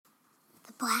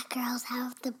black girls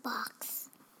out of the box.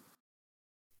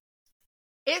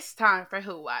 It's time for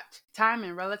Who Watch, Time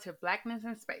in Relative Blackness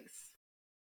and Space.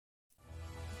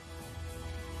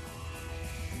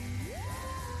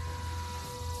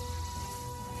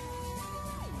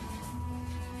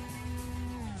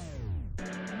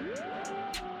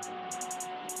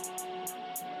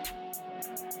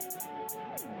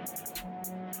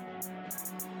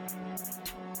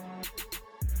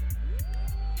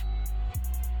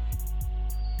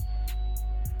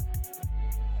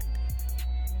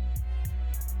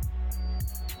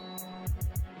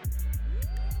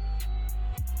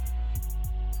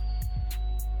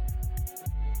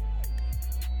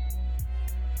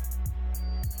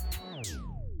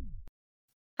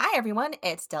 Hi everyone,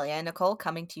 it's Delia and Nicole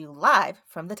coming to you live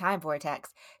from the Time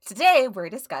Vortex. Today we're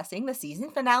discussing the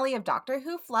season finale of Doctor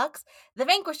Who Flux, The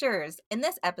Vanquishers. In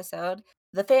this episode,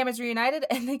 the fam is reunited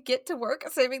and they get to work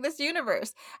saving this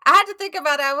universe. I had to think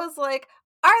about it. I was like,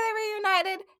 are they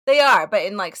reunited? They are, but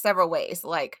in like several ways.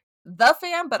 Like the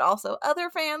fam, but also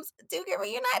other fams do get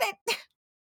reunited.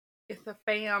 It's a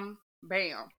fam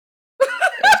bam. It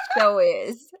so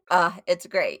is. It's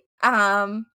great.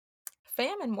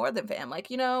 Fam and more than fam.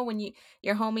 Like, you know, when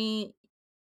your homie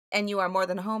and you are more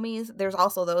than homies, there's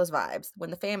also those vibes. When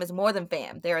the fam is more than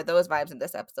fam, there are those vibes in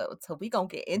this episode. So we gonna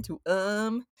get into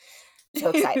so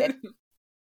excited.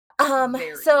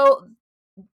 So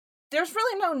there's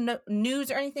really no news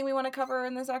or anything we want to cover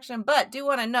in this section, but do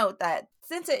want to note that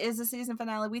since it is the season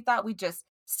finale, we thought we'd just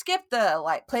skip the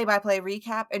like play-by-play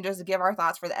recap and just give our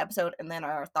thoughts for the episode and then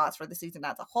our thoughts for the season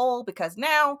as a whole, because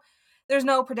now there's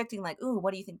no predicting like, ooh,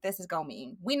 what do you think this is gonna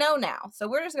mean? We know now. So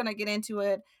we're just gonna get into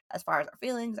it as far as our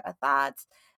feelings, our thoughts.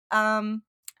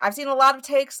 I've seen a lot of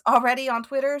takes already on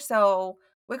Twitter, so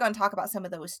we're gonna talk about some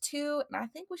of those too, and I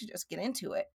think we should just get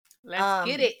into it. Let's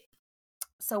get it.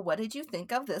 So what did you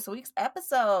think of this week's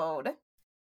episode?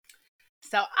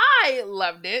 So I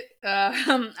loved it.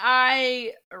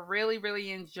 I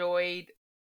really enjoyed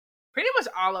pretty much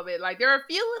all of it. Like there are a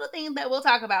few little things that we'll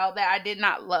talk about that I did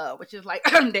not love, which is like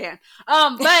Dan.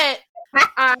 But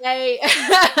I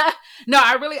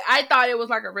thought it was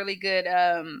like a really good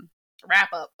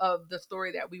wrap up of the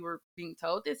story that we were being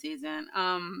told this season.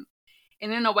 And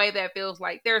in a way that feels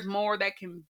like there's more that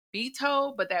can be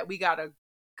told, but that we got a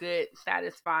good,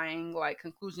 satisfying like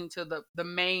conclusion to the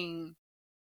main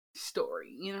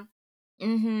story, you know?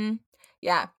 Mm-hmm.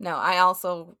 Yeah, no, I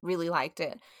also really liked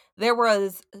it. There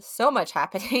was so much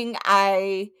happening.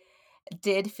 I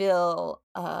did feel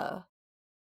not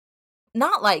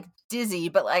like dizzy,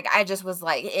 but like I just was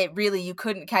like, it really, you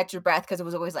couldn't catch your breath because it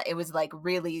was always like, it was like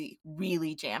really,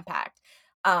 really jam-packed.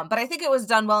 But I think it was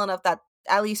done well enough that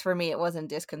at least for me it wasn't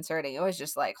disconcerting. It was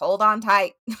just like, hold on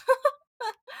tight.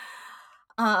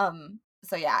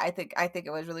 So yeah, I think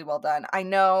it was really well done. I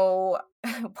know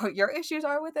what your issues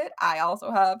are with it. I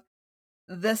also have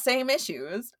the same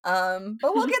issues. But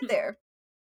we'll get there.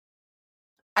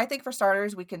 I think for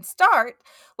starters, we can start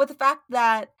with the fact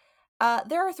that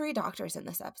there are 3 doctors in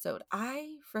this episode.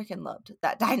 I freaking loved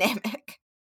that dynamic.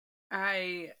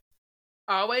 I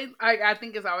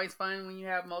think it's always fun when you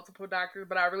have multiple doctors,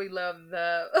 but I really love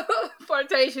the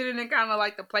flirtation and then kind of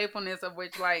like the playfulness of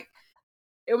which like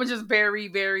it was just very,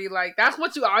 very like that's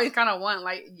what you always kind of want.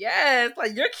 Like, yes,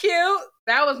 like you're cute.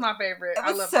 That was my favorite.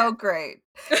 It was so great.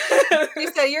 She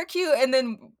said, "You're cute," and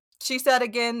then she said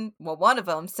again. Well, one of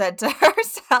them said to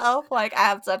herself, "Like I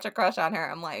have such a crush on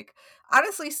her." I'm like,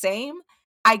 honestly, same.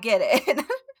 I get it.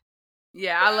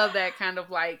 Yeah, I love that kind of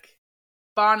like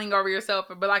fawning over yourself,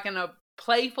 but like in a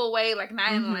playful way, like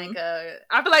not in like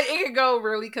I feel like it could go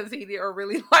really conceited or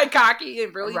really like cocky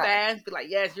and really bad. Be like,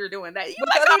 yes, you're doing that. You With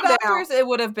like other doctors, it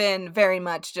would have been very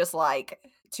much just like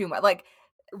too much. Like,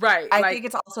 right. I think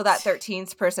it's also that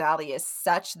 13's personality is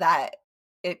such that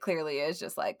it clearly is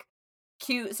just like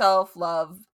cute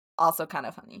self-love, also kind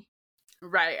of funny.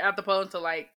 Right. As opposed to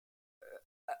like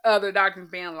other doctors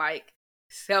being like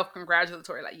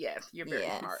self-congratulatory, like, yes, you're very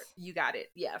smart. You got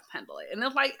it. Yes, handle it. And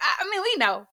it's like, I mean, we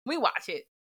know. We watch it.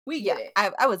 We get it.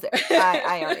 I was there.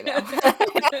 I already know.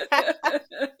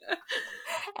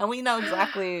 And we know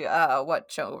exactly what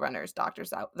showrunners,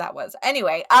 doctors that was.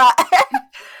 Anyway,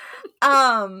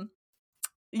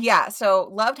 yeah, so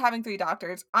loved having 3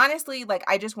 doctors. Honestly, like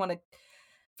I just want to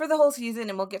for the whole season,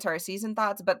 and we'll get to our season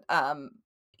thoughts, but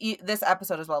this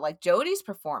episode as well, like Jodie's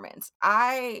performance.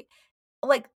 I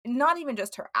like not even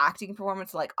just her acting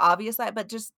performance, like obvious that, but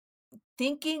just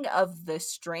thinking of the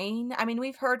strain. I mean,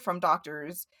 we've heard from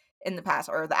doctors in the past,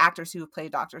 or the actors who have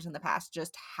played doctors in the past,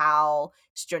 just how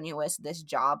strenuous this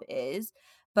job is.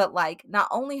 But like, not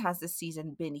only has this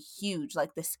season been huge,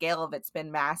 like the scale of it's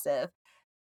been massive,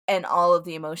 and all of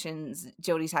the emotions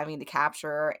Jodie's having to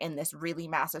capture in this really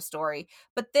massive story.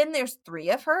 But then there's 3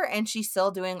 of her and she's still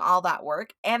doing all that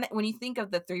work. And when you think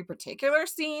of the 3 particular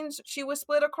scenes she was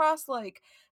split across, like,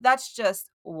 that's just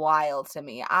wild to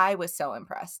me. I was so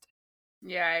impressed.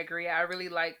 Yeah, I agree. I really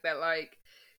like that, like,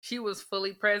 she was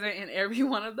fully present in every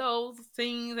one of those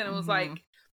scenes, and it was Mhm. like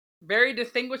very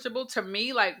distinguishable to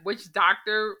me, like which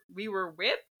doctor we were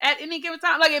with at any given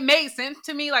time. Like, it made sense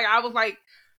to me. Like, I was like,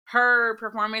 her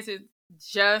performance is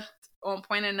just on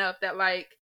point enough that, like,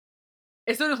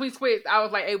 as soon as we switched, I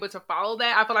was like able to follow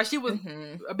that. I feel like she was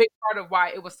Mhm. a big part of why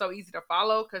it was so easy to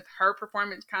follow, because her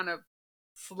performance kind of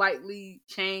slightly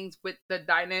changed with the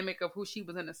dynamic of who she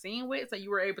was in the scene with. So you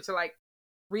were able to like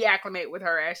reacclimate with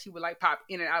her as she would like pop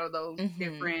in and out of those Mhm.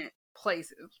 different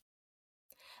places.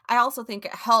 I also think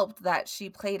it helped that she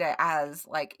played it as,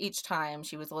 like, each time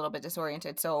she was a little bit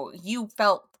disoriented, so you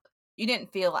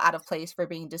didn't feel out of place for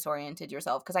being disoriented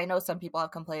yourself. Because I know some people have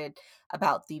complained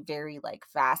about the very, like,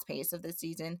 fast pace of this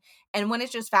season, and when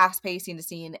it's just fast pacing the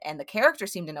scene and the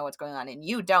characters seem to know what's going on and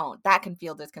you don't, that can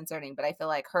feel disconcerting, but I feel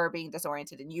like her being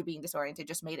disoriented and you being disoriented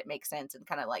just made it make sense and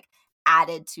kinda, like,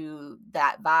 added to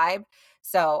that vibe,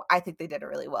 so I think they did it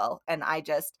really well, and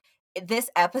this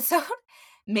episode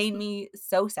made me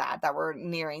so sad that we're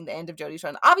nearing the end of Jodie's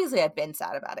run. Obviously, I've been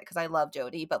sad about it because I love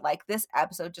Jodie, but like this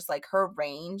episode, just like her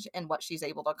range and what she's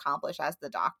able to accomplish as the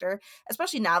Doctor,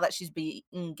 especially now that she's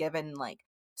being given like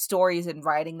stories and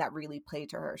writing that really play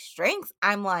to her strengths.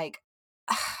 I'm like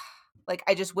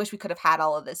I just wish we could have had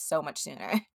all of this so much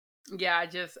sooner. Yeah,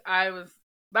 that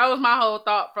was my whole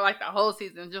thought for like the whole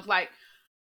season. Just like,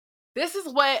 this is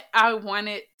what I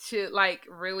wanted to like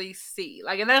really see.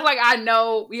 Like, and that's like, I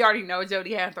know we already know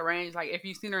Jodie has the range. Like, if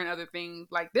you've seen her in other things,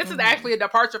 like this is Mhm. actually a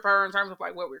departure for her in terms of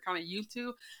like what we're kind of used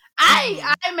to.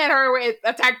 Mhm. I met her with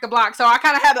Attack the Block, so I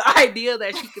kind of had the idea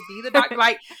that she could be the Doctor.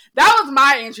 Like, that was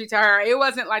my entry to her. It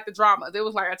wasn't like the dramas. It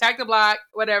was like Attack the Block,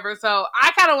 whatever. So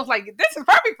I kind of was like, this is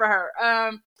perfect for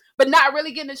her. But not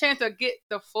really getting a chance to get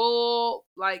the full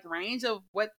like range of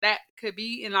what that could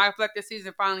be. And I feel like this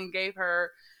season finally gave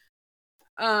her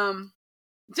um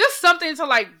just something to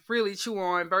like really chew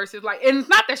on versus like, and it's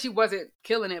not that she wasn't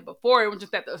killing it before, it was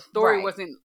just that the story Right.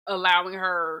 wasn't allowing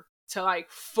her to like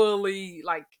fully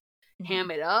like ham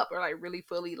Mhm. it up or like really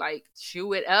fully like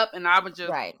chew it up. And I was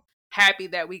just Right. happy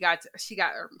that she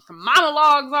got some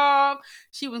monologues off.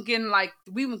 She was getting like,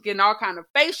 we was getting all kind of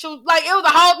facial, like it was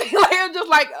a whole thing. Like, it was just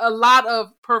like a lot of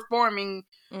performing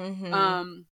Mhm.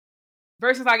 um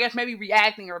versus I guess maybe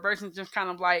reacting, or versus just kind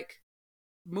of like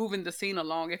moving the scene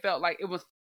along. It felt like it was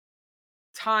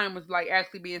time was like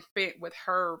actually being spent with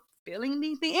her feeling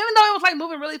these things, even though it was like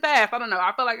moving really fast. I don't know.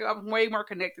 I feel like I was way more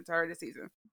connected to her this season.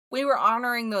 We were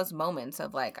honoring those moments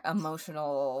of like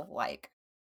emotional, like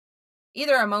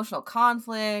either emotional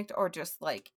conflict or just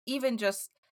like even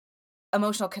just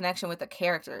emotional connection with the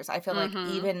characters. I feel like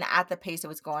Mm-hmm. even at the pace it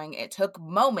was going, it took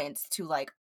moments to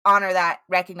like honor that,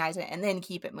 recognize it, and then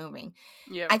keep it moving.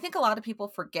 Yep. I think a lot of people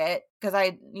forget because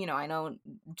I know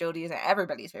Jodie isn't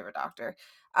everybody's favorite Doctor.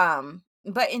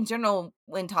 But in general,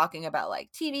 when talking about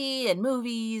like TV and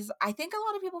movies, I think a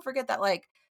lot of people forget that like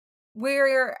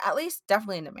we're at least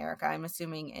definitely in America, I'm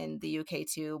assuming in the UK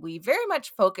too, we very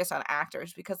much focus on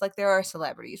actors because like there are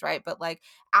celebrities, right? But like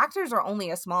actors are only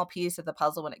a small piece of the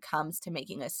puzzle when it comes to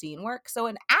making a scene work. So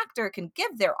an actor can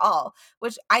give their all,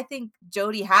 which I think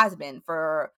Jodie has been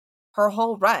for her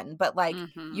whole run, but like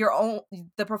Mm-hmm. your own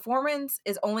the performance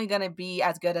is only going to be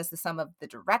as good as the sum of the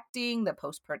directing, the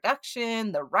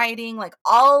post-production, the writing, like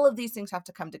all of these things have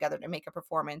to come together to make a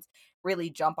performance really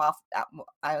jump off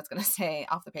I was gonna say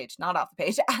off the page, not off the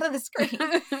page, out of the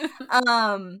screen.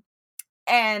 Um,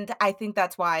 and I think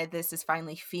that's why this is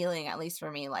finally feeling, at least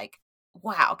for me, like,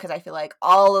 wow, because I feel like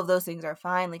all of those things are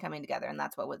finally coming together, and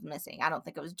that's what was missing. I don't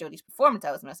think it was Jodie's performance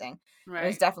that was missing. It was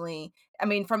Right. definitely, I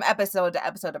mean, from episode to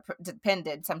episode, it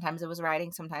depended. Sometimes it was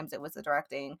writing, sometimes it was the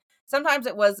directing, sometimes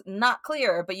it was not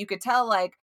clear, but you could tell,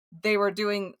 like, they were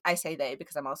doing, I say they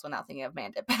because I'm also now thinking of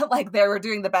Mandip, but like they were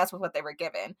doing the best with what they were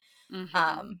given. Mm-hmm.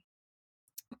 Um,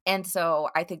 and so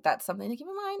I think that's something to keep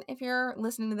in mind if you're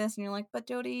listening to this and you're like, but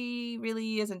Jodie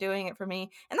really isn't doing it for me.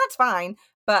 And that's fine.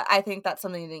 But I think that's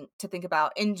something to think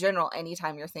about in general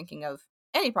anytime you're thinking of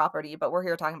any property. But we're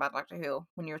here talking about Doctor Who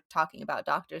when you're talking about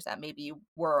doctors that maybe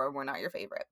were or were not your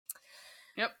favorite.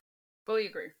 Yep. Fully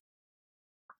agree.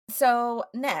 So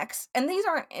next, and these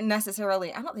aren't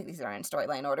necessarily, I don't think these are in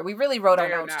storyline order. We really wrote our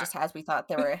They are notes not. just as we thought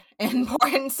they were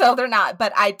important, so they're not.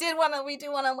 But we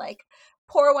do want to like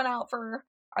pour one out for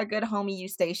our good homie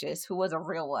Eustachius, who was a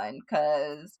real one,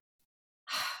 because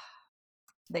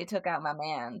they took out my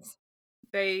man's.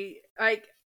 They like,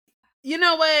 you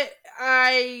know what?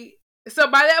 So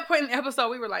by that point in the episode,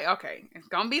 we were like, okay, it's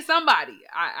gonna be somebody.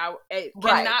 It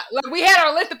cannot. Like, we had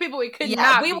our list of people. It could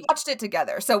not. We be. watched it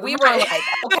together, so we were like,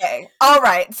 okay, all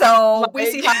right. So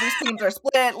we see how these teams are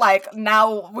split. Like,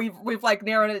 now we've like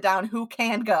narrowed it down who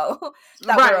can go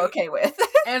that we're okay with.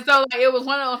 And so like, it was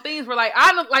one of those things where like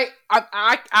I don't like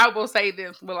I will say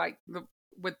this with like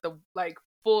with the like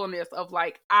fullness of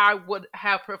like I would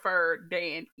have preferred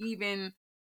Dan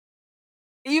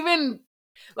even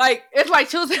like it's like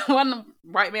choosing one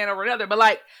white man over another, but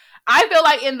like I feel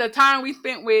like in the time we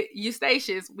spent with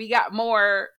Eustachius, we got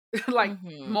more like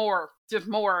more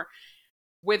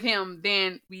with him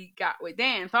than we got with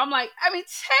Dan. So I'm like, I mean,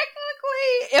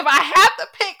 technically, if I have to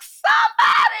pick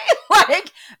somebody,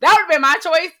 like that would have been my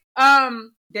choice.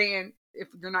 Dan, if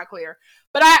you're not clear,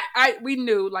 but we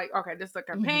knew like, okay, this is a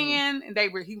companion, and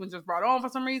he was just brought on for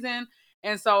some reason,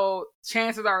 and so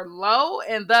chances are low,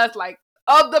 and thus like.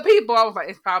 Of the people, I was like,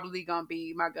 it's probably gonna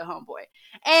be my good homeboy,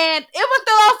 and it was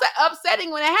still also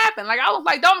upsetting when it happened. Like I was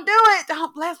like, don't do it,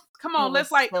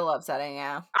 let's like. Still upsetting,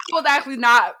 yeah. I was actually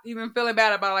not even feeling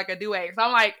bad about like a duet. So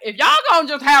I'm like, if y'all gonna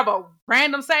just have a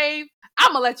random save,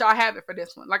 I'm gonna let y'all have it for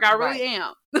this one. Like I really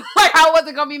am. Like I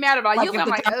wasn't gonna be mad about like you. If I'm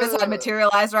the like, tempest had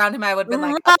materialized around him, I would have been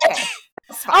like, okay.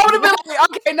 I would have been like,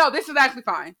 okay, no, this is actually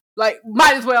fine. Like,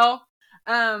 might as well.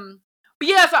 But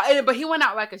yeah, but he went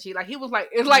out like a G. Like he was like,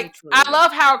 it's like I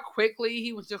love how quickly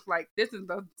he was just like, this is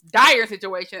the dire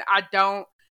situation. I don't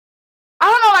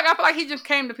know. Like I feel like he just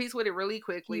came to peace with it really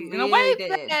quickly in a way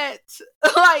that,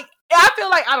 like, I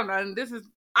feel like I don't know. And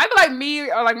I feel like me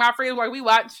or like my friends, like we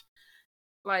watch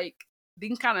like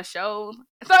these kind of shows.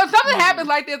 So if something happens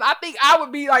like this, I think I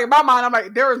would be like in my mind. I'm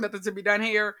like, there is nothing to be done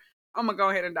here. I'm gonna go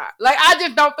ahead and die. Like I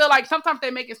just don't feel like sometimes they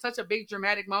make it such a big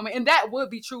dramatic moment, and that would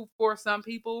be true for some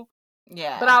people.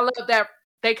 Yeah. But I love that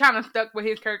they kind of stuck with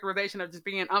his characterization of just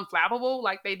being unflappable,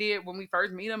 like they did when we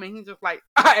first meet him, and he's just like,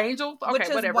 angel? Okay, which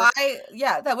is whatever.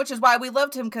 Which is why we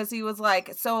loved him, because he was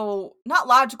like, so not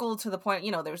logical to the point,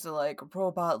 there's the like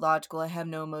robot logical, I have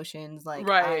no emotions, like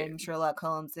I'm Sherlock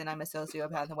Holmes and I'm a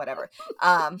sociopath and whatever.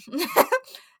 That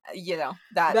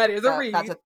is a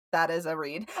read. That is a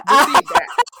read.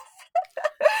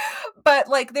 But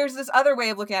like there's this other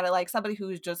way of looking at it, like somebody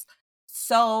who's just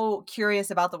so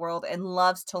curious about the world and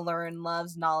loves to learn,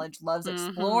 loves knowledge, loves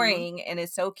exploring, and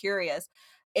is so curious.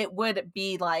 It would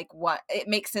be like it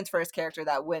makes sense for his character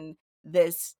that when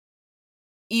this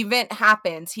event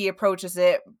happens, he approaches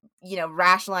it,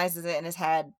 rationalizes it in his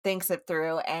head, thinks it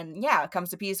through, and comes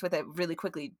to peace with it really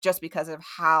quickly, just because of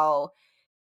how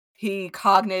he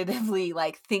cognitively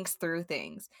like thinks through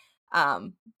things.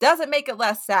 Doesn't make it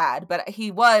less sad, but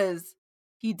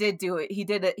he did do it. He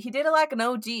did it like an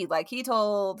OG. Like he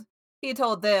told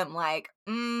them like,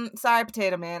 sorry,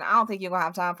 Potato Man, I don't think you're gonna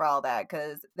have time for all that,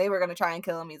 because they were gonna try and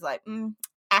kill him. He's like,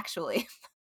 actually.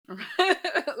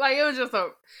 Like it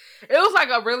was like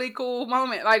a really cool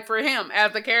moment, like for him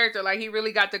as a character. Like he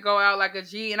really got to go out like a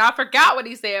G, and I forgot what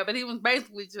he said, but he was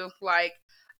basically just like,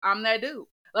 I'm that dude.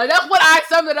 Like that's what I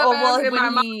summed it up as in my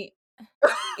mind.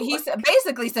 He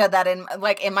basically said that in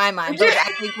my mind, but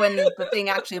I think when the thing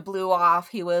actually blew off,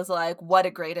 he was like, what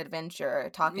a great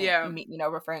adventure,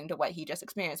 referring to what he just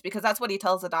experienced, because that's what he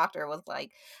tells the doctor, was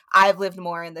like, I've lived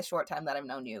more in the short time that I've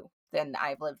known you than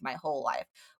I've lived my whole life,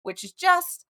 which is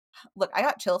just, look, I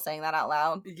got chills saying that out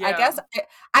loud. I guess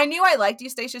I knew I liked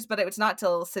Eustachius, but it was not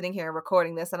till sitting here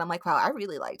recording this and I'm like, wow, I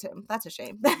really liked him. That's a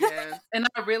shame. And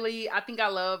I think I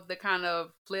love the kind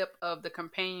of flip of the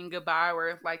companion goodbye,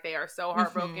 where it's like they are so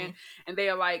heartbroken and they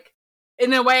are like,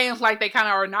 in a way, it's like they kind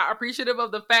of are not appreciative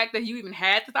of the fact that you even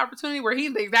had this opportunity, where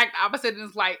he's the exact opposite. And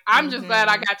it's like, I'm just glad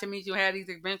I got to meet you and have these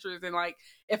adventures. And like,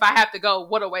 if I have to go,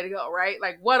 what a way to go, right?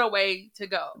 Like, what a way to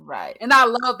go. Right. And I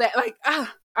love that. Like,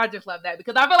 I just love that,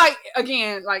 because I feel like,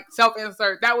 again, like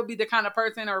self-insert, that would be the kind of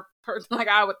person like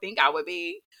I would think I would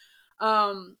be.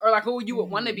 Or like who you would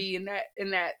want to be in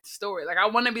that story. Like I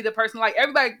want to be the person, like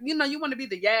everybody, you want to be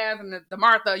the Yaz and the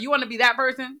Martha. You want to be that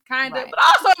person, kind of. Right. But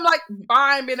also, I'm like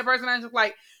fine being the person that's just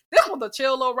like, this was a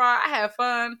chill little ride. I had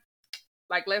fun.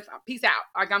 Like let's peace out.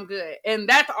 Like I'm good, and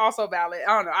that's also valid.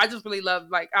 I don't know. I just really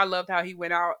I loved how he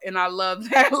went out, and I love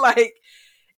that like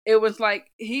it was like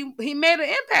he made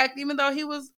an impact, even though he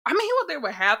was there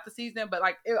with half the season, but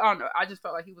like I don't know. I just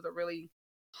felt like he was a really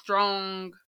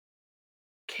strong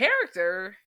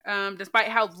character, despite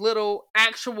how little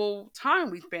actual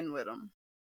time we spend with him.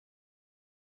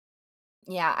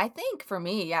 Yeah, I think for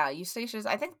me, Eustachius,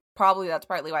 I think probably that's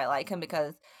partly why I like him,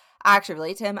 because I actually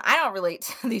relate to him. I don't relate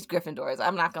to these Gryffindors.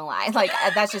 I'm not gonna lie. Like,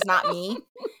 that's just not me.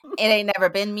 It ain't never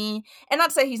been me. And not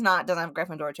to say doesn't have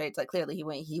Gryffindor traits. Like, clearly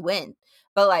he win.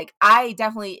 But like, I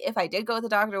definitely, if I did go with the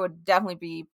Doctor, would definitely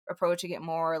be approaching it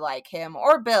more like him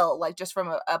or Bill, like just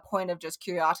from a point of just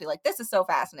curiosity. Like, this is so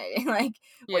fascinating. Like,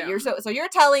 what you're so you're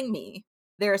telling me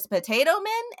there's potato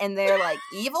men and they're like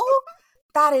evil?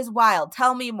 That is wild.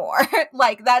 Tell me more.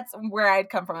 Like, that's where I'd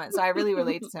come from it. So I really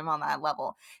relate to him on that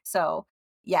level. So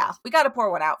yeah, we got to pour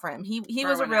one out for him. He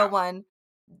was a real one.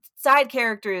 Side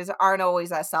characters aren't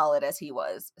always as solid as he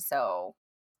was. So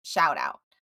shout out.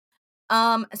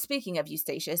 Speaking of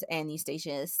Eustachius and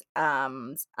Eustachius,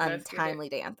 untimely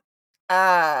death.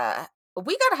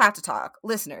 We gotta have to talk,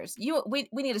 listeners. We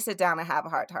need to sit down and have a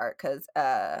heart to heart, because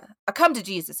a come to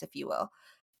Jesus, if you will,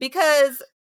 because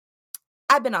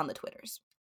I've been on the Twitters,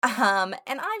 and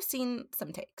I've seen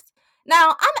some takes.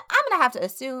 Now I'm gonna have to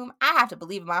assume, I have to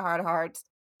believe in my heart of hearts,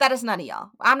 that it's none of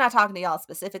y'all. I'm not talking to y'all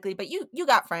specifically, but you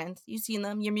got friends, you've seen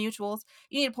them, your mutuals.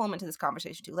 You need to pull them into this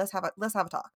conversation too. Let's have a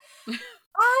talk.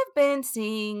 I've been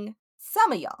seeing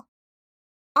some of y'all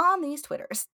on these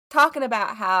Twitters talking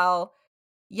about how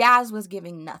Yaz was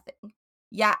giving nothing.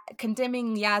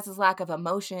 Condemning Yaz's lack of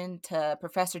emotion to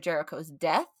Professor Jericho's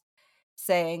death,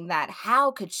 saying that how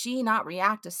could she not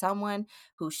react to someone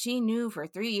who she knew for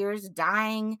 3 years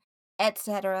dying,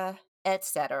 etc.,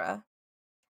 etc.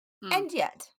 And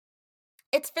yet,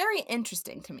 it's very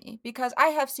interesting to me because I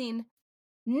have seen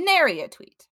nary a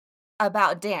tweet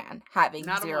about Dan having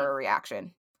zero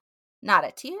reaction. Not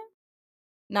a tear.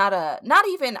 Not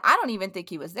even, I don't even think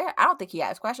he was there. I don't think he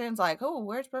asked questions like, oh,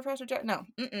 where's Professor Jack? No.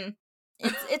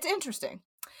 It's interesting.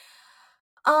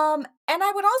 And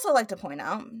I would also like to point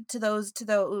out to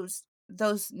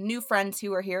those new friends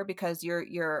who are here, because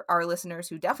you're our listeners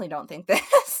who definitely don't think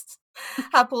this,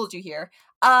 have pulled you here.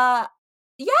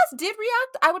 Yes, did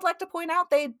react. I would like to point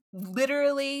out they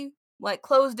literally like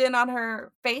closed in on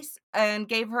her face and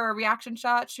gave her a reaction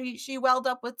shot. She welled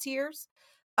up with tears.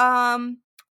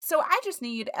 So I just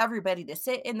need everybody to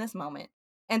sit in this moment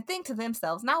and think to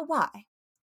themselves, now why?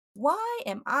 Why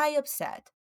am I upset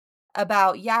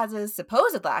about Yaz's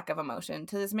supposed lack of emotion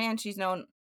to this man she's known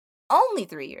only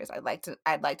 3 years? I'd like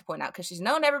to point out, because she's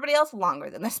known everybody else longer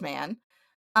than this man.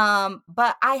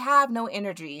 But I have no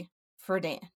energy for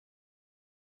Dan.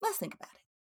 Let's think about it.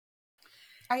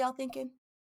 Are y'all thinking?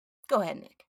 Go ahead,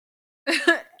 Nick.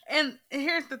 And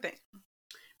here's the thing,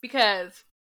 because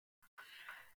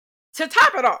to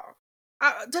top it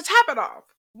off,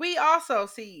 we also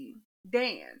see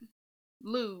Dan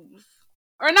lose,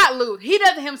 or not lose. He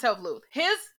doesn't himself lose.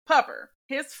 His pupper,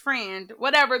 his friend,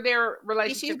 whatever their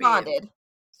relationship is,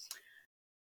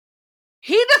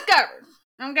 he discovers.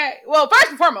 Okay, well, first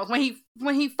and foremost, when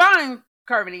he finds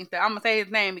Carvanista, I'm gonna say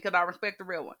his name because I respect the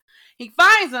real one. He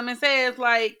finds him and says,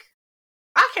 like,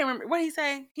 I can't remember what he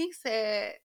said. He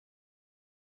said,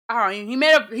 he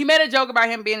made a joke about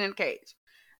him being in the cage.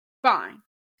 Fine.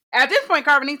 At this point,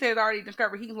 Carvanista has already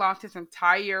discovered he lost his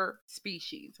entire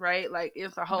species, right? Like,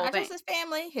 it's a whole thing. Not just his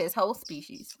family, his whole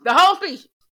species. The whole species.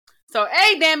 So,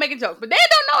 Dan making jokes. But Dan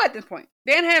don't know at this point.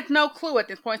 Dan has no clue at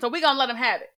this point, so we're going to let him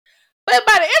have it. But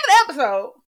by the end of the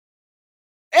episode,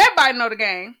 everybody know the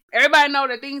game. Everybody know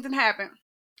that things can happen.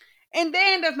 And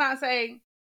Dan does not say,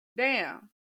 damn,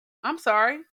 I'm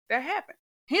sorry that happened.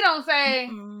 He don't say,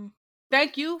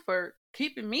 thank you for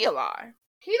keeping me alive.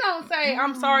 He don't say,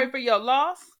 I'm sorry for your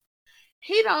loss.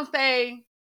 He don't say,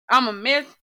 I'm a miss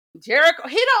Jericho.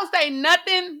 He don't say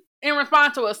nothing in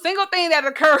response to a single thing that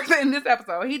occurs in this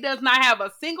episode. He does not have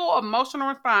a single emotional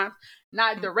response,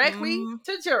 not directly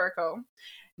to Jericho,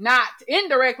 not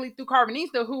indirectly through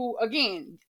Carvanista, who,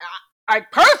 again, I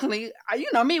personally, you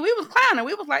know me, we was clowning.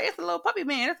 We was like, it's a little puppy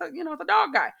man. It's a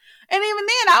dog guy. And even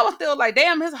then, I was still like,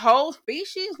 damn, his whole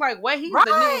species, like, what? He's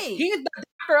the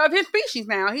doctor of his species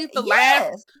now. He's the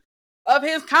last of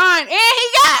his kind, and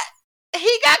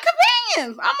he got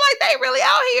companions. I'm like, they really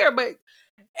out here,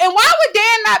 and why would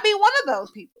Dan not be one of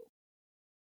those people?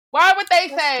 Why would they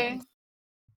say,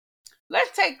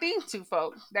 let's take these two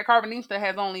folks that Carvanista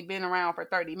has only been around for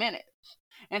 30 minutes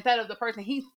instead of the person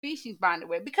he's species bonded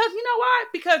with? Because you know why?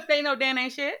 Because they know Dan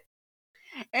ain't shit.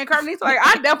 And Carvanista like,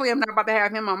 I definitely am not about to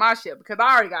have him on my ship because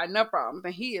I already got enough problems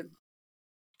and he is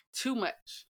too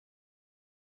much.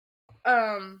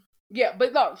 Yeah,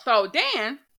 but no, so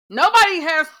Dan, nobody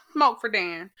has smoke for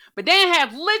Dan, but Dan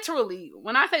has literally,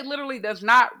 when I say literally, does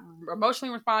not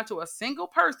emotionally respond to a single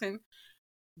person,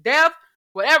 death,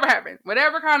 whatever happens,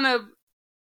 whatever kind of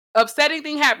upsetting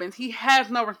thing happens, he has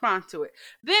no response to it.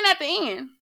 Then at the end,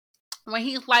 when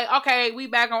he's like, okay, we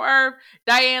back on Earth,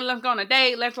 Diane, let's go on a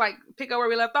date, let's like pick up where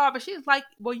we left off. And she's like,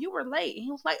 well, you were late. And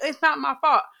he was like, it's not my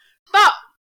fault. So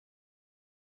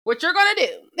what you're gonna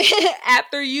do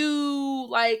after you,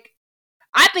 like,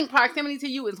 I think proximity to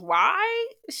you is why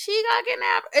she got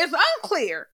kidnapped. It's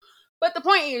unclear, but the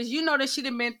point is, you know that she'd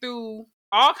have been through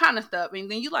all kind of stuff, and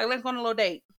then you like, let's go on a little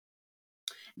date.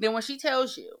 Then when she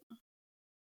tells you,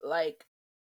 like,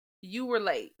 you were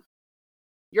late,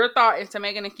 your thought is to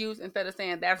make an excuse instead of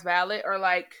saying that's valid, or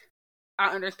like,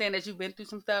 I understand that you've been through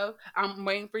some stuff. I'm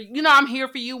waiting for you. You know, I'm here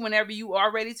for you whenever you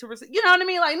are ready to receive. You know what I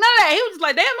mean? Like, none of that. He was just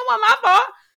like, damn, it wasn't my fault.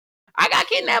 I got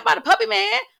kidnapped by the puppy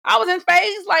man. I was in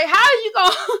space. Like, how are you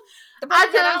going? The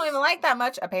puppy man I don't even like that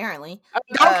much, apparently. I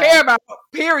don't care about,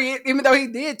 period. Even though he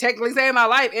did technically save my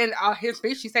life and his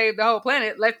species saved the whole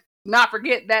planet. Let's not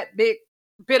forget that big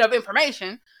bit of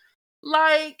information.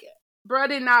 Like, bruh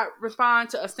did not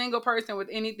respond to a single person with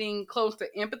anything close to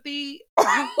empathy or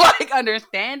like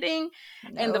understanding.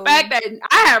 No. And the fact that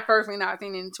I have personally not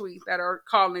seen any tweets that are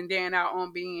calling Dan out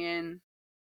on being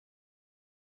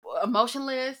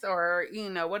emotionless, or you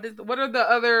know, what are the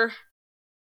other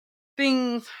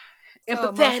things? So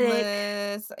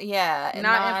empathetic, and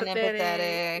not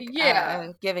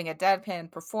empathetic, giving a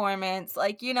deadpan performance.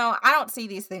 Like, you know, I don't see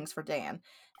these things for Dan,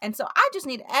 and so I just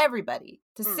need everybody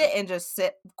to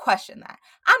question that.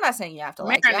 I'm not saying you have to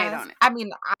like marinate on it. I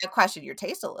mean, I question your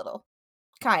taste a little,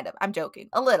 kind of. I'm joking,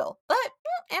 a little, but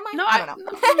am I? No, I don't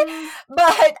know.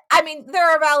 But I mean, there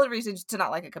are valid reasons to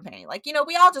not like a companion. Like, you know,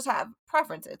 we all just have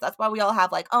preferences. That's why we all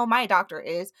have like, oh, my doctor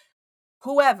is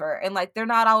whoever, and like they're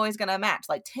not always gonna match.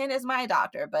 Like 10 is my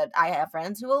doctor, but I have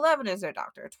friends who 11 is their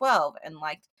doctor, 12, and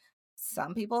like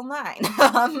some people 9.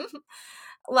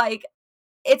 Like,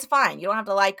 it's fine. You don't have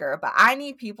to like her, but I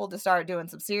need people to start doing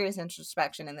some serious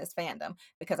introspection in this fandom,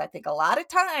 because I think a lot of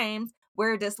times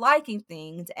we're disliking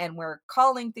things and we're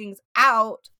calling things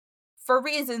out for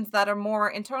reasons that are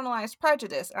more internalized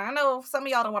prejudice. And I know some of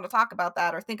y'all don't want to talk about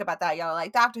that or think about that. Y'all are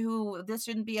like, Doctor Who, this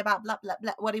shouldn't be about blah, blah,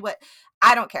 blah, what.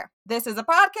 I don't care. This is a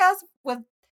podcast with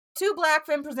 2 Black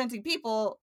femme presenting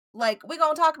people. Like, we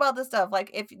gonna talk about this stuff.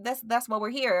 Like, if that's why we're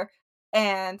here.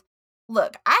 And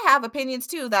look, I have opinions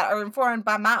too that are informed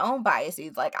by my own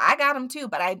biases. Like, I got them too,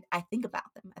 but I think about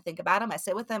them. I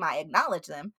sit with them. I acknowledge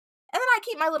them. And then I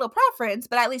keep my little preference,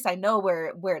 but at least I know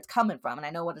where it's coming from, and I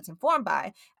know what it's informed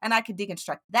by, and I can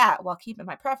deconstruct that while keeping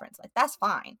my preference. Like, that's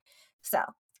fine. So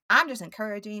I'm just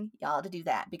encouraging y'all to do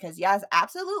that, because Yaz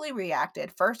absolutely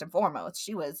reacted. First and foremost,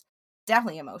 she was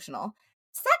definitely emotional.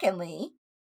 Secondly, even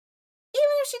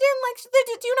if she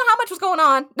didn't do you know how much was going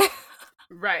on?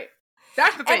 Right.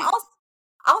 That's the thing. And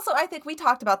also, I think we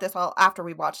talked about this after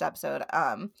we watched the episode,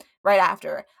 right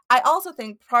after. I also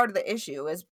think part of the issue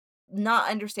is not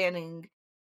understanding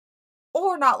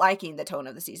or not liking the tone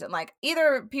of the season. Like,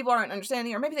 either people aren't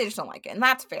understanding, or maybe they just don't like it, and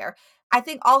that's fair. I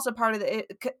think also part of the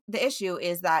issue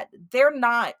is that they're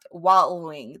not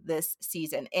wallowing this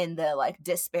season in the like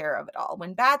despair of it all.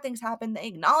 When bad things happen, they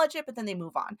acknowledge it, but then they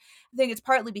move on. I think it's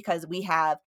partly because we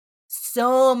have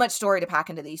so much story to pack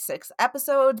into these 6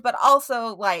 episodes, but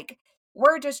also like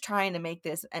we're just trying to make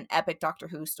this an epic Doctor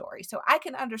Who story. So I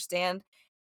can understand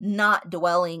not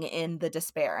dwelling in the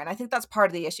despair. And I think that's part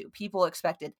of the issue. People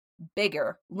expected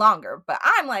bigger, longer, but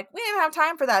I'm like, we didn't have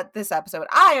time for that this episode.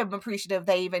 I am appreciative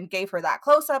they even gave her that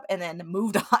close-up and then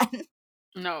moved on.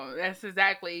 No, that's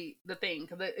exactly the thing,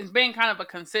 because it's been kind of a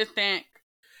consistent,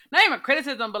 not even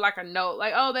criticism, but like a note,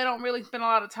 like, oh, they don't really spend a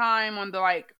lot of time on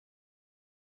the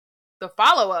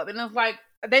follow-up, and it's like,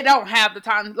 they don't have the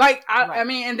time. Like, I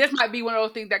mean, and this might be one of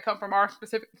those things that come from our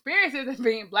specific experiences as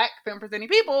being Black femme presenting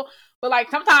people, but like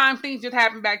sometimes things just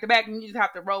happen back to back and you just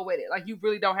have to roll with it. Like, you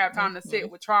really don't have time to sit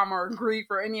with trauma or grief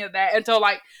or any of that until,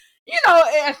 like, you know,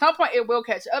 at some point it will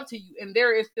catch up to you, and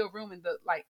there is still room in the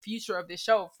like future of this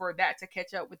show for that to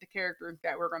catch up with the characters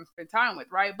that we're going to spend time with,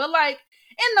 right? But like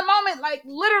in the moment, like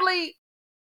literally,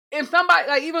 if somebody,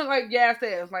 like, even like Yaz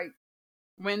says, like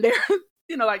when they're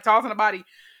you know, like tossing a body,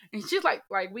 and she's like,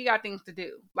 we got things to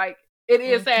do. Like, it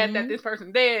is sad that this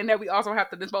person's dead and that we also have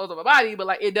to dispose of a body, but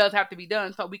like, it does have to be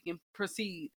done so we can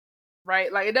proceed,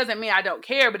 right? Like, it doesn't mean I don't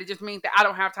care, but it just means that I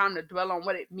don't have time to dwell on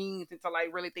what it means and to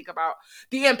like really think about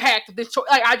the impact of this choice.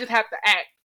 Like, I just have to act.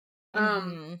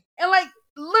 And like,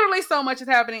 literally so much is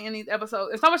happening in these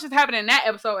episodes, and so much is happening in that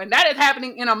episode, and that is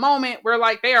happening in a moment where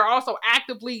like they are also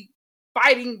actively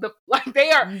fighting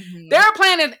their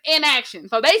plan is in action.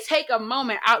 So they take a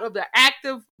moment out of the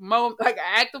active moment, like an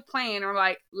active plan, or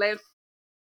like, let's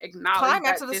acknowledge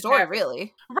climax of the story,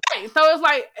 really. Right. So it's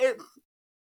like,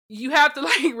 you have to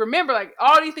like remember, like,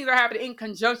 all these things are happening in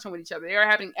conjunction with each other. They are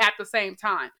happening at the same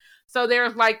time. So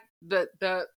there's like the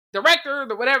director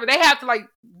or whatever, they have to like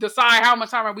decide how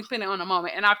much time are we spending on a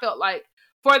moment. And I felt like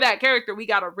for that character, we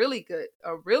got a really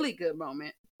good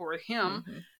moment for him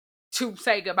to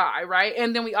say goodbye, right?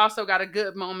 And then we also got a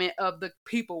good moment of the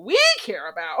people we care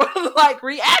about like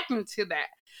reacting to that.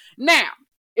 Now,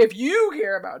 if you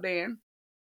care about Dan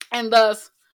and thus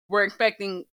we're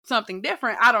expecting something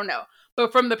different, I don't know.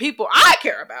 But from the people I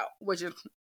care about, which is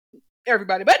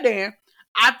everybody but Dan,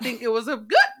 I think it was a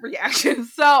good reaction.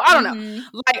 So I don't know.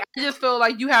 Like, I just feel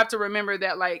like you have to remember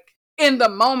that, like, in the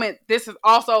moment, this is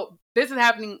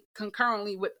happening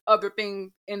concurrently with other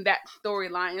things in that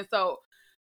storyline. And so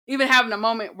even having a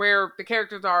moment where the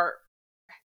characters are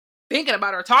thinking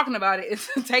about it or talking about it is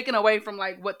taken away from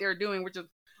like what they're doing, which is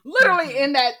literally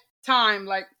in that time,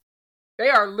 like they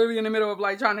are literally in the middle of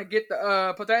like trying to get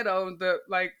the potatoes to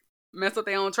like mess up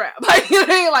their own trap. Like, you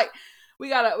know, like we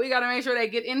gotta make sure they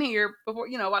get in here before,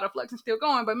 you know, while the flux is still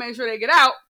going, but make sure they get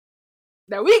out.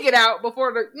 That we get out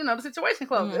before the situation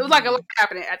closes. It was like a lot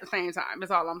happening at the same time.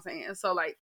 That's all I'm saying. So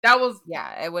like that was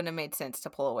it wouldn't have made sense to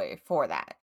pull away for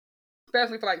that,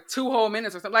 especially for like 2 whole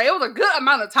minutes or something. Like it was a good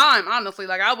amount of time, honestly.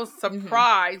 Like I was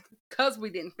surprised because we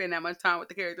didn't spend that much time with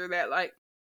the character that like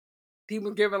he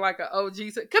was given like an OG, because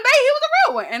he was a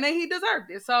real one and then he deserved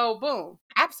it. So boom.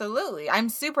 Absolutely. I'm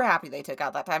super happy they took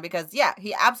out that time because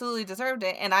he absolutely deserved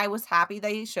it. And I was happy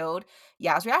they showed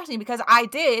Yao's reaction because I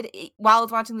did, while I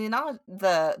was watching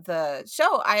the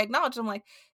show, I acknowledged, I'm like,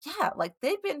 yeah, like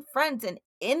they've been friends and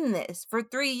in this for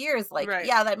 3 years. Like,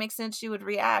 yeah, that makes sense. She would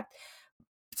react.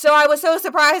 So I was so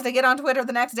surprised to get on Twitter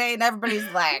the next day and everybody's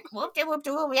like,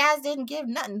 whoop-de-whoop-de-whoop, Yaz didn't give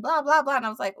nothing, blah, blah, blah. And I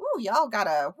was like, ooh, y'all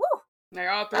gotta, like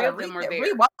all three of them were there.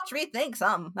 Rewatch, rethink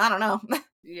something. I don't know.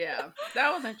 Yeah,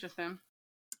 that was interesting.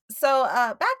 So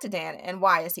back to Dan and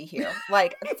why is he here?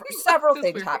 Like several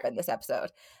things happened this episode.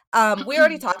 We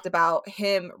already talked about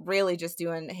him really just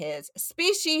doing his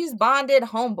species bonded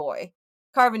homeboy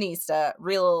Karvanista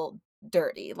real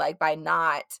dirty, like by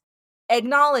not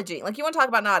acknowledging. Like, you want to talk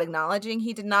about not acknowledging?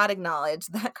 He did not acknowledge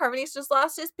that Karvanista's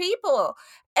lost his people,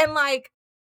 and like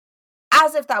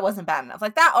as if that wasn't bad enough.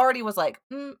 Like that already was like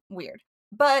weird.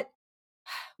 But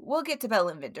we'll get to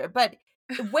Bellenvinder. But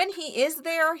when he is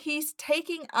there, he's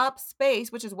taking up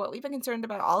space, which is what we've been concerned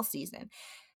about all season,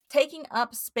 taking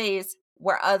up space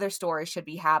where other stories should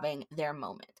be having their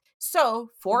moment. So,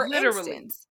 for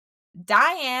instance,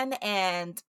 Diane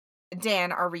and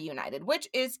Dan are reunited, which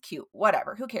is cute.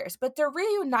 Whatever, who cares? But they're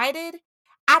reunited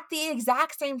at the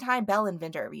exact same time Belle and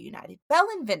Vinder are reunited. Belle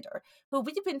and Vinder, who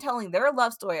we've been telling their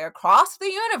love story across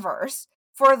the universe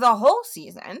for the whole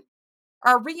season,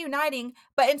 are reuniting,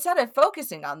 but instead of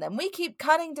focusing on them, we keep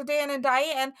cutting to Dan and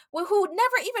Diane, who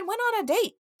never even went on a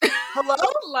date. Hello?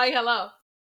 Like, hello.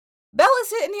 Bella's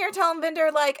sitting here telling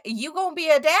Vinder, like, you gonna be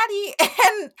a daddy,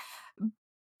 and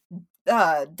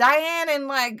Diane and,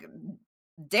 like,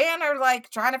 Dan are,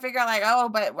 like, trying to figure out, like, oh,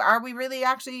 but are we really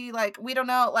actually, like, we don't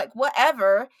know, like,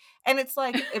 whatever. And it's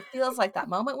like, it feels like that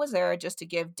moment was there just to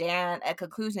give Dan a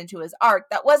conclusion to his arc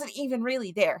that wasn't even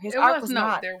really there. His arc was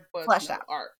not fleshed out.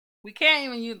 Arc. We can't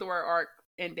even use the word arc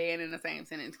and Dan in the same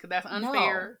sentence because that's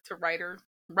unfair to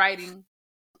writing,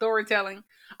 storytelling.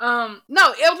 No,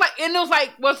 it was like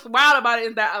what's wild about it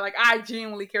is that like I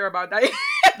genuinely care about Diane.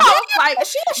 I was like,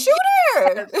 she's a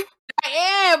shooter.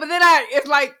 Diane, but then it's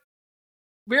like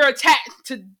we're attached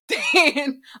to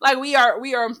Dan. Like we are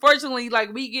unfortunately,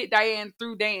 like we get Diane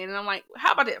through Dan, and I'm like,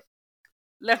 how about this?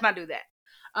 Let's not do that.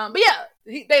 But yeah,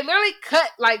 they literally cut,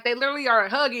 like they literally are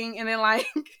hugging, and then like.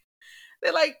 They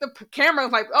like the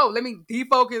camera's like, oh, let me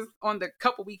defocus on the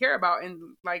couple we care about and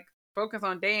like focus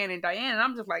on Dan and Diane. And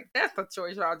I'm just like, that's the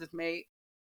choice y'all just made.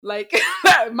 Like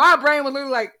my brain was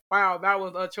literally like, wow, that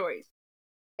was a choice.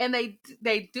 And they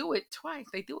do it twice.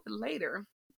 They do it later.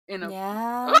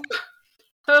 So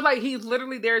it's like he's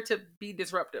literally there to be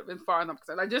disruptive as far as I'm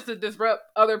concerned. Like just to disrupt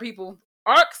other people's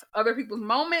arcs, other people's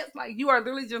moments. Like you are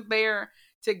literally just there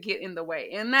to get in the way.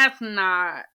 And that's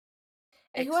not.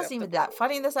 And he wasn't even that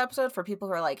funny in this episode for people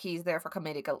who are like, he's there for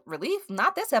comedic relief.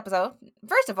 Not this episode.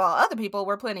 First of all, other people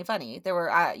were plenty funny. There were,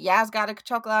 Yaz got a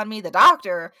chuckle on me. The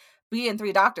doctor, being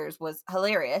 3 doctors, was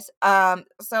hilarious.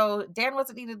 So Dan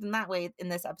wasn't needed in that way in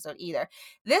this episode either.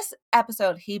 This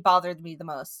episode, he bothered me the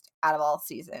most out of all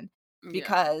season.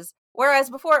 Because, whereas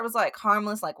before it was like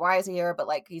harmless, like why is he here? But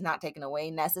like he's not taken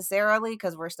away necessarily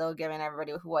because we're still giving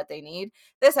everybody what they need.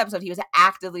 This episode, he was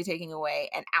actively taking away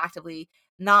and actively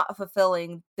not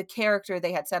fulfilling the character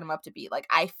they had set him up to be. Like,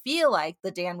 I feel like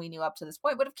the Dan we knew up to this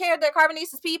point would have cared that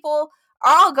Karvanista's people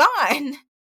are all gone.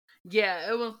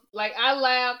 Yeah, it was like I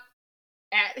laughed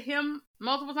at him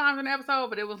multiple times in the episode,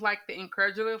 but it was like the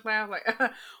incredulous laugh, like,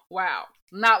 wow.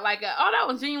 not like that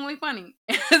was genuinely funny.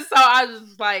 So I was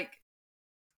just like,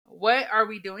 what are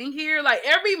we doing here? Like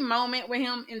every moment with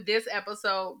him in this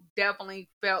episode definitely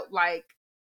felt like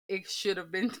it should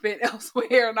have been spent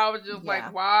elsewhere. And I was just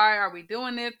like, why are we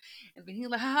doing this? And then he's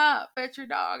like, fetch your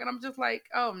dog. And I'm just like,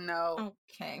 oh no.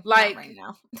 Okay. Like, right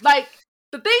now. Like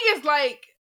the thing is, like,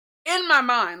 in my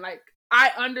mind, like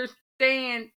I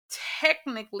understand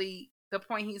technically the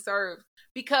point he serves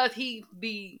because he's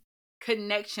the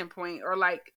connection point, or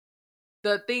like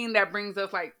the thing that brings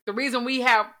us, like the reason we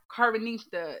have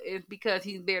Carvanista is because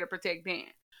he's there to protect Dan.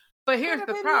 But here's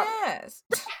the problem. Yes.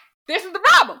 This is the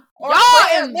problem. Or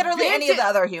literally any of the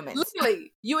other humans.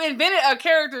 Literally, you invented a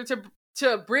character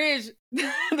to bridge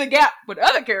the gap with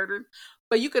other characters,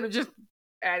 but you could have just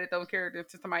added those characters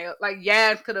to somebody else. Like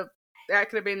Yaz could have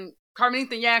been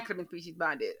Carmenita and Yaz could have been species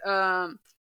bonded.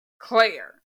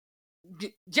 Claire,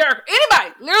 Jericho,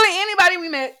 literally anybody we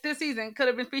met this season could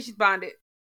have been species bonded,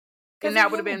 and that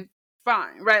would have been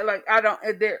fine, right? Like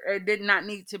it did not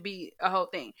need to be a whole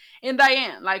thing. And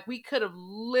Diane, like we could have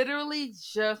literally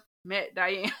just met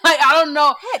Diane. Like I don't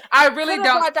know. Heck, I really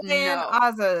don't Diane know.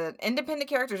 As an independent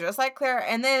character, just like Claire,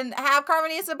 and then have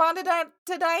Carmenista bonded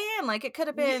to Diane. Like it could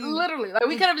have been literally. Like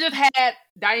we could have just had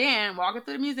Diane walking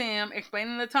through the museum,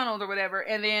 explaining the tunnels or whatever,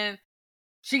 and then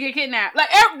she get kidnapped. Like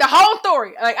the whole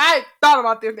story. Like I thought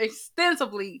about this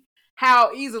extensively.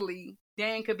 How easily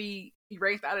Dan could be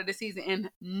erased out of the season and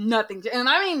nothing. And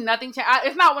I mean nothing.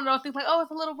 It's not one of those things like, oh,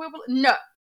 it's a little wibble. No.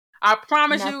 I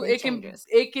promise you, it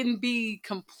can be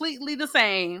completely the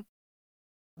same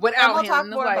without him. We'll talk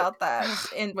more about that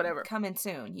in whatever coming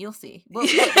soon. You'll see. We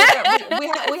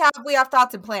have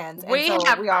thoughts and plans. We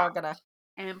are gonna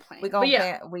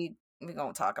we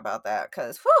gonna talk about that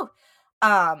because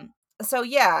so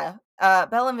yeah,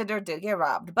 Belle and Vinder did get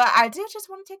robbed, but I did just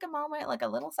want to take a moment, like a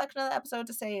little section of the episode,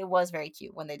 to say it was very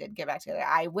cute when they did get back together.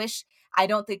 I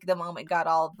don't think the moment got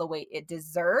all the weight it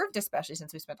deserved, especially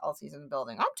since we spent all season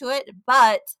building up to it,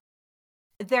 but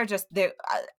they're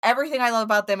everything I love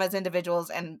about them as individuals,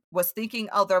 and was thinking,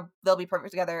 they'll be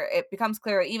perfect together. It becomes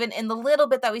clear even in the little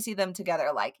bit that we see them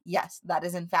together, like, yes, that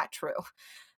is in fact true.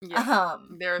 Yeah.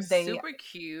 They're super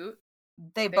cute.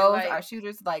 They both are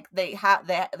shooters. Like they're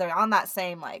on that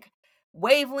same like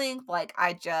wavelength. Like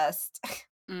I just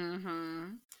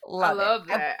love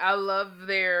that. I love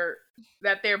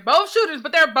that they're both shooters,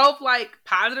 but they're both like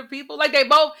positive people. Like they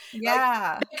both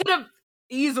they could have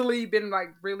easily been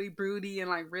like really broody and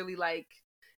like really like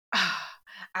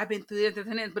I've been through this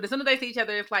and this, but as soon as they see each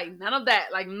other, it's like none of that.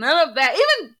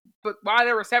 Even but while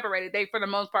they were separated, they for the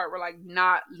most part were like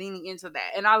not leaning into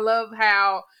that. And I love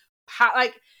how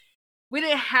like we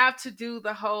didn't have to do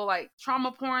the whole like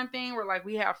trauma porn thing where like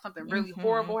we have something really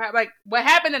horrible happen. Like what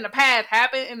happened in the past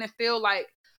happened, and it's still like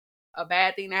a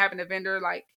bad thing that happened to Vinder,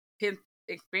 like his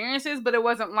experiences, but it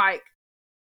wasn't like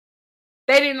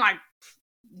they didn't like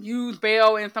use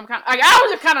Belle in some kind. Like I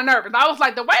was just kind of nervous. I was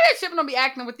like, the way that ship gonna be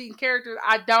acting with these characters,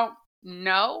 I don't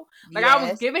know. Like I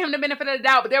was giving him the benefit of the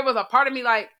doubt, but there was a part of me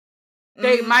like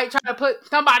they might try to put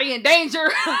somebody in danger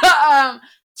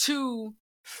to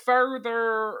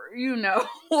further,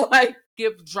 like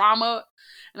give drama.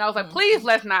 And I was like, please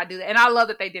let's not do that. And I love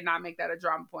that they did not make that a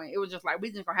drama point. It was just like,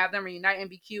 we just gonna have them reunite and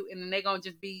be cute, and then they're gonna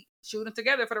just be shooting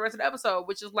together for the rest of the episode,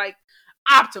 which is like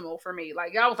optimal for me.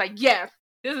 Like I was like, yes,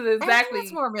 this is exactly.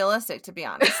 It's more realistic, to be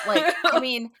honest. Like, I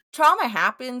mean, trauma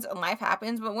happens and life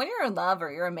happens, but when you're in love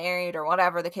or you're married or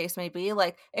whatever the case may be,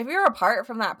 like if you're apart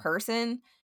from that person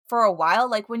for a while,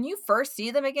 like when you first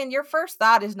see them again, your first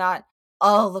thought is not,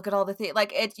 oh, look at all the things.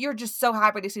 Like you're just so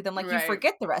happy to see them. Like you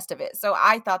forget the rest of it. So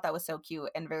I thought that was so cute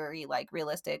and very like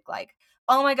realistic. Like,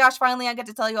 oh my gosh, finally I get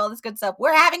to tell you all this good stuff.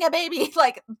 We're having a baby.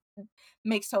 Like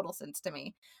makes total sense to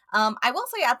me. I will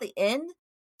say at the end,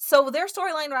 so their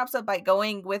storyline wraps up by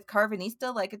going with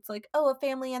Carvanista. Like it's like, oh, a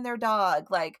family and their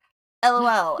dog. Like,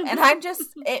 LOL. And I'm just,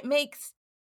 it makes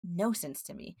no sense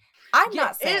to me. I'm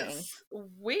not saying it's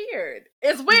weird.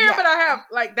 It's weird, but I have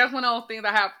like that's one of those things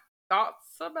I have thoughts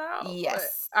about.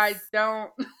 Yes, I don't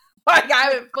like. I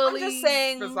haven't fully just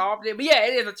saying, resolved it, but yeah,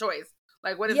 it is a choice.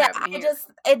 Like, what is happening here?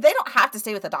 They don't have to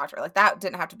stay with the doctor. Like that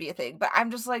didn't have to be a thing. But I'm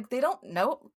just like, they don't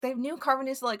know. They knew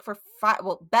Carvanista like for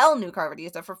Belle knew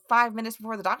Carvanista for 5 minutes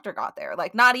before the doctor got there.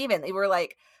 Like not even. They were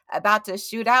like about to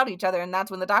shoot out each other, and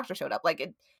that's when the doctor showed up.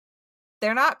 Like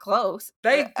they're not close.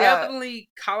 They definitely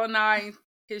colonized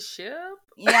his ship.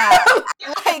 Yeah.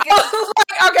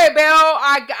 Okay, Belle,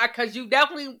 because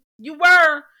you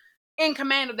were in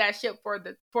command of that ship for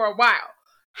a while.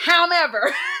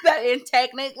 However, that is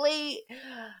technically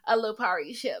a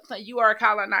Lupari ship, so you are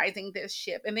colonizing this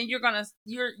ship, and then you're not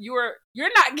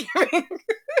giving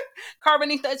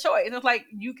Carbonita a choice. It's like,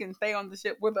 you can stay on the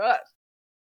ship with us,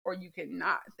 or you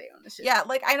cannot stay on the ship. Yeah,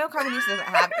 like, I know Carbonita doesn't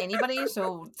have anybody,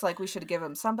 so it's like we should give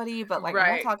him somebody, but, like,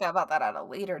 we'll talk about that at a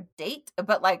later date.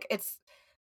 But, like, it's,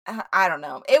 I don't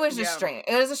know. It was just strange.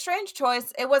 It was a strange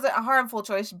choice. It wasn't a harmful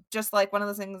choice, just like one of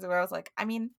those things where I was like, I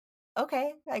mean,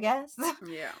 okay, I guess.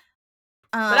 Yeah.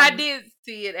 But I did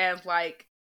see it as, like,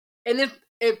 and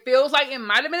it feels like it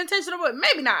might have been intentional, but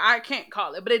maybe not. I can't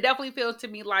call it. But it definitely feels to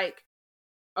me like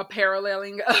a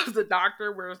paralleling of the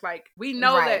Doctor, where it's like, we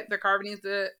know that that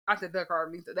Carbonita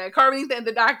and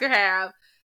the Doctor have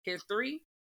history.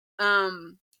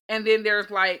 And then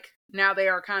there's like, now they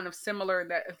are kind of similar in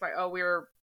that it's like, oh, we're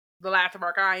the last of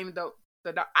our kind, even though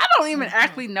I don't even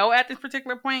actually know at this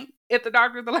particular point if the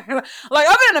Doctor's the last. Like,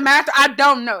 other than the Master, I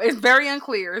don't know. It's very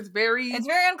unclear. It's very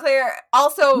unclear.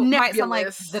 Also, nebulous. Might sound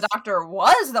like the Doctor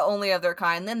was the only of their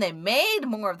kind. Then they made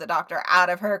more of the Doctor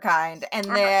out of her kind, and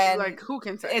then like, who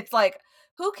can say? It's like,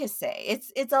 who can say?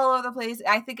 It's all over the place.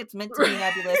 I think it's meant to be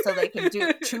nebulous, so they can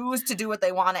choose to do what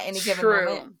they want at any given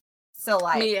moment. So,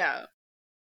 like, yeah.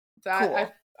 So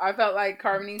cool. I felt like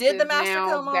Carbonita did the Master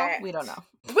kill them all? We don't know.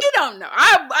 We don't know.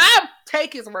 I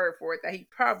take his word for it that he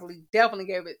definitely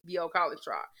gave it the old college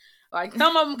try. Like,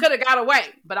 some of them could have got away,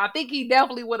 but I think he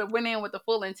definitely would have went in with the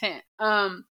full intent.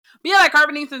 But yeah, like,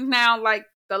 Carbonita's now like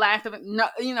the last of it,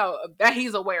 that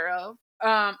he's aware of.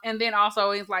 And then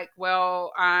also he's like,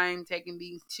 well, I'm taking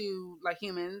these two, like,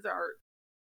 humans, or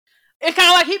it's kind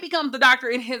of like he becomes the Doctor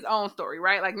in his own story,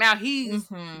 right? Like, now he's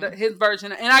his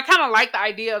version, and I kind of like the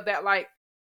idea of that, like,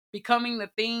 becoming the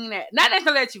thing that, not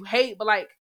necessarily that you hate, but like,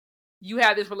 you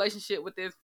have this relationship with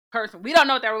this person. We don't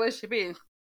know what that relationship is,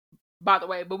 by the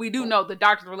way, but we do know the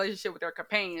Doctor's relationship with their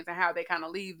companions and how they kind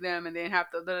of leave them and then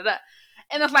have to da-da-da.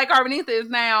 And it's like, Carbonita is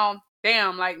now,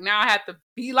 damn, like, now I have to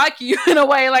be like you in a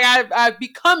way. Like, I've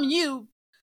become you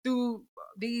through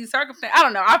these circumstances. I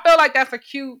don't know. I feel like that's a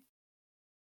cute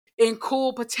and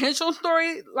cool potential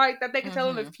story, like, that they can tell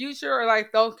in the future, or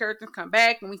like those characters come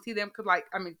back and we see them, because, like,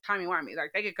 I mean, timey-wimey,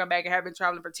 like, they could come back and have been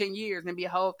traveling for 10 years and be a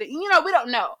whole thing. We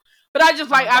don't know. But I just,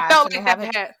 like, I felt like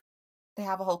they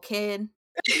have a whole kid.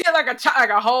 like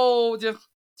a whole just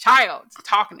child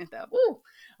talking and stuff. Ooh.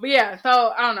 But yeah,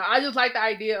 so I don't know. I just like the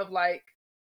idea of, like,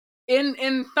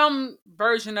 in some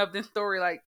version of this story,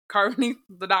 like, Carbonita,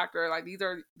 the Doctor, like, these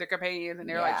are the companions and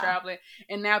they're like traveling.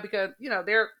 And now, because,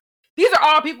 these are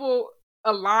all people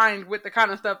aligned with the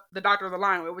kind of stuff the Doctor's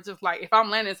aligned with, which is like, if I'm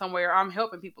landing somewhere, I'm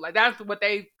helping people. Like, that's the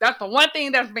one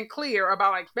thing that's been clear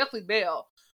about, like, especially Bell.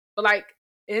 But, like,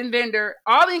 in Vendor,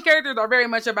 all these characters are very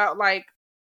much about, like,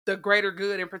 the greater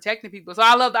good and protecting people. So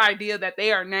I love the idea that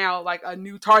they are now, like, a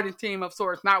new TARDIS team of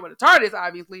sorts, not with a TARDIS,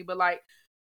 obviously, but, like,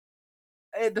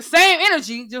 the same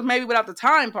energy, just maybe without the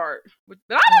time part. But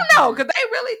I don't know, because they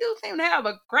really do seem to have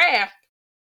a grasp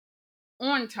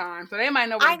on time, so they might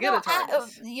know where to get a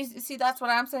TARDIS. You see, that's what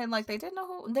I'm saying. Like, they didn't know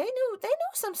who they knew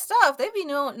some stuff. They be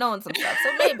knowing some stuff.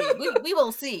 So maybe we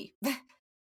will see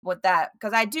with that,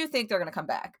 because I do think they're gonna come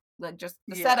back. Like, just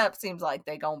the setup seems like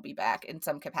they gonna be back in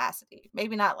some capacity.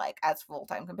 Maybe not like as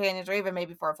full-time companions, or even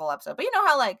maybe for a full episode. But you know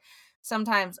how, like,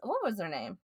 sometimes, what was their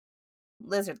name?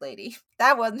 Lizard Lady.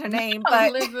 That wasn't her name,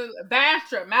 but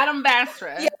Vastra, Madame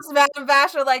Vastra. Yes, Madame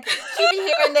Vastra. Like, she'd be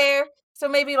here and there. So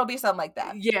maybe it'll be something like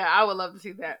that. Yeah, I would love to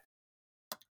see that.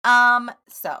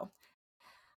 So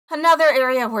another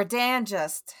area where Dan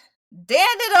just danned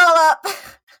it all up.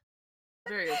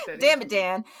 Very upsetting. Damn it,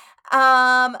 Dan.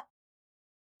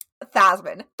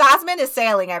 Thasmin. Thasmin is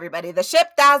sailing, everybody. The ship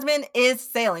Thasmin is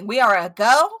sailing. We are a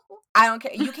go. I don't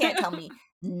care. You can't tell me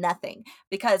nothing.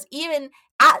 Because even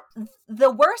at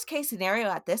the worst case scenario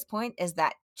at this point is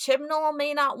that Chibnall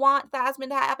may not want Thasmin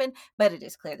to happen, but it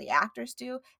is clear the actors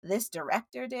do. This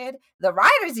director did. The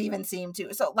writers even seem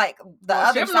to. So, like, the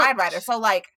other side writers. So,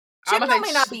 like, Chibnall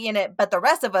may not be in it, but the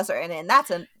rest of us are in it, and that's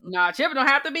Chibnall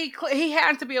have to be. He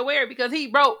has to be aware, because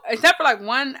he wrote, except for, like,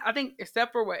 one, I think,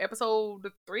 except for episode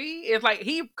 3, it's like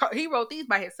he wrote these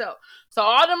by himself. So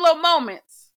all them little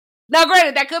moments. Now,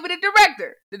 granted, that could be the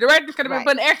director. The director could have been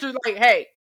putting extras, like, hey,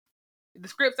 the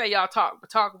script say y'all talk, but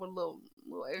talk with a little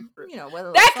extra.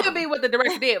 That could be what the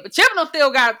director did, but Chibnall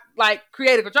still got, like,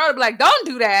 creative control to be like, don't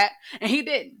do that, and he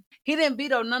didn't. He didn't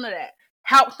veto none of that.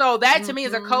 So that to me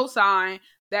is a cosign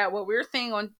that what we're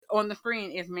seeing on the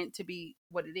screen is meant to be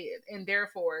what it is, and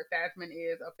therefore Thasmin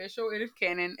is official. It is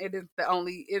canon. It is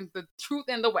the truth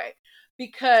and the way,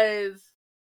 because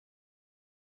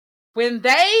when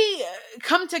they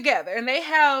come together and they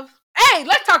have, hey,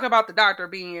 let's talk about the Doctor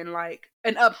being, like,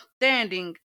 an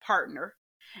upstanding partner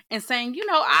and saying,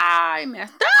 I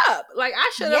messed up. Like,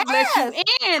 I should have let you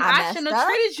in. I shouldn't have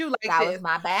treated you like this. That was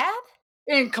my bad.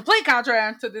 in complete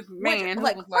contrast to this man who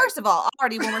like, was first of all,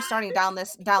 already when we're starting down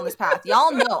this path,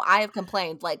 y'all know I have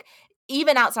complained, like,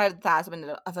 even outside of the husband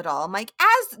of it all, I'm like,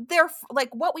 as their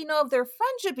like what we know of their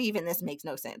friendship, even this makes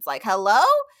no sense. Like, hello?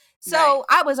 So Right.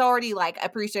 I was already like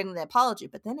appreciating the apology,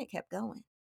 but then it kept going.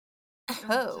 It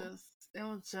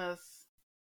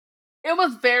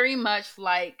was very much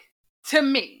like, to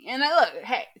me, and look,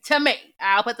 hey, to me,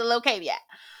 I'll put the little caveat.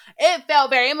 It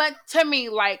felt very much to me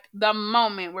like the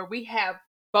moment where we have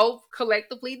both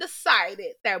collectively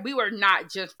decided that we were not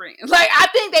just friends. Like, I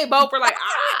think they both were like,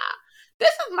 this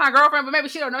is my girlfriend, but maybe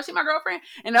she don't know she's my girlfriend.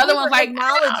 And the other one's like,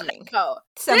 acknowledging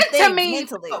some this things to me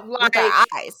mentally with our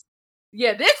eyes.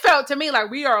 Yeah, this felt to me like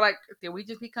we are like, did we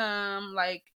just become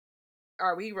like,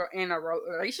 are we in a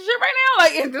relationship right now?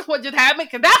 Like, is this what just happened?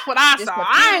 Because that's what I saw.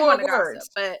 I ain't want to gossip,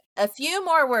 but a few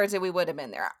more words and we would have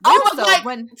been there. We also, was like,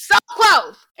 when so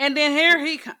close, and then here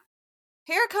he comes.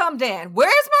 Here come Dan.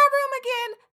 Where's my room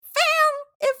again? Fam,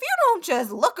 if you don't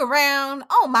just look around,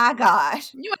 oh my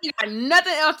gosh. You ain't got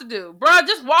nothing else to do. Bro,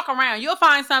 just walk around. You'll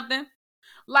find something.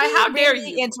 Like, how dare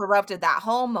you? Interrupted that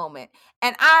whole moment.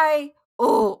 And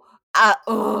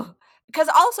because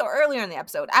also earlier in the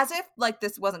episode, as if like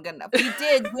this wasn't good enough, we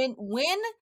did when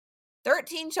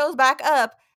 13 shows back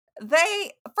up,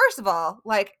 they first of all,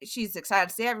 like, she's excited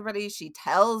to see everybody. She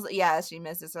tells she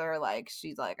misses her, like,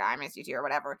 she's like, I miss you too, or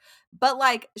whatever. But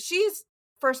like, she's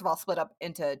first of all split up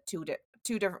into two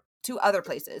other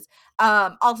places.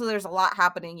 Also there's a lot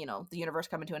happening, you know, the universe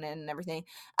coming to an end and everything.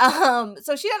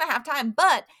 So she doesn't have time,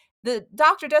 but the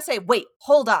doctor does say, wait,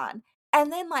 hold on,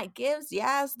 and then like gives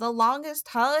Yaz the longest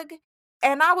hug.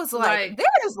 And I was like, there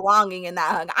is longing in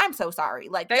that hug. I'm so sorry.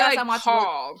 Like, they yes, like I'm watching.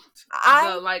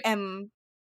 I am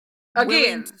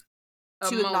again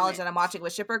to acknowledge that I'm watching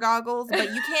with shipper goggles,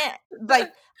 but you can't like.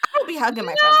 I don't be hugging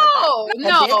my friends like that.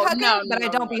 No, but I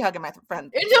don't be hugging my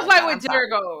friends. It's just like with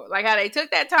Jericho, like how they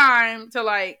took that time to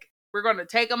like, we're going to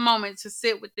take a moment to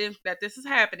sit with them that this is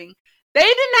happening. They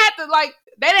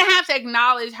didn't have to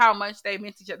acknowledge how much they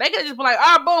meant to each other. They could just be like,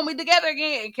 oh, boom, we together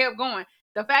again, and kept going.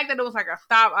 The fact that it was like a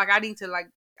stop, like, I need to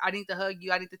hug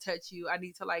you, I need to touch you, I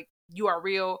need to, like, you are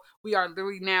real, we are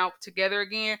literally now together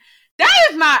again. That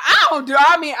is not,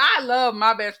 I love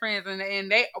my best friends,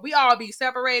 and we all be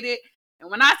separated, and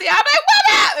when I see, I'm like,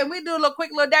 what up? And we do a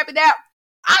quick little dappy dap.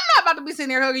 I'm not about to be sitting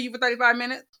there hugging you for 35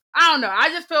 minutes. I don't know. I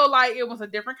just feel like it was a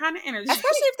different kind of energy. Especially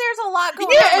if there's a lot going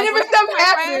on. Yeah, and if it's something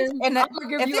happening, and I'm going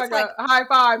to give you like a high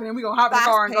five, and then we're going to hop in the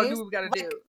car and go do what we got to do.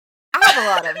 I have a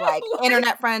lot of like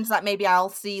internet friends that maybe I'll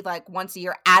see like once a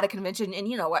year at a convention, and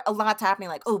you know what, a lot's happening.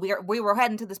 Like, oh, we were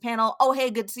heading to this panel. Oh, hey,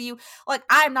 good to see you. Like,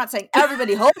 I'm not saying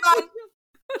everybody, hold on,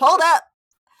 hold up.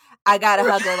 I gotta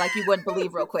hug her like you wouldn't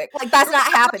believe real quick. Like, that's not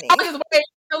happening. I'll just wait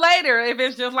till later if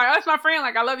it's just like, oh, it's my friend.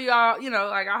 Like, I love you all. You know,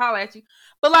 like, I'll holler at you.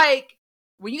 But like,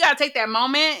 when you gotta take that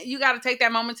moment, to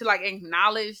like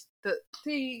acknowledge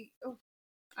I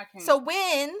can't. So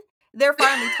when they're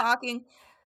finally talking,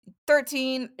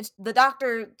 13, the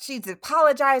doctor, she's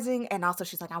apologizing, and also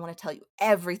she's like, I want to tell you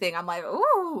everything. I'm like,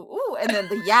 ooh, and then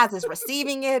the Yaz is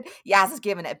receiving it, Yaz is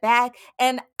giving it back,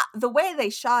 and the way they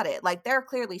shot it, like, they're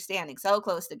clearly standing so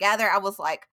close together. I was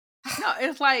like, no,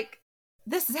 it's like,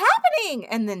 this is happening.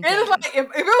 And then it was like, if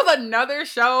it was another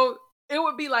show, it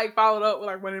would be like followed up with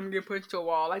like when them get pushed to a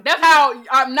wall. Like, that's how,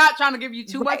 I'm not trying to give you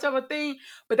too much of a thing,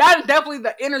 but that is definitely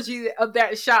the energy of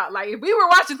that shot. Like, if we were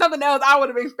watching something else, I would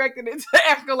have expected it to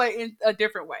escalate in a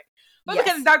different way. But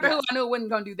because it's Doctor Who, I knew it wasn't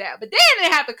going to do that. But they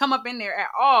didn't have to come up in there at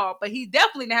all. But he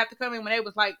definitely didn't have to come in when it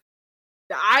was like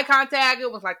the eye contact.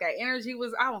 It was like that energy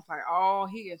was, I was like, oh,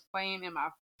 he is playing in my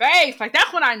face. Like,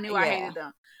 that's when I knew I hated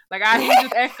them. Like, he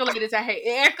just escalated to hate.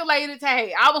 It escalated to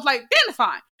hate. I was like, then it's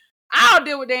fine. I'll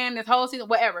deal with Dan this whole season,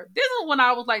 whatever. This is when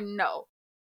I was like, no.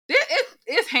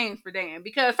 It's hands for Dan.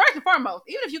 Because first and foremost,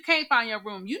 even if you can't find your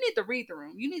room, you need to read the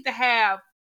room. You need to have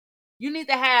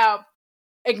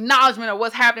acknowledgement of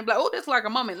what's happening. Like, oh, this is like a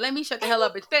moment. Let me shut the hell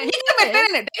up and stand. He could have been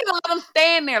standing there. They don't let him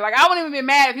stand there. Like, I wouldn't even be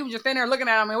mad if he was just standing there looking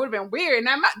at him. It would have been weird. And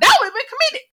that would have been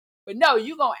comedic. But no,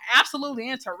 you gonna absolutely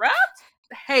interrupt?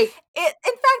 Hey, in fact,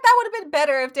 that would have been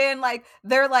better if Dan, like,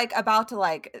 they're like about to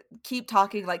like keep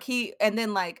talking, like and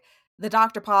then like the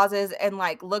doctor pauses and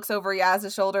like looks over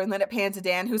Yaz's shoulder, and then it pans to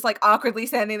Dan, who's like awkwardly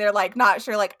standing there, like not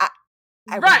sure, like I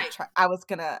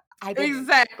didn't,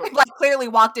 exactly, like, clearly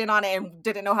walked in on it and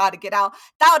didn't know how to get out.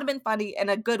 That would have been funny and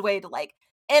a good way to like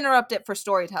interrupt it for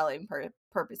storytelling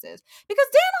purposes, because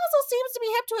Dan also seems to be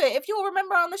hip to it, if you'll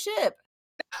remember on the ship.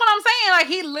 That's what I'm saying. Like,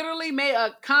 he literally made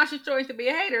a conscious choice to be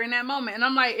a hater in that moment. And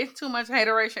I'm like, it's too much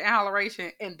hateration and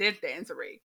holleration in this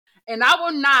dancery. And I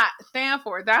will not stand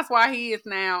for it. That's why he is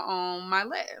now on my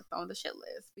list, on the shit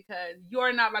list. Because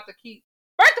you're not about to keep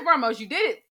first and foremost, you did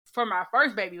it for my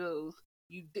first baby blues.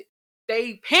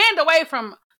 They panned away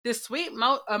from this sweet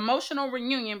emotional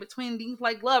reunion between these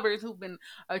like lovers who've been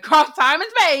across time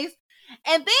and space,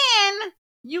 and then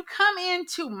you come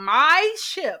into my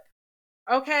ship,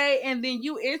 okay, and then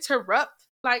you interrupt.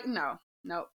 Like, no,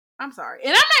 I'm sorry,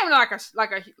 and I'm not even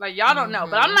like y'all don't know,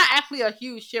 but I'm not actually a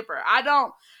huge shipper.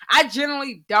 I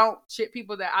generally don't ship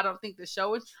people that I don't think the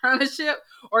show is trying to ship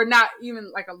or not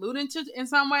even like alluding to in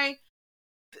some way.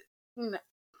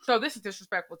 So this is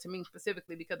disrespectful to me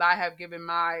specifically because I have given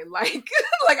my like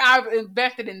I've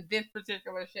invested in this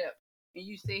particular ship, and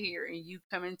you sit here and you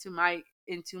come into my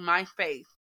face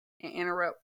and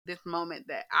interrupt this moment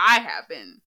that I have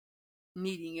been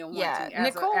needing and wanting. Yeah,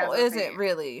 Nicole isn't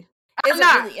really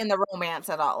in the romance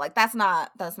at all. Like that's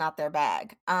not their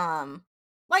bag.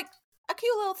 Like a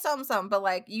cute little something, but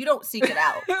like you don't seek it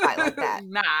out quite like that.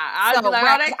 Nah, I'd be like,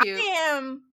 oh, that's cute. I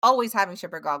am always having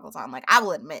shipper goggles on. Like I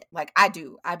will admit, like I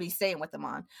do. I be staying with them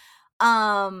on.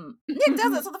 Nick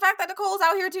doesn't. So the fact that Nicole's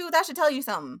out here too, that should tell you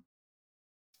something.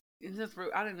 It's just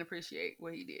rude. I didn't appreciate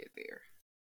what he did there.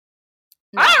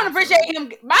 No, I don't appreciate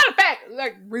him. Matter of fact,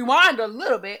 like rewind a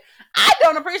little bit. I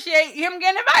don't appreciate him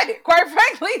getting invited. Quite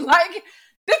frankly, like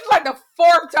this is like the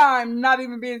fourth time, not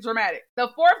even being dramatic. The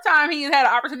fourth time he has had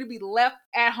an opportunity to be left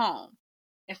at home,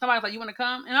 and somebody's like, "You want to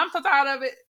come?" And I'm so tired of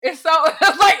it. It's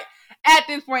like at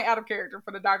this point out of character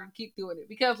for the doctor to keep doing it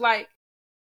because like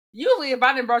usually if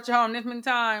I didn't brought you home this many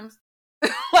times,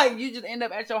 like you just end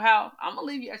up at your house. I'm gonna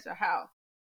leave you at your house.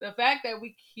 The fact that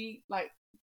we keep like.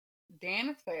 Dan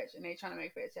is fetch and they trying to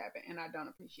make fetch happen and I don't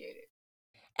appreciate it.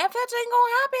 And fetch ain't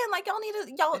gonna happen.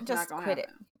 Like y'all just quit it.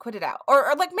 Quit it out.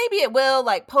 Or like maybe it will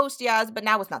like post yes, but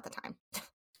now it's not the time.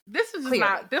 This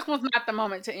was not the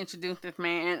moment to introduce this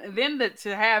man. And then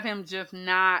to have him just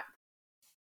not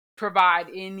provide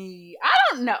any I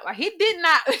don't know. Like he did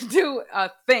not do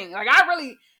a thing. Like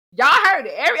y'all heard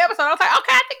it. Every episode, I was like,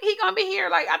 okay, I think he's gonna be here.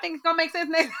 Like, I think it's gonna make sense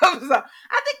next episode.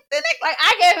 I think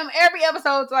I gave him every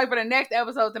episode for the next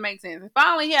episode to make sense. And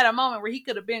finally, he had a moment where he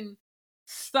could have been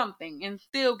something and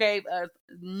still gave us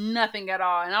nothing at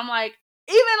all. And I'm like,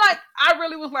 even like, I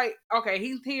really was like, okay,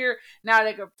 he's here. Now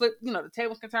they could flip, the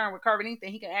tables can turn with Carboneath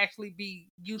and he can actually be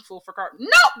useful for Carboneath.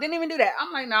 Nope, didn't even do that.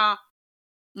 I'm like,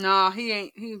 nah, he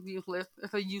ain't, he's useless.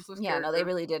 It's a useless character. No, they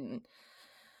really didn't.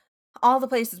 All the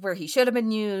places where he should have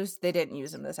been used, they didn't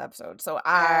use him this episode. So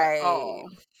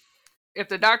if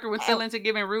the doctor was still into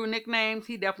giving rude nicknames,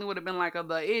 he definitely would have been like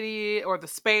the idiot or the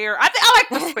spare. I like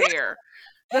the spare.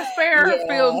 The spare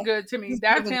feels good to me.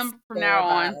 That's him from now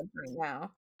on.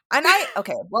 And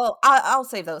I'll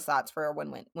save those thoughts for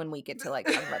when we get to like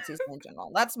talk about season in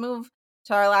general. Let's move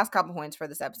to our last couple points for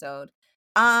this episode.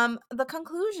 The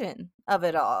conclusion of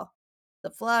it all, the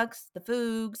flux, the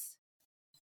fugues.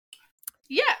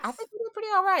 Yeah, I think we did pretty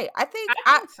all right. I think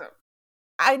so.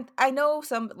 I know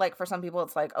some like for some people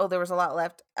it's like, oh, there was a lot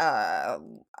left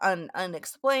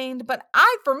unexplained, but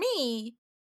for me,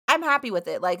 I'm happy with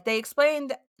it. Like they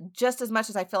explained just as much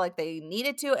as I feel like they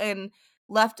needed to and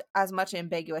left as much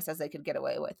ambiguous as they could get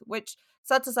away with, which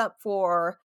sets us up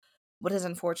for what is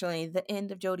unfortunately the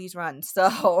end of Jodie's run.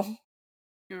 So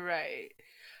right.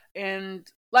 And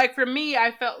like for me,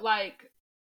 I felt like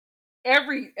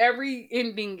every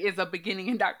ending is a beginning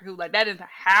in Doctor Who. Like that is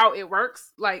how it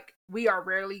works. Like we are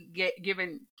rarely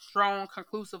given strong,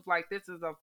 conclusive. Like this is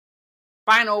a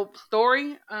final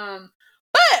story.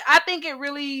 But I think it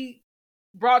really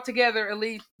brought together at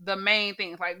least the main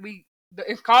things. Like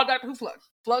it's called Doctor Who Flux.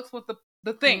 Flux was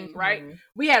the thing, right?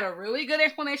 We had a really good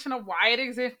explanation of why it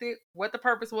existed, what the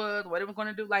purpose was, what it was going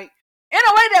to do. Like in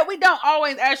a way that we don't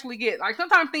always actually get. Like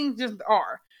sometimes things just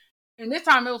are. And this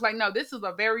time it was like, no, this is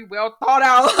a very well thought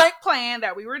out like plan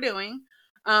that we were doing.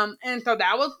 And so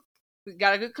we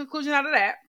got a good conclusion out of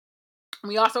that.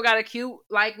 We also got a cute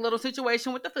like little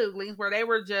situation with the Fooglies where they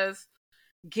were just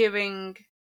giving,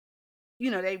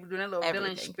 they were doing a little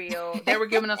villain spiel. They were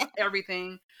giving us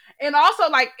everything. And also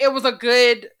like it was a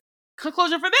good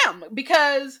conclusion for them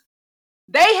because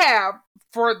they have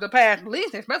for the past, at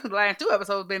least especially the last 2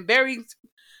 episodes, been very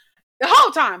the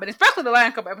whole time, but especially the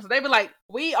last couple episodes, they be like,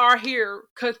 we are here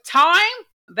because time,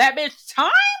 that bitch time,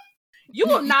 you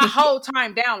will not hold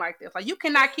time down like this. Like, you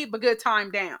cannot keep a good time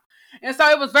down. And so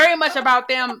it was very much about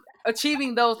them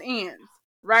achieving those ends,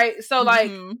 right? So,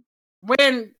 like,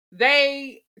 when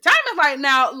time is like,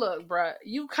 now, look, bruh,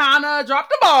 you kind of dropped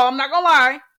the ball. I'm not going to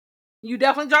lie. You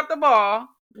definitely dropped the ball.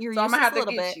 So I'm going to have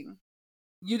to get you.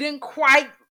 You didn't quite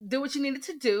do what you needed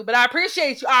to do, but I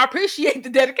appreciate you. I appreciate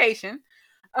the dedication.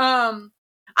 I don't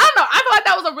know. I feel like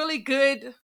that was a really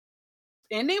good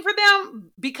ending for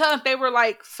them because they were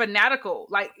like fanatical.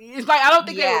 Like it's like I don't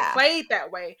think they were played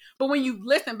that way. But when you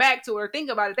listen back to it or think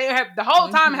about it, they have the whole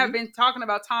time have been talking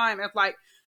about time as like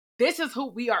this is who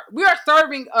we are. We are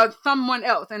serving someone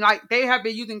else, and like they have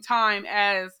been using time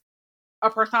as a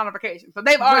personification. So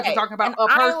they've always been talking about a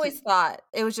person. I always thought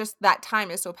it was just that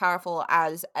time is so powerful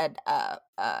as an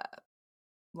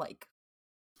like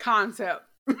concept.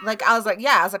 Like I was like,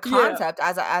 yeah, as a concept,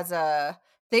 as a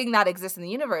thing that exists in the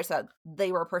universe, that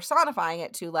they were personifying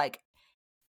it to like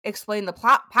explain the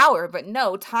plot power, but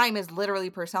no, time is literally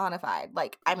personified.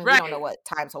 Like, I mean, we don't know what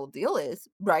time's whole deal is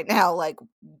right now. Like,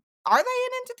 are they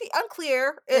an entity?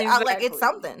 Unclear. Like, it's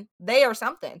something. They are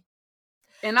something.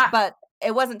 But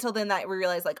it wasn't until then that we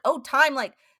realized, like, oh, time,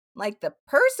 like the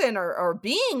person or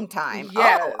being time.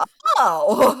 Yes.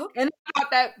 Oh. And I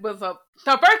thought that was so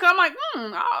first I'm like,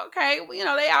 okay, well, you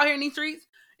know, they out here in these streets,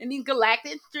 in these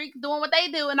galactic streets doing what they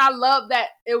do, and I love that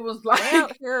it was like they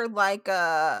out here like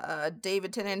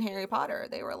David Tennant and Harry Potter.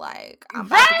 They were like, I'm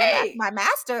about to get back my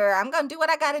master. I'm gonna do what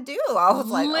I gotta do. I was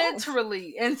like,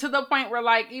 literally, and to the point where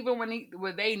like even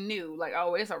when they knew like,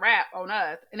 oh, it's a wrap on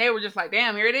us, and they were just like,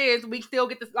 damn, here it is. We still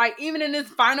get this, like even in this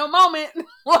final moment,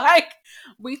 like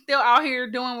we still out here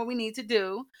doing what we need to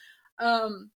do.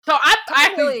 So I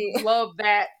actually love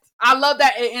that. I love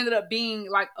that it ended up being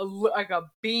like a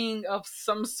being of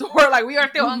some sort. Like we are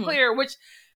still unclear, which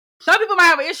some people might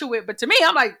have an issue with, but to me,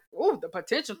 I'm like, ooh, the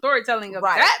potential storytelling of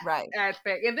that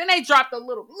aspect. And then they dropped a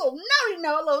little naughty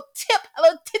note, a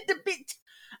little tidbit,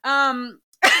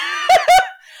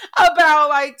 about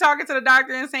like talking to the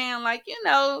doctor and saying like, you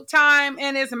know, time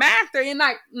and its master. And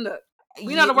like, look,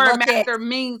 we know the word master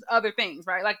means other things,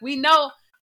 right? Like we know.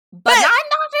 But I'm not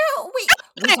sure.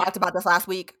 We talked about this last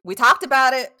week. We talked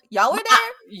about it. Y'all were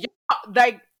there.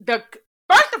 Like the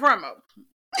first and foremost,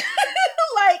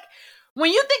 like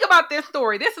when you think about this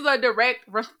story, this is a direct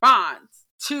response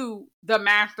to the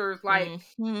masters, like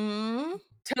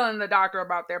telling the doctor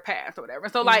about their past or whatever.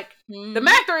 So, like the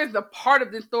master is a part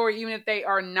of this story, even if they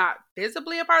are not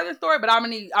visibly a part of the story. But I'm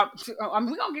gonna need. We're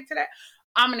gonna get to that.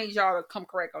 I'm gonna need y'all to come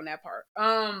correct on that part.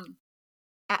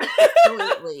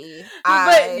 Absolutely.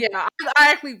 But yeah,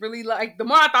 I actually really like, the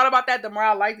more I thought about that, the more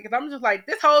I liked it, because I'm just like,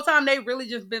 this whole time they really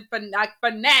just been like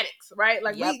fanatics, right?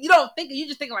 Like you don't think, you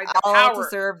just think like the all power to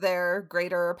serve their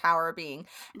greater power being.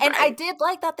 And I did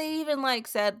like that they even like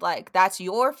said like, that's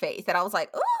your faith, and I was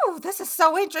like, ooh, this is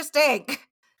so interesting.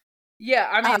 Yeah,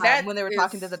 I mean that when they were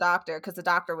talking to the doctor, because the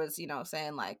doctor was, you know,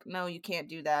 saying like, no, you can't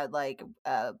do that. Like,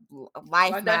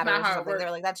 life matters or something. They were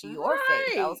like, that's your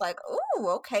faith. I was like, ooh,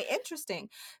 okay, interesting.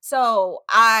 So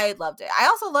I loved it. I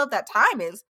also love that time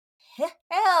is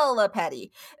hella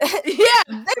petty. Yeah,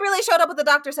 they really showed up with the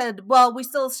doctor. Said, well, we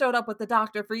still showed up with the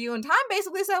doctor for you, and time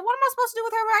basically said, what am I supposed to do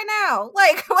with her right now?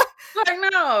 Like, what? Like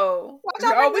no,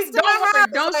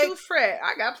 don't you fret.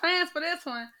 I got plans for this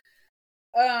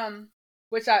one.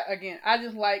 Which I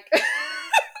just like.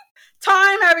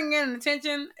 Time having an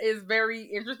attention is very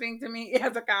interesting to me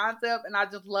as a concept, and I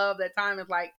just love that time is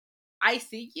like, I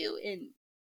see you, and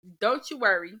don't you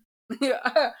worry.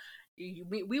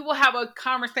 we will have a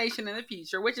conversation in the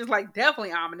future, which is like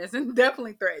definitely ominous and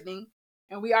definitely threatening.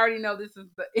 And we already know this is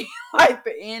the like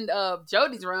the end of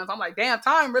Jodie's run. So I'm like, damn,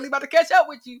 time really about to catch up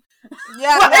with you.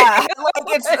 Yeah, like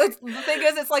it's the thing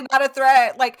is, it's like not a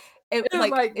threat. Like it's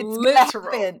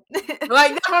literal.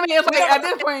 Like I mean, it's like at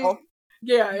this point,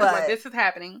 yeah, it's like this is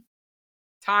happening.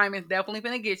 Time is definitely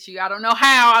gonna get you. I don't know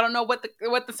how. I don't know what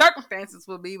the circumstances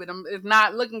will be, but it's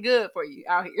not looking good for you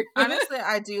out here. Honestly,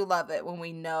 I do love it when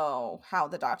we know how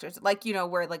the doctors, like, you know,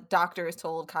 where like doctor is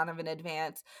told kind of in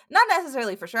advance, not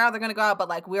necessarily for sure how they're gonna go out, but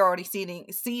like we're already seeding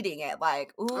it.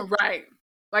 Like, ooh, right.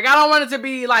 Like I don't want it to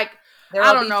be like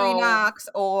I don't know, 3 knocks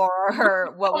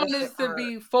or what. I want it to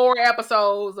be 4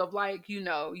 episodes of like, you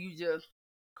know, you just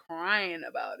crying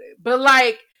about it, but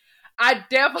like I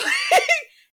definitely.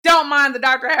 Don't mind the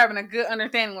doctor having a good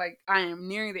understanding, like, I am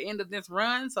nearing the end of this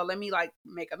run, so let me, like,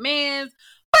 make amends.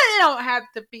 But it don't have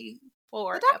to be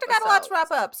 4 The doctor got a lot to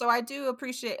wrap up, so I do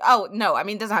appreciate... Oh, no, I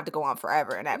mean, it doesn't have to go on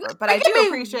forever and ever, but I do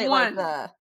appreciate, one like,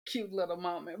 the... cute little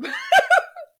moment.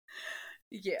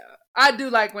 Yeah. I do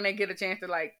like when they get a chance to,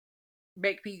 like,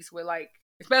 make peace with, like,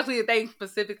 especially if they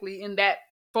specifically, in that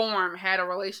form, had a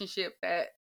relationship that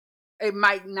it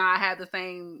might not have the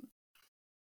same,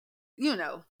 you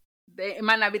know... it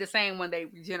might not be the same when they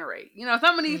regenerate. You know,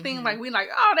 some of these things, like, we like,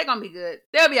 oh, they're gonna be good.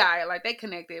 They'll be all right. Like, they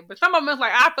connected. But some of them,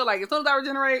 like, I feel like as soon as I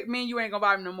regenerate, me and you ain't gonna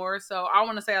vibe no more. So I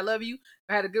want to say I love you.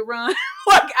 I had a good run.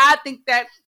 Like, I think that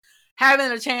having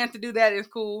a chance to do that is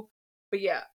cool. But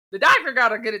yeah, the doctor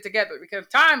gotta get it together because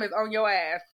time is on your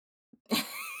ass.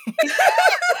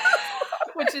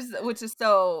 Which which is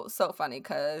so funny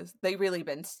because they really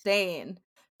been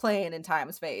playing in time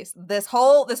and space this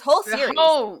whole series.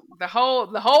 The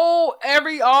whole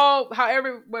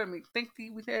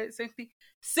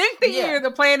sixty years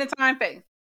of playing in time space.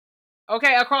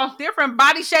 Okay, across different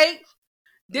body shapes,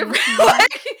 different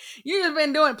like you just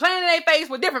been doing playing in a face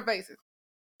with different faces.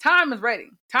 Time is ready.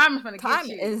 Time is gonna get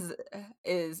you. Time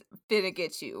is finna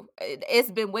get you.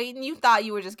 It's been waiting. You thought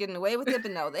you were just getting away with it,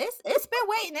 but no, it's been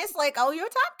waiting. It's like, oh, your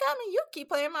time coming. You keep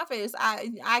playing my face.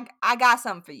 I got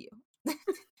something for you.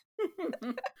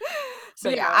 So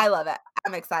yeah, I love it.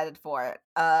 I'm excited for it.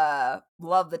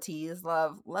 Love the tease.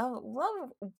 Love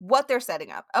what they're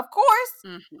setting up. Of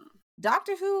course,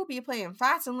 Doctor Who be playing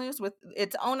fast and loose with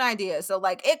its own ideas, so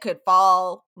like it could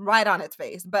fall right on its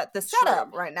face. But the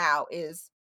setup right now is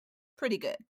pretty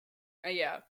good.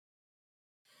 Yeah.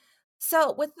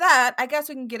 So with that, I guess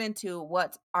we can get into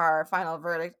what's our final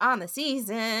verdict on the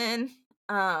season.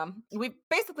 We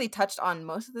basically touched on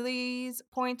most of these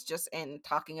points just in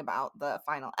talking about the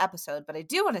final episode, but I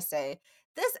do want to say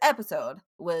this episode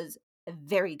was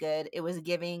very good. It was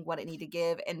giving what it needed to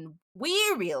give, and we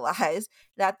realized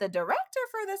that the director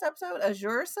for this episode,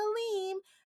 Azure Salim,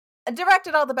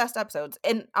 directed all the best episodes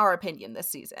in our opinion this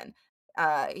season.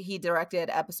 He directed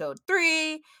episode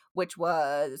 3, which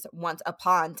was Once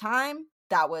Upon Time.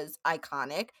 That was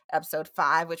iconic. Episode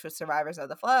 5, which was Survivors of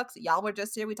the Flux. Y'all were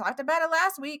just here. We talked about it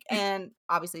last week. And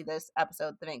obviously this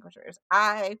episode, The Vanquishers.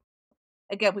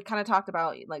 Again, we kind of talked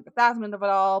about like the thousand of it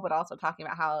all, but also talking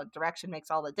about how direction makes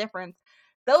all the difference.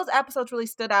 Those episodes really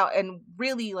stood out and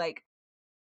really like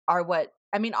are what,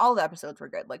 I mean, all the episodes were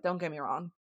good. Like, don't get me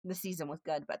wrong. The season was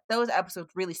good, but those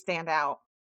episodes really stand out.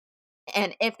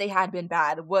 And if they had been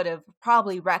bad, would have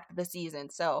probably wrecked the season.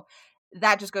 So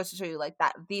that just goes to show you like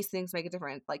that these things make a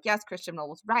difference. Like, yes, Christian Noel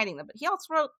was writing them, but he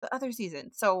also wrote the other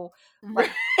season. So like,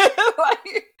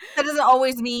 that doesn't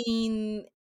always mean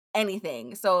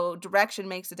anything. So direction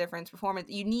makes a difference. Performance,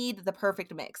 you need the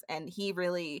perfect mix. And he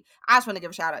really, I just want to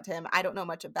give a shout out to him. I don't know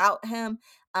much about him.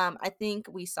 I think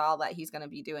we saw that he's going to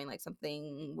be doing like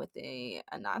something with the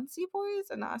Anansi Boys.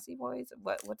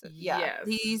 What's it? Yeah, yes.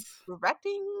 He's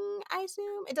directing, I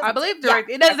assume. It doesn't. I believe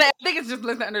directing. It doesn't. I think it's just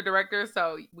listed under director.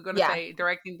 So we're going to say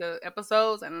directing the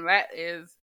episodes, and that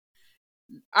is,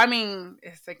 I mean,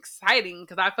 it's exciting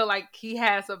because I feel like he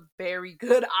has a very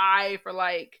good eye for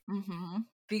like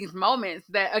these moments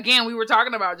that, again, we were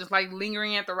talking about, just like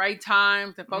lingering at the right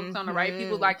time to focus on the right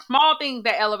people, like small things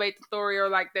that elevate the story or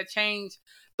like that change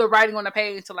the writing on the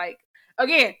page to like,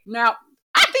 again, now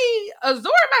I think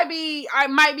Azure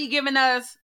might be giving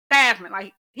us Tasman.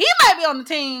 Like, he might be on the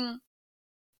team.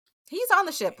 He's on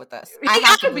the ship with us. I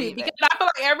have to be, because I feel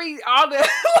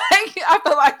like I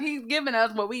feel like he's giving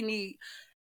us what we need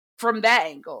from that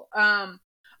angle. But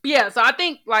yeah, so I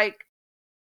think like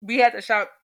we had to shout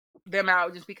them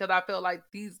out just because I feel like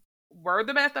these were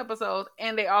the best episodes,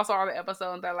 and they also are the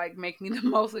episodes that like make me the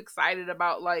most excited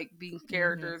about like these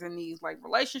characters and these like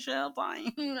relationships.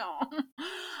 Like, you know,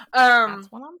 that's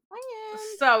what I'm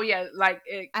saying. So yeah, like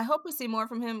I hope we see more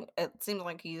from him. It seems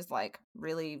like he's like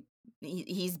really.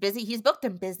 He's busy. He's booked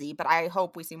and busy, but I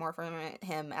hope we see more from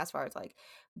him as far as like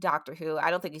Doctor Who. I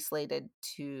don't think he's slated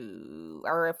to,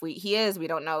 or if he is, we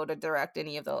don't know, to direct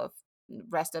any of the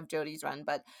rest of Jodie's run.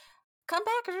 But come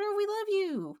back, Azure. We love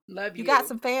you. Love you. You got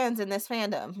some fans in this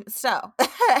fandom. So,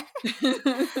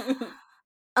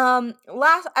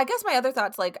 I guess my other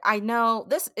thoughts, like, I know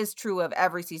this is true of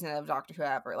every season of Doctor Who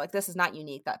ever. Like, this is not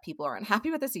unique that people are unhappy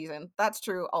with the season. That's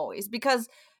true always, because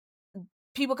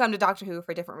people come to Doctor Who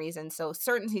for different reasons. So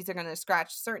certain seasons are going to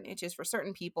scratch certain itches for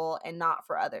certain people and not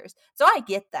for others. So I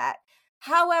get that.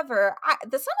 However, some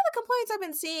of the complaints I've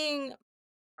been seeing,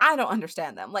 I don't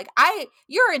understand them. Like,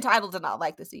 you're entitled to not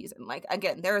like the season. Like,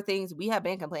 again, there are things we have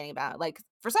been complaining about. Like,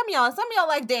 for some of y'all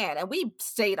like Dan, and we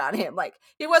stayed on him. Like,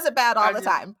 he wasn't bad all the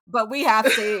time, but we have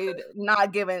stayed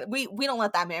not giving. We don't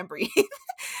let that man breathe.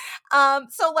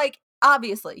 So like,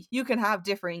 obviously, you can have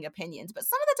differing opinions, but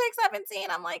some of the takes I've been seeing,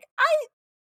 I'm like,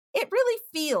 it really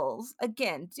feels,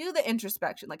 again, do the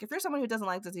introspection. Like, if you're someone who doesn't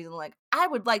like the season, like, I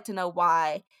would like to know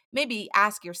why. Maybe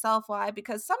ask yourself why,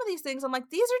 because some of these things, I'm like,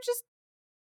 these are just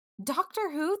Doctor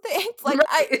Who things. Like,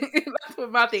 that's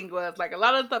what my thing was. Like, a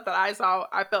lot of the stuff that I saw,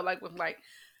 I felt like was like,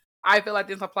 I feel like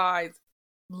this applies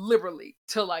liberally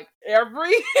to like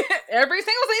every single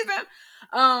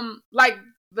season. Like,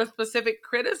 the specific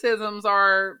criticisms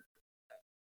are,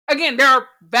 again, there are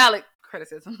valid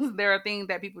criticisms. There are things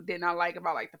that people did not like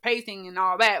about like the pacing and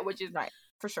all that, which is right,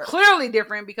 for sure, clearly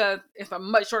different because it's a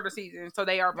much shorter season, so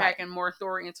they are packing more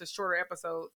story into shorter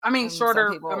episodes. I mean, shorter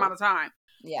amount of time.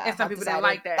 Yeah, and some I've people didn't decided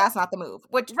like that. that's not the move.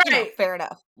 Which, Right. fair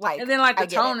enough. Like, And then like the I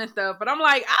get tone it. and stuff. But I'm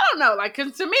like, I don't know. Like,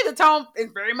 cause to me the tone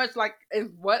is very much like is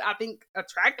what I think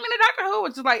attracted me to Doctor Who,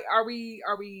 which is like, are we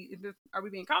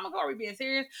being comical? Are we being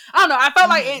serious? I don't know. I felt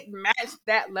like it matched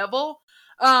that level.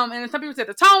 And then some people said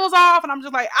the tone was off, and I'm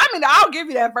just like, I mean, I'll give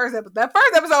you that first episode. That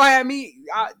first episode had me.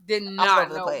 I did All not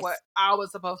over the know place. what I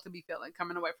was supposed to be feeling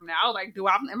coming away from that. I was like,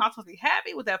 am I supposed to be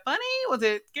happy? Was that funny? Was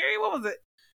it scary? What was it?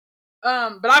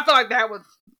 But I feel like that was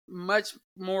much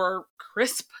more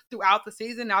crisp throughout the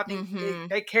season. I think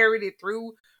they carried it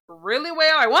through really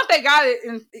well. Like once they got it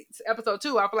in episode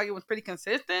 2, I feel like it was pretty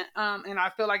consistent. And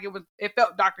I feel like it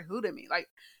felt Doctor Who to me, like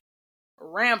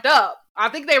ramped up. I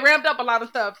think they ramped up a lot of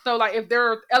stuff. So like if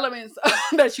there are elements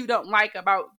that you don't like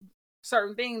about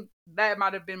certain things, that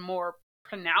might have been more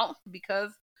pronounced because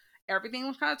everything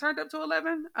was kind of turned up to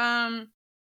 11.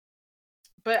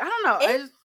 But I don't know.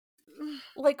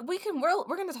 Like we're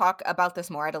going to talk about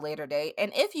this more at a later date,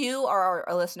 and if you are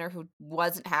a listener who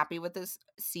wasn't happy with this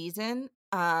season,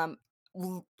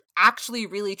 actually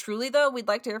really truly though, we'd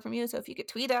like to hear from you. So if you could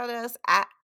tweet at us at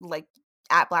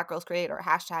Black Girls Create or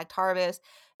hashtag Tarvis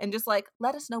and just like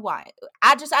let us know why.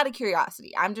 Just out of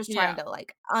curiosity, I'm just trying to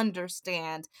like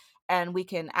understand, and we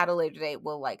can at a later date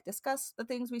we'll like discuss the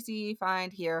things we see,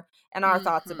 find, hear, and our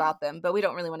thoughts about them. But we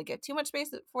don't really want to get too much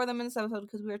space for them in this episode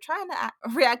because we were trying to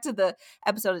react to the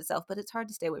episode itself, but it's hard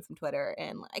to stay away from Twitter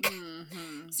and like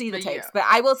see the takes. But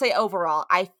I will say overall,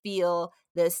 I feel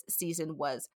this season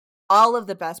was all of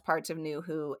the best parts of New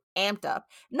Who amped up,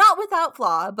 not without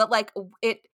flaw, but like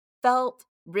it felt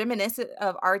reminiscent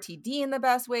of RTD in the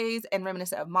best ways and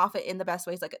reminiscent of Moffat in the best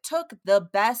ways. Like it took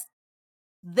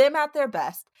them at their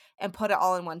best and put it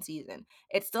all in one season.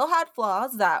 It still had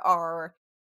flaws that are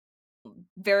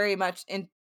very much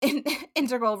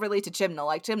integral really to Chibnall.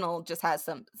 Like Chibnall just has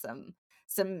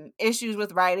some issues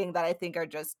with writing that I think are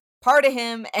just part of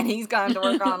him and he's gone to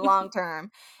work on long term.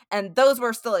 And those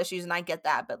were still issues and I get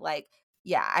that. But like,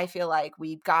 yeah, I feel like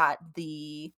we got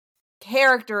the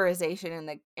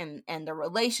characterization and the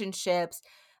relationships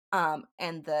and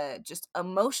the just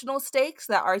emotional stakes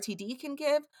that RTD can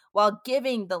give while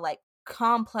giving the like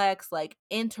complex, like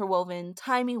interwoven,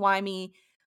 timey-wimey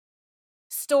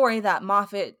story that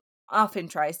Moffat often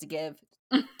tries to give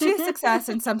to success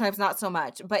and sometimes not so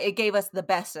much, but it gave us the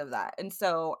best of that. And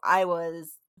so I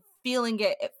was feeling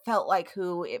it. It felt like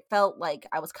Who. It felt like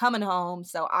I was coming home.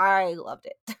 So I loved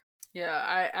it.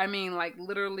 Yeah, I mean, like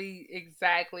literally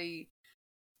exactly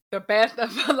the best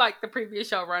of like the previous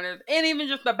showrunners, and even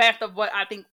just the best of what I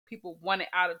think people wanted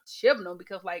out of Chibnall,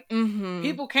 because like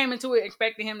people came into it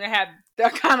expecting him to have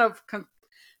that kind of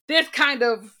this kind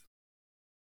of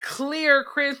clear,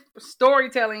 crisp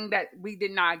storytelling that we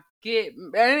did not get.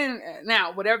 And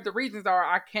now, whatever the reasons are,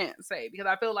 I can't say, because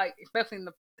I feel like, especially in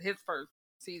his first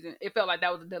season, it felt like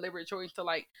that was a deliberate choice to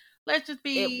like, let's just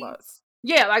be. It was.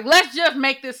 Yeah, like let's just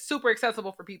make this super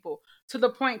accessible for people to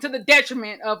the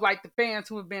detriment of like the fans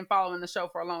who have been following the show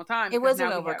for a long time. It was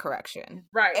an overcorrection.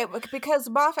 Right. Because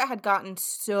Moffat had gotten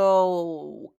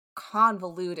so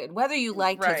convoluted, whether you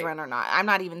liked his run or not. I'm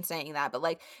not even saying that, but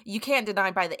like you can't deny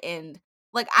by the end.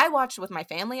 Like I watched with my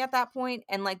family at that point,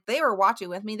 and like they were watching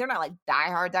with me. They're not like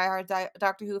diehard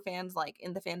Doctor Who fans like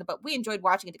in the fandom, but we enjoyed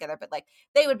watching it together. But like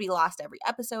they would be lost every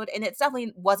episode, and it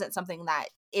definitely wasn't something that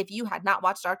if you had not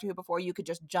watched Doctor Who before, you could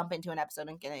just jump into an episode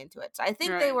and get into it. So I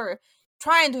think they were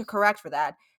trying to correct for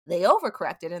that. They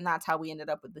overcorrected, and that's how we ended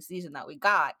up with the season that we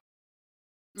got.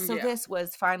 So this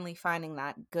was finally finding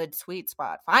that good sweet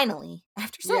spot. Finally,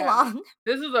 after so long.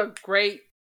 This is a great.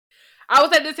 I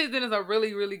would say this season is a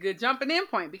really, really good jumping in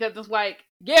point, because it's like,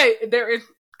 there is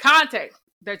context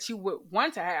that you would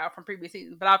want to have from previous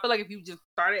seasons. But I feel like if you just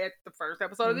started at the first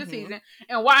episode of this season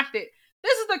and watched it,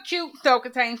 this is a cute,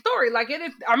 self-contained story. Like it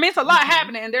is, I mean, it's a lot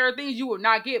happening, and there are things you will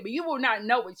not get, but you will not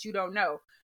know what you don't know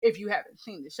if you haven't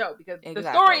seen the show, because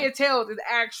the story it tells is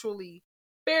actually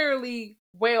fairly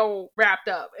well wrapped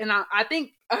up. And I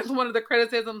think that's one of the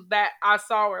criticisms that I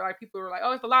saw where like people were like,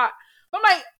 oh, it's a lot. But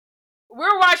I'm like,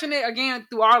 we're watching it again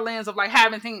through our lens of like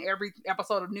having seen every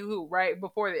episode of New Who right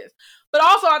before this. But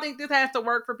also I think this has to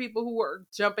work for people who are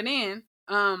jumping in.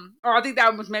 Or I think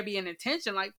that was maybe an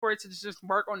intention, like for it to just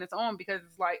work on its own, because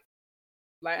it's like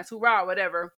last hurrah,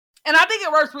 whatever. And I think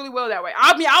it works really well that way.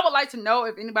 I mean, I would like to know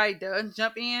if anybody does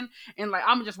jump in and like,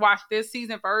 I'm gonna just watch this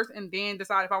season first and then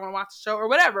decide if I want to watch the show or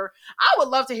whatever. I would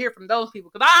love to hear from those people,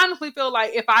 because I honestly feel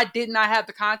like if I did not have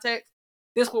the context,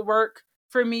 this would work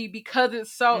for me, because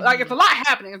it's so like it's a lot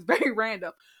happening. It's very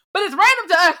random, but it's random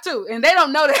to us too, and they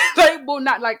don't know that. They will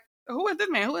not like, who is this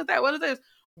man? Who is that? What is this?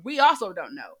 We also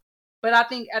don't know. But I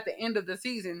think at the end of the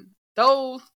season,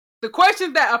 those the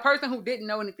questions that a person who didn't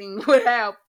know anything would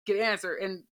have get answered,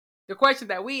 and the questions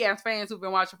that we as fans who've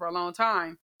been watching for a long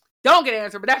time don't get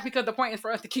answered. But that's because the point is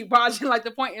for us to keep watching. Like,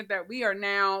 the point is that we are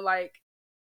now like,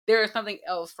 there is something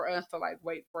else for us to like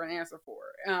wait for an answer for.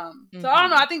 So I don't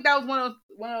know. I think that was one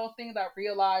of those things I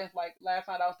realized like last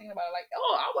night. I was thinking about it, like,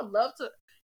 oh, I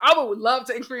would love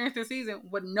to experience this season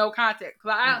with no context.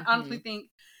 Because I honestly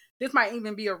think this might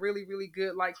even be a really, really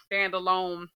good like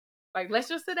standalone, like, let's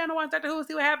just sit down and watch Doctor Who and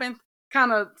see what happens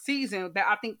kind of season that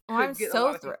I think could I'm get a so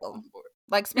lot of people thrilled. on board.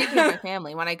 Like, speaking of my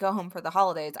family, when I go home for the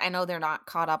holidays, I know they're not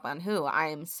caught up on Who. I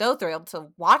am so thrilled to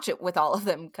watch it with all of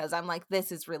them because I'm like,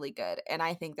 this is really good, and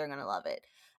I think they're gonna love it.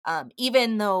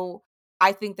 Even though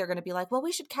I think they're gonna be like, well,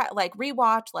 we should like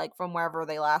rewatch like from wherever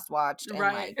they last watched and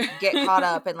Right. like get caught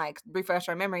up and like refresh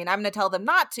our memory. And I'm gonna tell them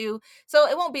not to, so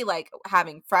it won't be like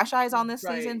having fresh eyes on this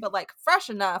season, Right. but like fresh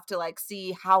enough to like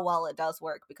see how well it does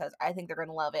work because I think they're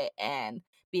gonna love it and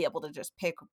be able to just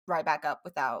pick right back up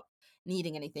without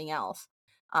needing anything else.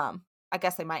 I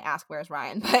guess they might ask, where's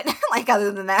Ryan? But like,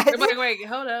 other than that, They're like, wait,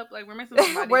 hold up, like, we're missing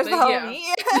somebody. where's the But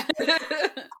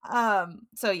homie?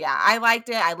 So yeah, I liked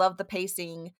it. I love the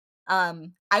pacing.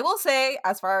 I will say,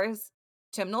 as far as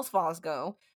Chibnall's Falls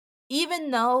go,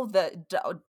 even though the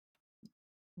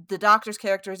Doctor's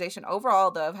characterization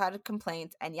overall, though, I've had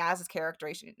complaints, and Yaz's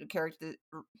characterization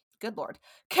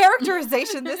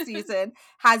this season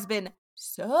has been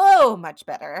so much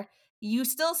better. You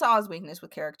still saw his weakness with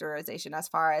characterization as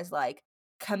far as like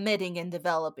committing and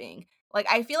developing. Like,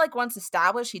 I feel like once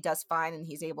established, he does fine and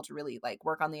he's able to really like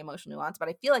work on the emotional nuance, but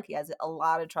I feel like he has a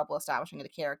lot of trouble establishing a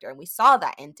character, and we saw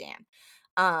that in Dan.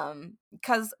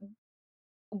 Because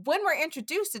when we're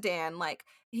introduced to Dan, like,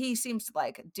 he seems to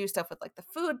like do stuff with like the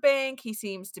food bank. He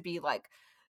seems to be like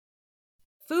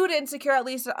food insecure, at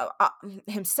least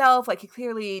himself. Like, he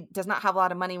clearly does not have a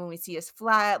lot of money when we see his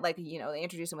flat. Like, you know, they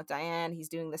introduce him with Diane. He's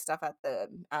doing this stuff at the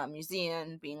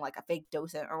museum, being like a fake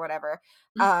docent or whatever.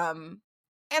 And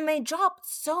they dropped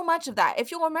so much of that. If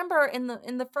you'll remember in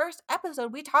the first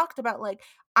episode, we talked about like,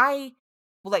 I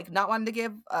like not wanting to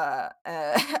give an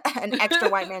extra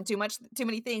white man too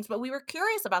many things, but we were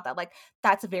curious about that. Like,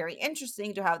 that's very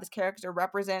interesting to have this character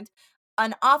represent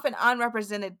an often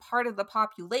unrepresented part of the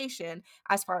population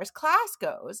as far as class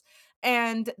goes,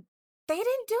 and they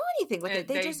didn't do anything with it.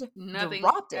 They just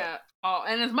dropped it at all.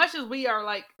 And as much as we are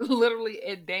like literally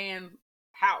at Dan's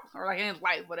house or like in his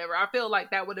life, whatever, I feel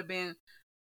like that would have been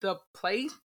the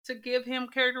place to give him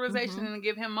characterization and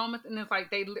give him moments. And it's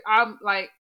like they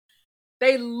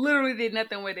literally did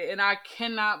nothing with it, and I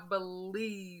cannot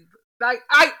believe. Like,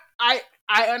 I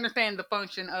understand the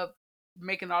function of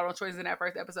making all those choices in that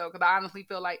first episode, because I honestly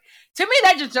feel like, to me,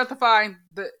 that just justifies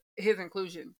his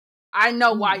inclusion. I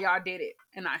know why y'all did it,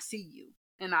 and I see you,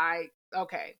 and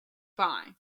okay,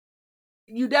 fine.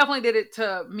 You definitely did it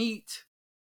to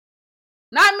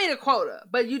not meet a quota,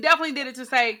 but you definitely did it to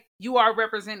say you are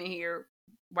represented here,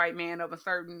 white man of a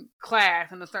certain class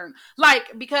and a certain, like,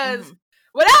 because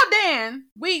without Dan,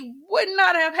 we would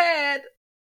not have had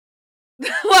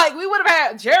like, we would have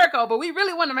had Jericho, but we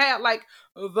really wouldn't have had like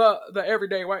the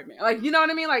everyday white man. Like, you know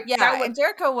what I mean? Like, yeah, and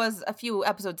Jericho was a few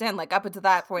episodes in. Like, up until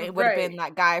that point, it would have been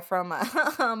that guy from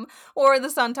War of the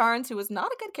Sontarans, who was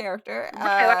not a good character.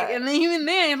 Right, like, and then even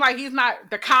then, like, he's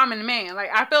not the common man. Like,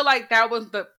 I feel like that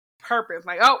was the purpose.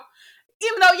 Like, oh,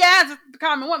 even though Yaz is the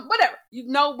common one, whatever.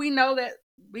 We know that.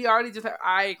 We already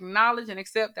I acknowledge and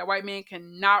accept that white men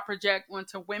cannot project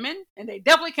onto women, and they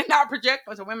definitely cannot project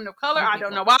onto women of color. I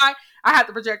don't know why. I have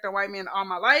to project on white men all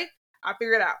my life. I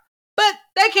figured it out. But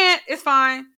they can't. It's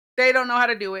fine. They don't know how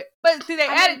to do it. But see, they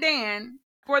added Dan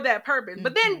for that purpose.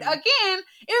 But then again, even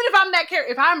if I'm that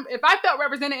character, if I felt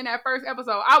represented in that first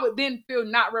episode, I would then feel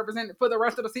not represented for the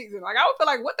rest of the season. Like, I would feel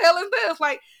like, what the hell is this?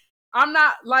 Like, I'm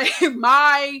not like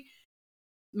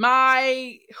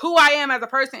my who I am as a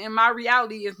person and my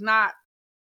reality is not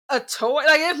a toy.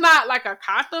 Like, it's not like a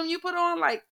costume you put on.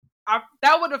 Like,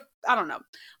 that would have, I don't know.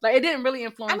 Like, it didn't really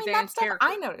influence Dan's character.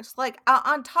 I noticed, like,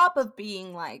 on top of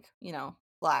being like, you know,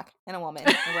 black and a woman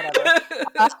or whatever,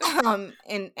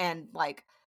 and like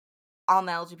on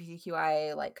the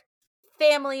LGBTQIA like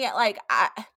family, like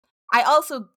I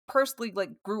also personally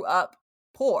like grew up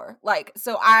poor, like,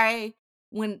 so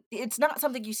when it's not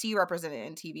something you see represented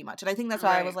in TV much. And I think that's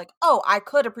why I was like, oh, I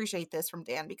could appreciate this from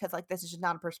Dan, because like, this is just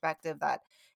not a perspective that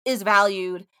is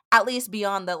valued, at least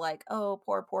beyond the like, oh,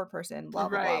 poor person, blah,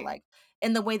 blah, blah, like,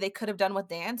 in the way they could have done with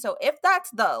Dan. So if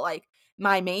that's the like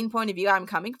my main point of view I'm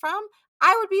coming from,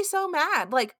 I would be so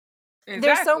mad. Like,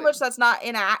 there's so much that's not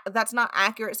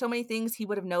accurate. So many things he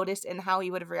would have noticed and how he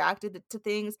would have reacted to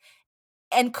things,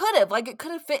 and could have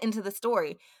fit into the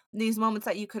story. These moments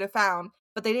that you could have found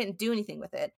but they didn't do anything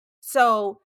with it.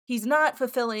 So he's not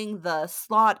fulfilling the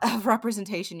slot of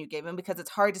representation you gave him, because it's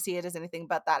hard to see it as anything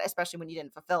but that, especially when you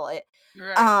didn't fulfill it.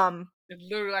 Right. It's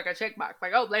literally like a checkbox.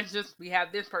 Like, oh, we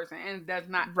have this person, and it does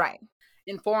not Right.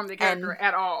 inform the character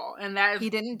at all. And that is, he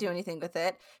didn't do anything with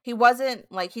it. He wasn't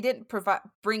like, he didn't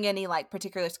bring any like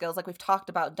particular skills. Like we've talked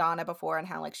about Donna before, and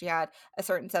how like she had a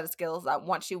certain set of skills that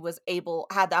once she was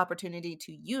had the opportunity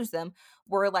to use them,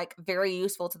 were like very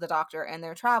useful to the Doctor and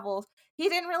their travels. He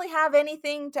didn't really have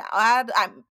anything to add.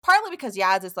 Partly because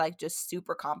Yaz is like just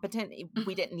super competent.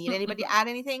 We didn't need anybody to add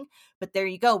anything. But there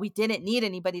you go. We didn't need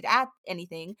anybody to add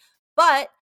anything. But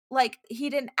like, he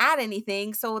didn't add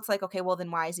anything, so it's like, okay, well then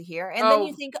why is he here? And then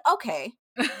you think, okay,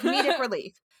 comedic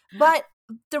relief. But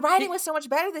the writing was so much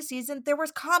better this season. There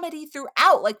was comedy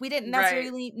throughout. Like, we didn't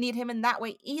necessarily need him in that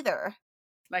way either.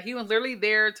 Like, he was literally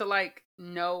there to like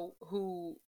know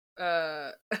who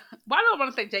why do I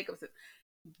want to say Jacobson?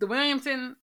 The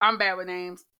Williamson, I'm bad with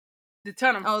names. The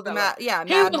tunnel. Oh, the Mad he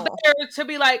was Mole. there to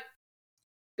be like,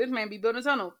 this man be building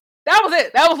tunnels. That was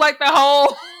it. That was like the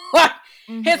whole like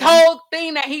his whole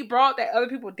thing that he brought that other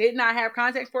people did not have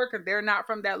context for, because they're not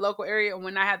from that local area and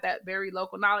when I have that very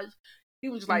local knowledge. He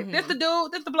was just like, this the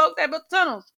dude, this the bloke that built the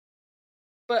tunnels.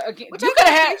 But again, which you could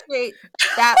appreciate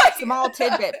that small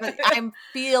tidbit, but I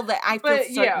feel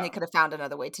certain they could have found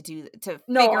another way to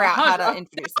figure out how to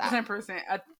introduce that.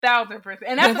 1,000%.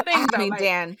 And that's the thing, though. Like,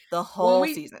 Dan, the whole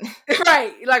season.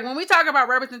 Right. Like, when we talk about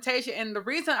representation, and the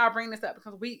reason I bring this up,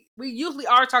 because we usually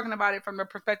are talking about it from the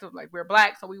perspective of, like, we're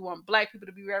Black, so we want Black people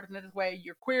to be represented this way.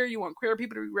 You're queer, you want queer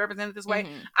people to be represented this way.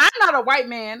 I'm not a white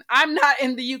man. I'm not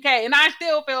in the UK. And I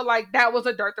still feel like that was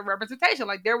a dearth of representation.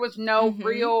 Like, there was no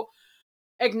real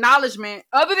acknowledgement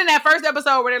other than that first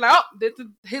episode where they're like, oh, this is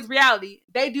his reality.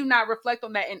 They do not reflect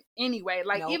on that in any way.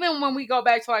 Like, even when we go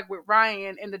back to like with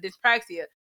Ryan and the dyspraxia,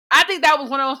 I think that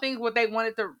was one of those things where they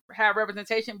wanted to have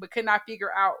representation but could not figure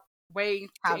out ways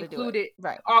to include it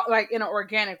like in an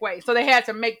organic way. So they had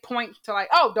to make points to like,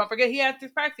 oh, don't forget he has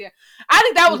dyspraxia. I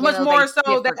think that was much more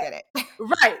so that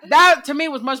right. That to me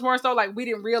was much more so like we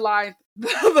didn't realize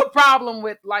the problem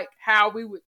with like how we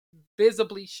would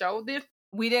visibly show this.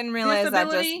 We didn't realize that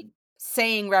just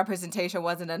saying representation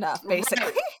wasn't enough, basically.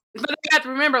 Right. So they have to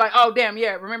remember, like, oh, damn,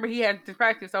 yeah, remember he had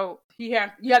dyspraxia, so you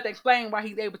have to explain why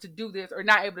he's able to do this or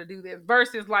not able to do this,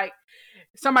 versus, like,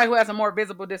 somebody who has a more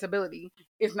visible disability.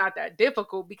 It's not that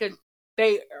difficult because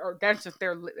that's just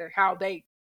how they,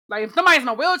 like, if somebody's in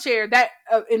a wheelchair, that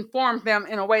informs them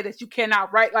in a way that you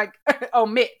cannot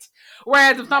omit.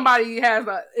 Whereas if somebody has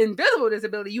an invisible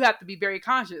disability, you have to be very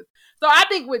conscious. So I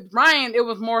think with Ryan, it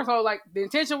was more so like the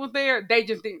intention was there. They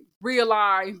just didn't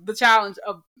realize the challenge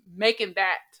of making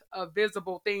that a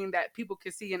visible thing that people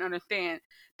could see and understand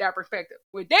that perspective.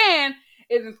 With Dan,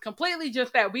 it is completely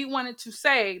just that we wanted to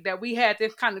say that we had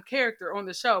this kind of character on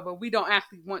the show, but we don't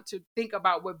actually want to think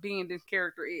about what being this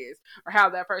character is or how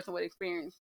that person would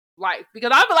experience life. Because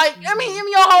I feel like, I mean,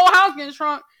 even your whole house getting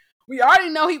shrunk, we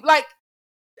already know he, like,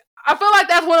 I feel like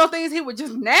that's one of those things he would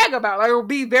just nag about. Like, it would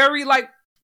be very, like,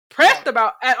 pressed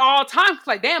about at all times.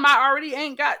 Like, damn, I already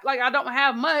ain't got, like, I don't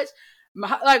have much.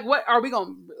 Like, what are we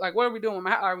doing?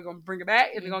 Are we going to bring it back?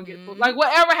 Is it going to get, like,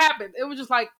 whatever happened, it was just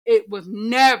like, it was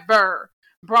never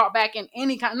brought back in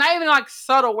any kind, not even like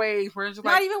subtle ways where it's just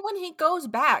not like, even when he goes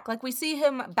back. Like, we see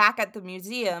him back at the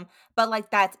museum, but like,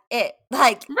 that's it.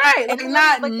 Like, right. Like,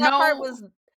 not, like, that part was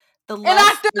the less, and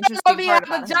I still don't know if he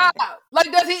has the job. Like,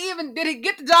 did he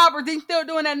get the job, or is he still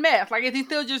doing that mess? Like, is he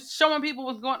still just showing people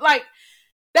what's going, like,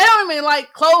 they don't even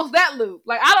like close that loop.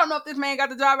 Like, I don't know if this man got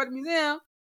the job at the museum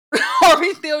or if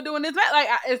he's still doing this. Like,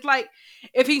 it's like,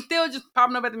 if he's still just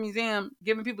popping up at the museum,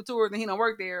 giving people tours and he don't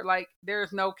work there, like,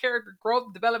 there's no character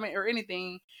growth, development, or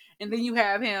anything. And then you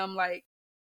have him, like,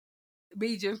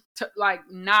 be just, like,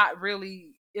 not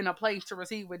really in a place to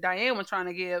receive what Diane was trying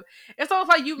to give. And so it's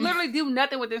like, you literally do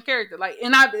nothing with this character. Like,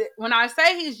 and when I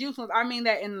say he's useless, I mean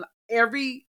that in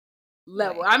every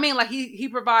level. Right. I mean, like, he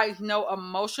provides no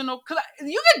emotional, cause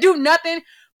you can do nothing,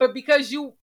 but because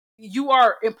you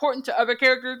are important to other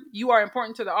characters, you are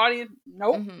important to the audience.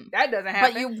 Nope, that doesn't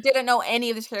happen. But you didn't know any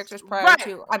of these characters prior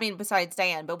to, I mean, besides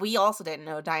Diane, but we also didn't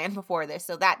know Diane before this,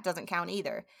 so that doesn't count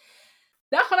either.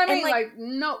 That's what I mean.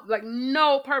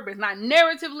 No purpose, not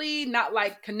narratively, not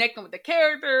like connecting with the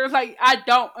characters. Like, I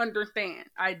don't understand.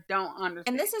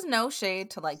 And this is no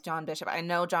shade to like John Bishop. I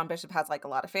know John Bishop has like a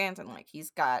lot of fans, and like he's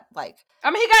got like,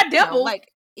 I mean, he got dimples.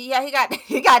 He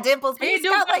got dimples. He do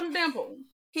got some dimples.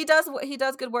 he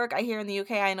does good work. I hear in the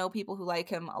UK. I know people who like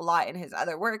him a lot in his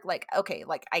other work. Like, okay,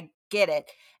 like I get it.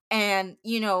 And,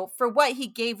 for what he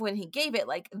gave when he gave it,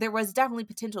 like there was definitely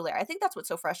potential there. I think that's what's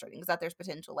so frustrating is that there's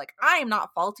potential. Like, I am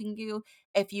not faulting you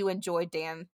if you enjoyed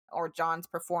Dan or John's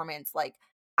performance. Like,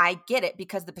 I get it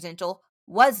because the potential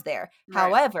was there. Right.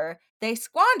 However, they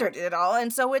squandered it all.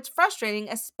 And so it's frustrating,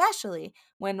 especially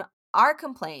when our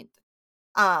complaint,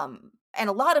 and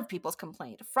a lot of people's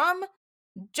complaint from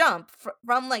Jump,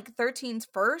 from like 13's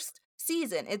first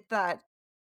season, it's that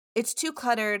it's too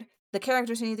cluttered. The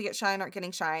characters who need to get shine aren't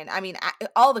getting shine. I mean,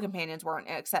 all the companions weren't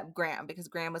except Graham because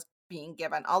Graham was being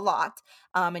given a lot.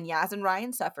 And Yaz and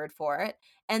Ryan suffered for it.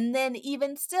 And then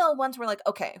even still, once we're like,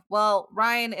 okay, well,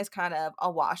 Ryan is kind of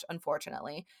a wash,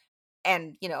 unfortunately.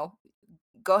 And,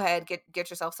 go ahead, get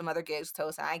yourself some other gigs,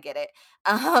 Tosa. I get it.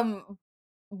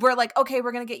 We're like, okay,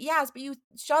 we're gonna get Yaz, but you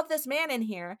shove this man in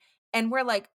here, and we're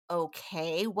like,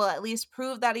 okay, well, at least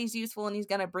prove that he's useful and he's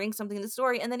gonna bring something to the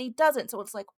story, and then he doesn't. So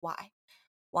it's like, why?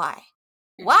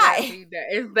 Exactly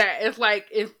it's like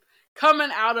it's coming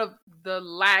out of the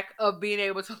lack of being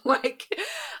able to like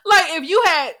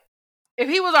if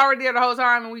he was already there the whole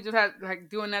time and we just had like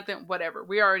doing nothing, whatever,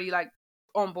 we already like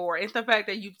on board. It's the fact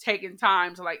that you've taken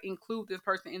time to like include this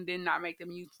person and then not make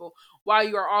them useful while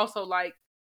you are also like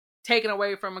taken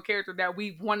away from a character that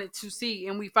we wanted to see,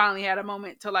 and we finally had a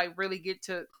moment to like really get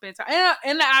to spend time.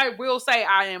 And I will say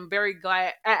I am very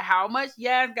glad at how much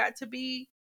Yaz got to be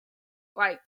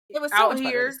like It was so out much better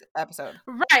here, this episode.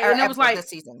 right? Or And it was episode like this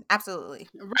season. Absolutely.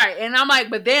 right, and I'm like,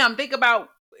 but damn, think about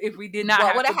if we did not What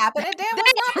have would have to, happened if Dan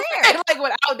was not there? like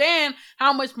without Dan,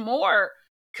 how much more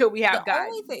could we have The gotten?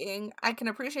 only thing I can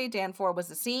appreciate Dan for was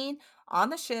the scene on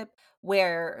the ship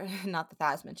where, not the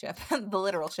Thasman ship, the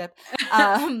literal ship,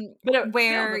 But it was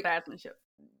where a craftsmanship.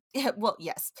 well,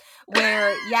 yes,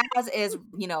 where Yaz is,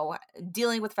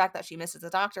 dealing with the fact that she misses the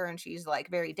doctor and she's like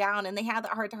very down, and they have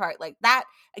that heart to heart. Like that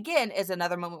again is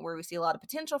another moment where we see a lot of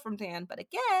potential from Dan, but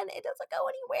again, it doesn't go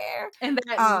anywhere. And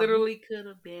that literally could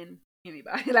have been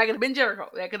anybody. That could have been Jericho.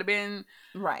 That could have been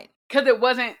Right. because it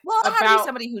wasn't Well, it had to be about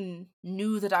somebody who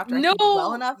knew the doctor, I no think,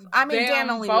 well enough. I mean, Dan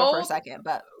them only knew her for a both. second,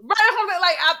 but Right, that's what I'm saying.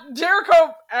 Like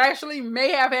Jericho actually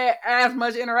may have had as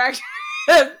much interaction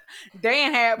as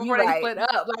Dan had before you're they right. split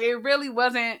up. Like it really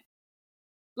wasn't.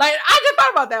 Like I just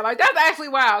thought about that. Like that's actually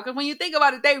wild because when you think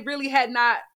about it, they really had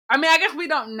not. I mean, I guess we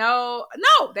don't know.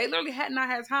 No, they literally had not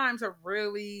had time to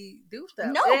really do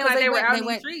stuff. No, It ain't because like they were out they in the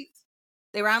went. streets.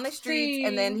 They were on the streets,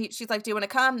 and then See, she's like, "Do you want to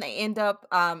come?" They end up,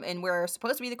 and we're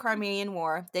supposed to be the Crimean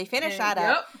War. They finish that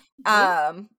up,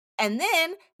 yep. and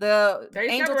then the They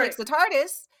Angel separate. takes the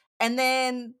TARDIS, and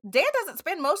then Dan doesn't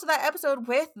spend most of that episode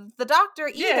with the Doctor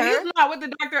either. Yeah, he's not with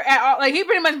the doctor at all. Like he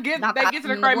pretty much gets to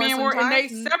the Crimean War and they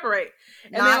separate,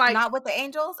 and then like not with the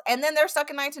Angels, and then they're stuck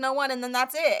in 1901, and then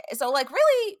that's it. So like,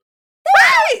 really,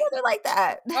 they're like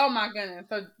that. Oh my goodness!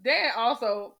 So Dan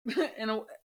also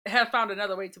has found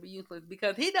another way to be useless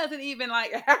because he doesn't even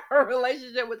like have a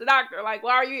relationship with the doctor. Like,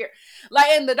 why are you here? Like,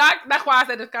 and the doctor. That's why I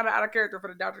said it's kind of out of character for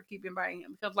the doctor to keep inviting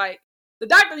him because like the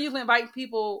doctor usually invites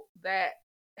people that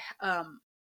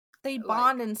they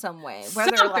bond in some way,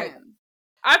 whether something. Like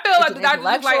I feel like the doctor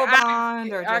was like,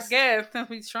 bond or I guess since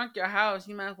we shrunk your house,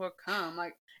 you might as well come.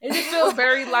 Like it just feels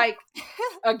very like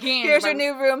again. Here's like,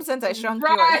 your new room since I shrunk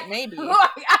right. yours. Maybe like,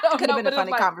 I don't could know, have been a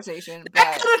funny conversation. But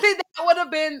that would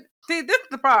have been. See, this is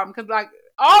the problem because like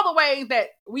all the ways that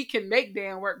we can make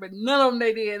Dan work, but none of them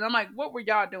they did. And I'm like, what were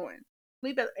y'all doing?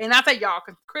 Leave that. And I say y'all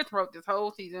because Chris wrote this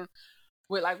whole season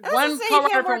with like one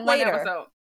co-writer from one episode.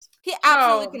 He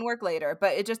absolutely can work later,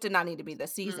 but it just did not need to be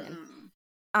this season.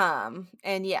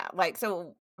 And yeah, like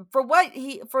so for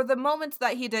the moments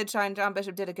that he did shine, John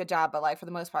Bishop did a good job, but like for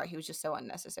the most part, he was just so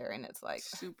unnecessary, and it's like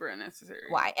super unnecessary.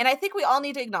 Why? And I think we all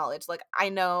need to acknowledge, like, I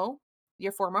know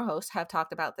your former hosts have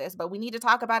talked about this, but we need to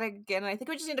talk about it again. And I think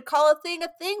we just need to call a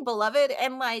thing, beloved.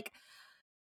 And like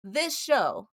this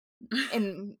show,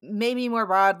 and maybe more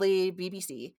broadly,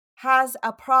 BBC has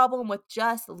a problem with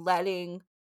just letting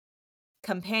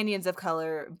companions of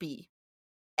color be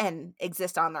and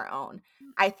exist on their own.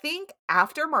 I think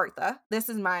after Martha, this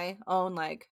is my own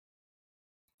like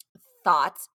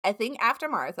thoughts. I think after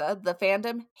Martha, the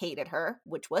fandom hated her,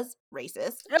 which was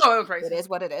racist. Oh, it was racist. It is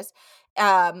what it is.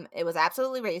 It was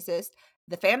absolutely racist.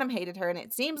 The fandom hated her, and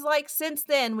it seems like since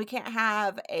then we can't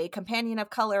have a companion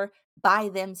of color by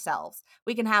themselves.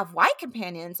 We can have white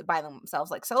companions by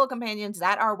themselves, like solo companions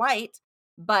that are white,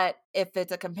 but if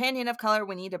it's a companion of color,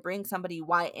 we need to bring somebody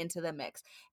white into the mix.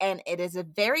 And it is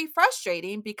very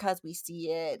frustrating because we see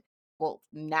it, well,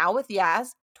 now with Yaz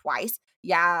twice,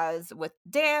 Yaz with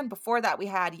Dan. Before that, we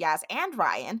had Yaz and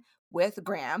Ryan. with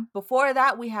Graham. Before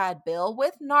that, we had Bill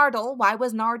with Nardole. Why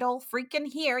was Nardole freaking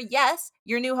here? Yes,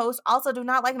 your new host also do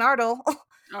not like Nardole.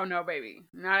 Oh no, baby,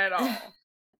 not at all.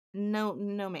 No,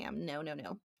 ma'am.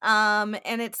 No.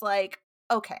 And it's like,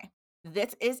 okay,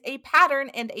 this is a pattern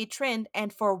and a trend,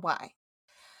 and for why?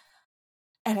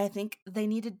 And I think they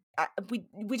needed,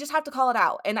 we just have to call it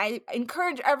out. And I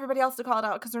encourage everybody else to call it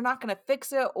out because they're not going to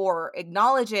fix it or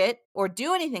acknowledge it or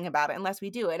do anything about it unless we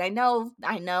do it. I know,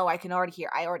 I can already hear,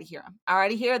 I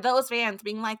already hear those fans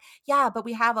being like, yeah, but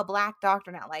we have a Black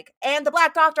doctor now. Like, and the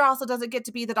Black doctor also doesn't get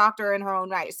to be the doctor in her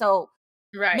own right. So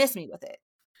miss me with it.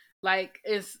 Like,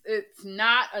 it's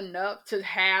not enough to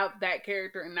have that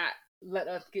character and not let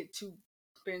us get to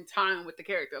spend time with the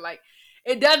character. Like,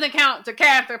 it doesn't count to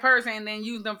cast a person and then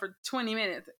use them for 20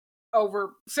 minutes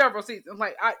over several seasons.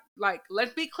 Like,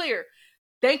 let's be clear.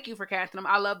 Thank you for casting them.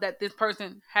 I love that this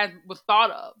person was thought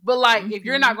of. But like, if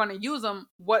you're not going to use them,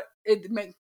 it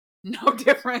makes no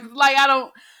difference. Like, I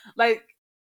don't.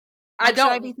 Should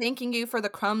I be thanking you for the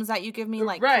crumbs that you give me?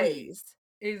 Like, please.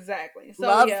 Exactly. So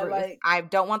love yeah, Ruth. like, I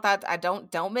don't want that. I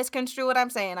don't misconstrue what I'm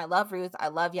saying. I love Ruth. I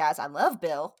love Yaz. I love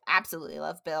Bill. Absolutely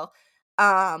love Bill.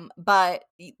 But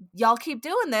y'all keep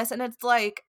doing this, and it's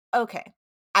like, okay,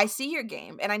 I see your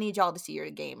game, and I need y'all to see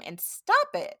your game and stop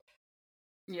it.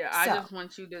 Yeah, I just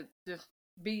want you to just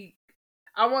be.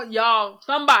 I want y'all,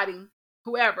 somebody,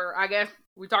 whoever. I guess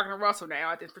we're talking to Russell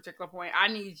now at this particular point. I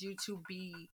need you to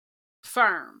be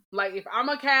firm. Like, if I'm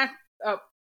a cast a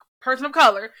person of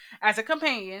color as a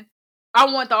companion, I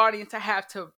want the audience to have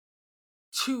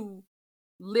to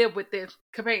live with this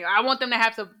companion. I want them to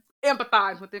have to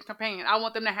empathize with this companion. I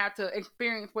want them to have to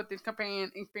experience what this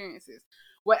companion experiences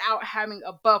without having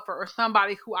a buffer or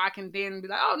somebody who I can then be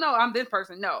like, oh no, I'm this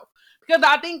person. No. Because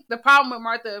I think the problem with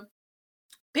Martha,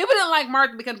 people didn't like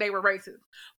Martha because they were racist.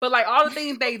 But like, all the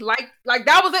things they liked, like,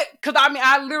 that was it. Because I mean,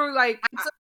 I literally, like,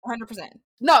 100%.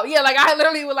 No, yeah, like, I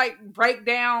literally would like break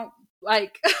down,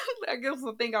 like, I guess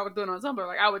the thing I was doing on Tumblr,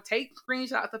 like, I would take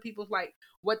screenshots of people's, like,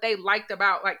 what they liked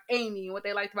about, like, Amy, and what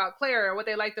they liked about Claire, and what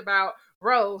they liked about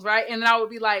Rose, right? And then I would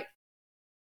be like,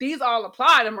 these all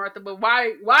apply to Martha, but why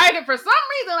did, for some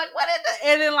reason, like, what is it?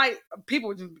 And then, like, people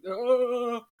would just,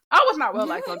 I was not well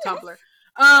liked on Tumblr.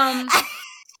 No,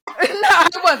 I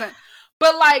wasn't.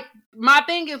 But like, my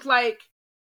thing is, like,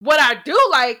 what I do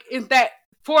like is that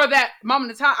for that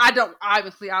moment of time,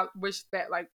 I wish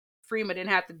that, like, Freema didn't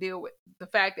have to deal with the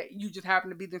fact that you just happen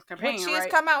to be this companion, Which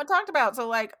she's come out and talked about. So,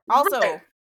 like, also. Right.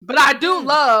 But I do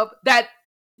love that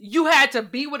you had to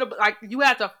be with you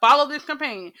had to follow this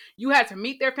companion. You had to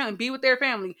meet their family, be with their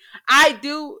family. I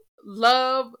do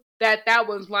love that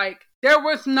was, like, there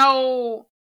was no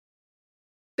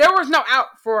out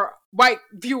for white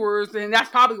viewers, and that's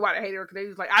probably why they hated her, because they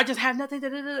was like, I just have nothing to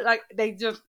do. Like,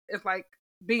 it's like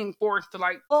being forced to,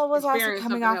 like, well, it was also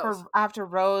coming off after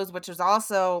Rose, which was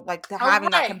also like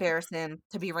having that comparison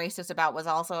to be racist about was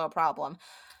also a problem.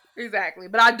 Exactly.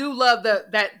 But I do love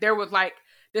that there was, like,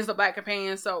 this is a Black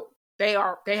companion, so they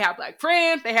have Black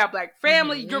friends, they have Black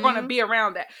family. You're gonna be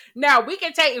around that. Now we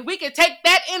can take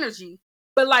that energy,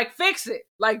 but, like, fix it,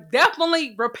 like,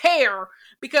 definitely repair,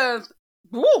 because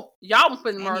y'all was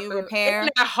putting Martha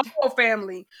and that whole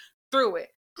family through it.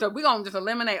 So we're gonna just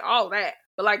eliminate all that.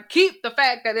 But, like, keep the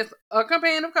fact that it's a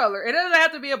companion of color. It doesn't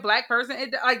have to be a Black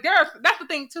person. That's the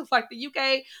thing too. Like the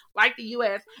UK, like the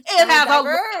US, it has a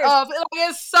lot of,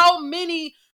 it's so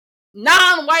many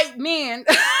non-white men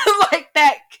like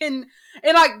that can,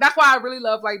 and, like, that's why I really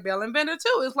love, like, Belle and Bender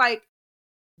too. It's like,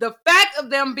 the fact of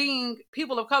them being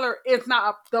people of color is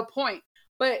not the point,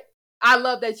 but I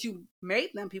love that you made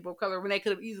them people of color when they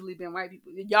could have easily been white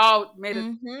people. Y'all made it,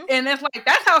 and it's like,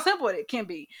 that's how simple it can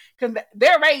be, because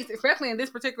their race, especially in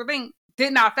this particular thing,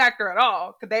 did not factor at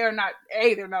all, because they're not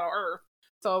on Earth,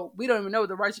 so we don't even know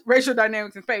the racial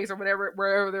dynamics in space or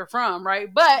wherever they're from,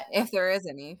 right? But if there is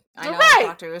any, I know the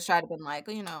doctor was trying to be like,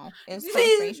 you know, it's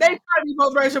they try to be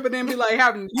most racial, but then be like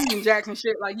having Union Jacks and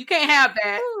shit. Like, you can't have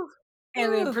that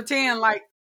and then pretend like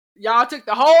y'all took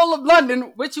the whole of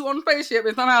London with you on the spaceship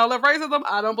and somehow left racism.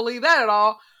 I don't believe that at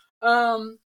all.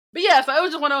 But yeah, so it was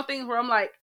just one of those things where I'm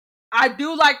like, I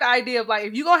do like the idea of, like,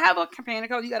 if you're gonna have a companion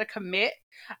code, you gotta commit.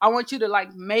 I want you to,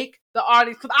 like, make the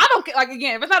audience, because I don't, like,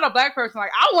 again, if it's not a Black person,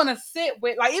 like, I want to sit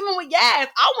with, like, even with Yaz,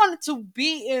 I wanted to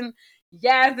be in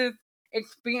Yaz's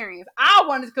experience. I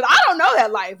wanted, because I don't know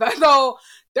that life, so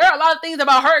there are a lot of things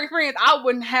about her experience I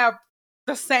wouldn't have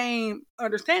the same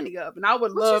understanding of, and I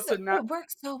would love to not. It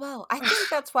works so well. I think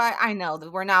that's why, I know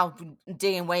that we're now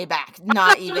digging way back,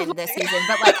 not even this season,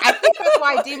 but, like, I think that's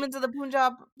why Demons of the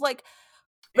Punjab, like,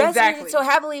 resonated so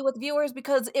heavily with viewers,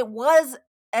 because it was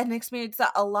an experience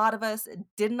that a lot of us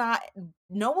did not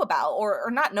know about, or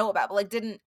not know about, but like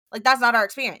didn't, like that's not our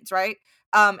experience, right?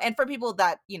 And for people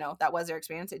that, you know, that was their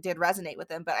experience, it did resonate with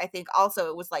them. But I think also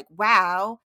it was like,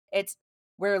 wow, it's,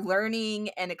 we're learning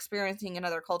and experiencing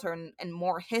another culture and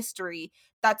more history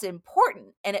that's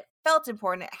important, and it felt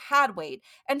important, it had weight.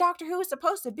 And Doctor Who is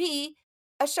supposed to be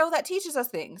a show that teaches us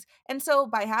things. And so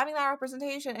by having that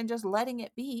representation and just letting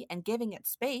it be and giving it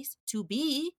space to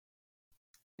be,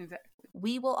 Exactly.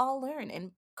 we will all learn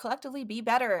and collectively be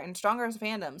better and stronger as a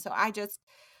fandom. So I just,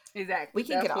 Exactly. we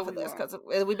can That's get off what of we this want.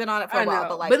 because we've been on it for I a while, know.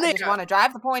 but like, But I just want to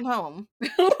drive the point home that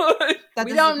we this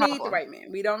is a don't need the problem. white man.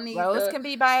 We don't need Rose the can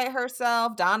be by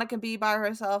herself. Donna can be by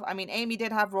herself. I mean, Amy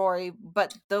did have Rory,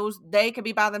 but they could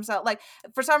be by themselves. Like,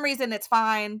 for some reason, it's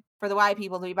fine for the white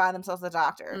people to be by themselves, the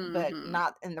Doctor, but Mhm.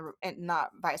 not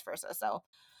not vice versa. So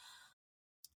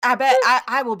I bet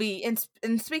I will be.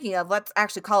 And speaking of, let's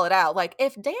actually call it out. Like,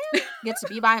 if Dan gets to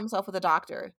be by himself with the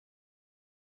Doctor,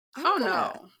 Oh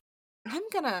no. I'm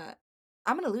gonna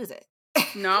lose it.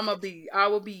 No, I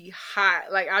will be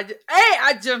hot. Like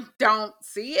I just don't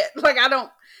see it. Like I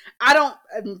don't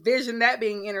envision that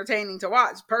being entertaining to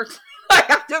watch personally. Like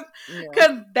I just, Yeah.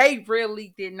 because they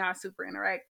really did not super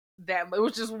interact that much. It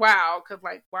was just wow. Because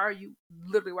like, why are you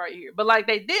here? But like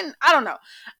they didn't. I don't know.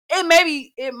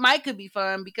 It might could be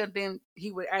fun because then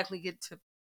he would actually get to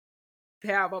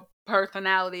have a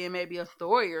personality and maybe a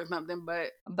story or something.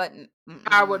 But But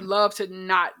I would love to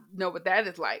not know what that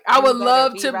is like. I You would better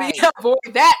love be to right. avoid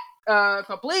that.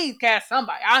 So please cast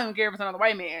somebody. I don't even care if it's another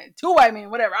white man, 2 white men,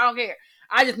 whatever. I don't care.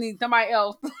 I just need somebody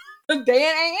else. Dan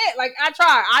ain't it. Like I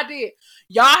tried. I did.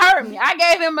 Y'all heard me. I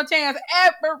gave him a chance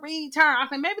every turn. I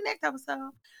said maybe next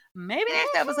episode. Maybe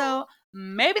next episode.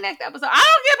 Maybe next episode.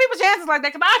 I don't give people chances like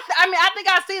that because I think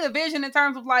I see the vision in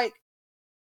terms of like,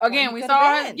 again, we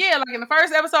saw her. Yeah, like in the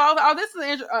first episode, I was like, oh, this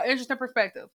is an interesting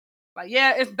perspective. Like,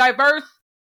 yeah, it's diverse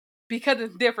because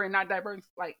it's different, not diverse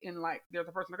like in like there's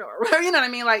a person of color. You know what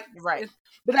I mean? Like, right.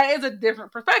 But that is a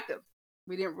different perspective.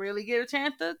 We didn't really get a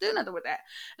chance to do nothing with that.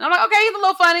 And I'm like, okay, he's a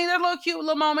little funny. There's little cute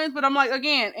little moments, but I'm like,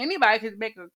 again, anybody could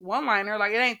make a one-liner.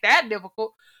 Like, it ain't that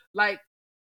difficult. Like,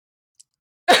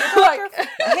 like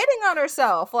hitting on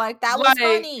herself. Like, that was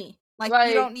funny. Like,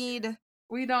 you don't need.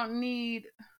 We don't need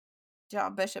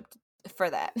John Bishop for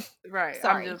that. Right.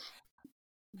 Sorry.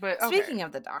 But okay. Speaking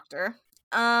of the Doctor,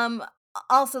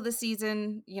 also this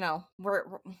season, you know,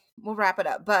 we'll wrap it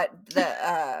up. But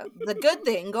the good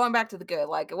thing, going back to the good,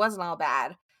 like it wasn't all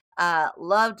bad.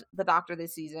 Loved the Doctor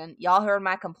this season. Y'all heard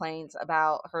my complaints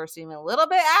about her seeming a little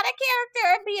bit out of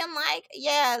character and being like,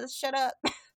 yeah, shut up.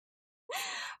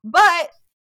 But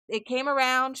it came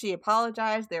around. She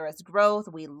apologized. There was growth.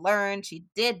 We learned. She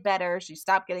did better. She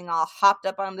stopped getting all hopped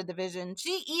up on the division.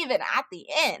 She even at the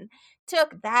end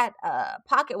took that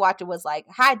pocket watch and was like,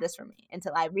 hide this from me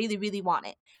until I really, really want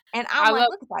it. And I'm like,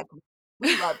 look at that.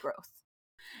 We love growth.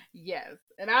 Yes.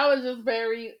 And I was just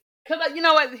very, because like, you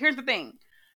know what? Here's the thing.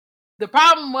 The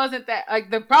problem wasn't that,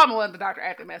 like, the problem wasn't the Doctor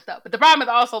acting messed up. But the problem is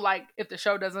also, like, if the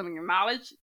show doesn't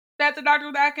acknowledge that the Doctor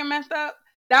was acting messed up,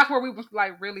 that's where we was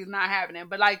like really not having it.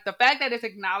 But like the fact that it's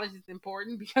acknowledged is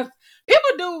important because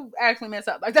people do actually mess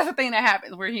up. Like that's the thing that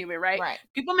happens. We're human, right? Right.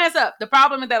 People mess up. The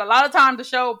problem is that a lot of times the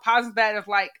show posits that as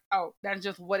like, oh, that's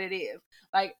just what it is.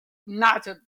 Like not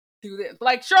to do this.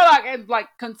 Like Sherlock and like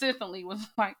consistently was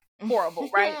like horrible,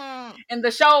 right? And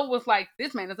the show was like,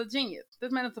 this man is a genius.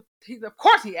 This man is of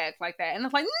course he acts like that. And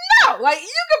it's like, no, like you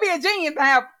could be a genius and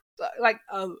have like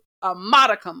a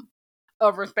modicum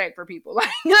of respect for people. Like,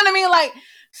 you know what I mean? Like,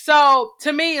 so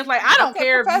to me, it's like, I don't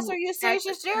care Professor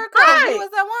Eustachius Jericho, right. He was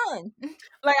that one.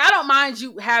 Like, I don't mind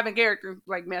you having characters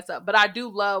like mess up, but I do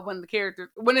love when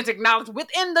when it's acknowledged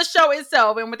within the show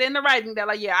itself and within the writing that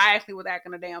like, yeah, I actually was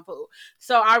acting a damn fool.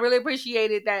 So I really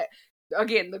appreciated that.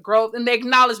 Again, the growth and the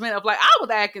acknowledgement of like, I was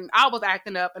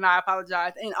acting up and I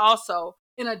apologize. And also,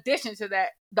 in addition to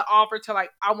that, the offer to like,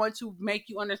 I want to make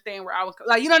you understand where I was,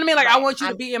 like, you know what I mean? Like, right. I want you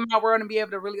to be in my world and be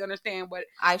able to really understand what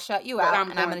I shut you out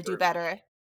and I'm going to do better.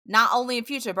 Not only in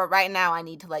future, but right now I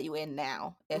need to let you in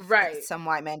now. If some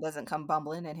white man doesn't come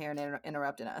bumbling in here and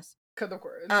interrupting us. Because of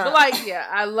course. But like, yeah,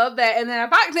 I love that. And then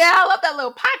I love that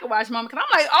little pocket watch moment. Because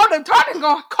I'm like, oh, the Tartan's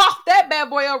going to cough that bad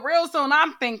boy up real soon.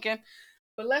 I'm thinking.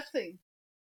 But let's see.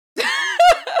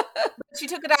 She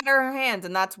took it out of her hands,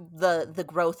 and that's the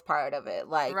growth part of it.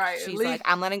 Like, she's like,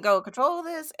 I'm letting go of control of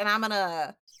this, and I'm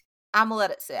gonna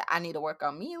let it sit. I need to work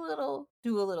on me a little,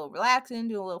 do a little relaxing,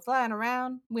 do a little flying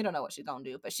around. We don't know what she's gonna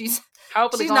do, but she's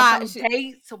hopefully she's not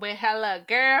dates with her little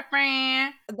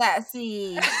girlfriend. That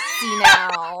see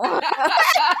now.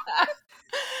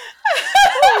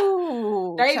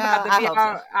 They about child, to I be hope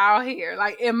so. out here.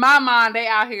 Like, in my mind, they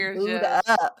out here Booed just,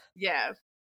 up. yeah,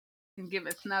 and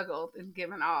giving snuggles and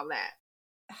giving all that.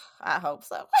 I hope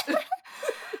so.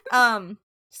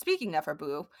 Speaking of her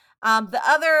boo, the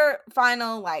other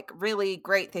final like really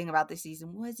great thing about this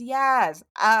season was Yaz.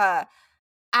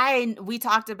 We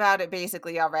talked about it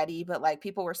basically already, but like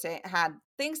people were saying had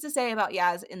things to say about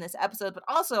Yaz in this episode, but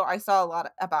also I saw a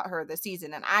lot about her this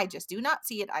season and I just do not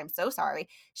see it. I'm so sorry.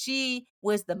 She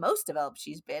was the most developed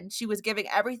she's been. She was giving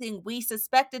everything we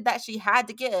suspected that she had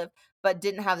to give, but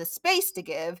didn't have the space to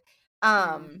give.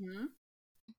 Mm-hmm.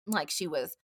 Like she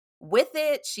was with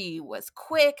it, she was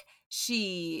quick,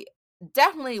 she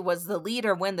definitely was the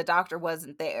leader when the doctor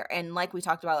wasn't there. And like we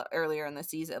talked about earlier in the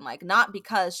season, like not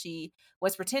because she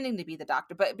was pretending to be the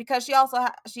doctor, but because she also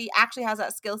she actually has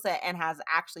that skill set and has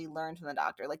actually learned from the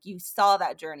doctor. Like you saw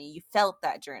that journey, you felt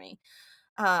that journey.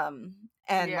 And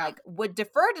Yeah. like would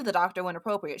defer to the doctor when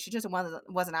appropriate. She just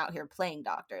wasn't out here playing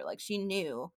doctor. Like she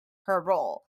knew her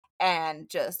role and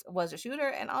just was a shooter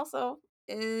and also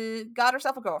got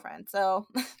herself a girlfriend. So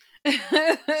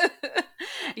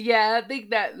yeah, I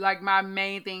think that like my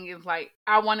main thing is like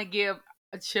I want to give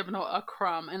a Chibnall a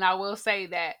crumb, and I will say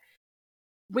that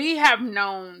we have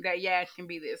known that Yaz can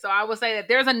be this. So I will say that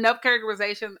there's enough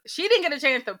characterization. She didn't get a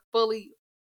chance to fully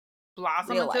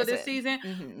blossom until realize this it. season,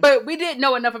 Mm-hmm. but we didn't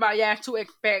know enough about Yaz to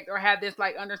expect or have this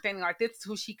like understanding like this is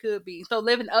who she could be. So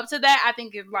living up to that, I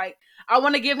think is like I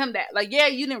want to give him that. Like, yeah,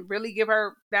 you didn't really give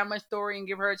her that much story and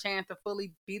give her a chance to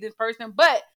fully be this person,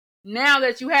 but now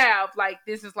that you have, like,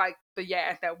 this is like the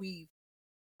Yaz that we.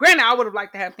 Granted, I would have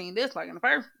liked to have seen this like in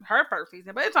her first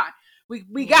season, but it's fine.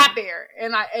 We got there,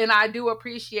 and I do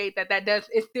appreciate that does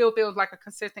it still feels like a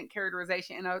consistent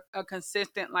characterization and a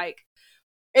consistent like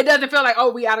it doesn't feel like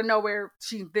oh we out of nowhere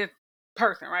she's this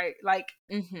person, right? Like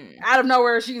out of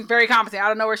nowhere she's very competent,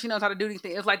 out of nowhere she knows how to do these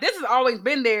things. It's like this has always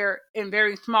been there in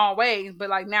very small ways, but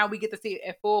like now we get to see it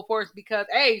at full force because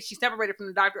she's separated from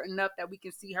the doctor enough that we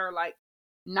can see her like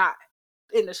not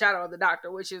in the shadow of the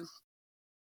doctor, which is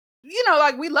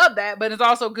like we love that, but it's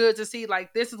also good to see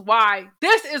like this is why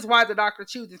the doctor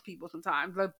chooses people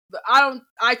sometimes.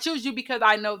 I choose you because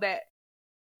I know that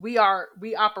we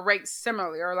operate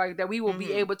similarly, or like that we will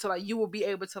be able to like you will be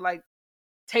able to like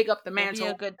take up the mantle.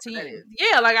 We'll be a good team.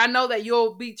 Yeah, like I know that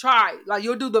you'll be tried. Like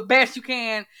you'll do the best you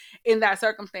can in that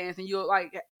circumstance, and you'll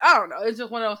like I don't know. It's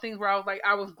just one of those things where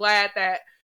I was glad that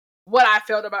what I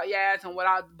felt about Yaz and what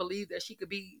I believed that she could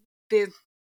be this.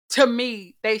 To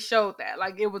me, they showed that.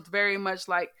 Like, it was very much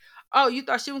like, oh, you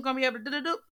thought she was going to be able to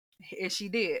do? And she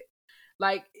did.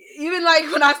 Like, even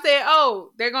like when I said,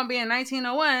 oh, they're going to be in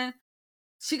 1901,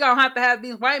 she going to have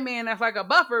these white men that's like a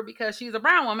buffer because she's a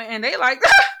brown woman. And they like,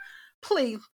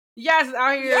 please. Yaz is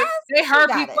out here. Yes, they her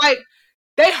people, like,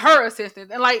 they her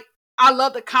assistants. And like, I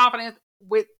love the confidence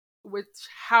with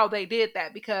how they did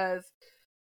that because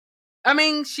I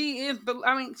mean, she's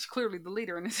clearly the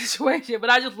leader in this situation, but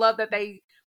I just love that they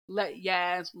let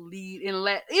Yaz lead and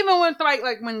even when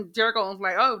like when Jericho was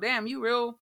like, oh damn, you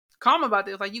real calm about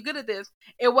this, like you good at this.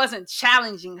 It wasn't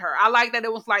challenging her. I like that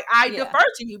it was like I defer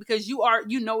to you because you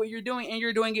know what you're doing and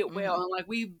you're doing it well, and like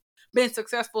we've been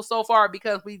successful so far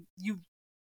because you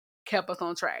kept us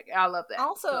on track. I love that.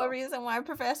 Also, a reason why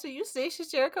Professor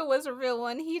Eustachius Jericho was a real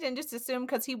one. He didn't just assume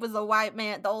because he was a white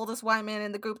man, the oldest white man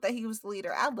in the group, that he was the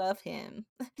leader. I love him.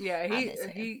 Yeah, he's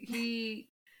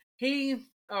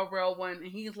a real one,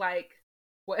 and he's like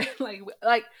what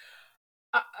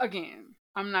again.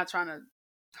 I'm not trying to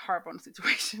harp on the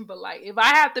situation, but like if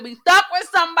I have to be stuck with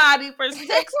somebody for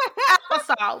 6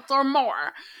 episodes or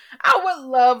more, I would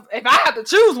love if I have to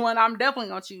choose one. I'm definitely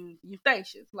gonna choose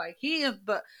Eustachius. Like he is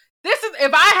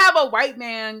if I have a white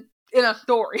man in a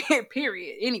story,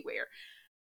 period, anywhere.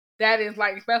 That is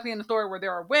like, especially in the story where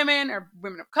there are women or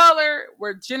women of color,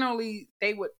 where generally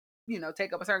they would,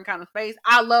 take up a certain kind of space.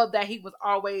 I love that he was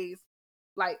always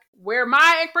like, where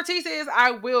my expertise is,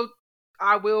 I will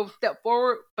step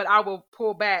forward, but I will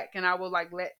pull back and I will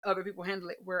like let other people handle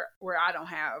it where I don't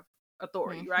have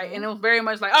authority, right? And it was very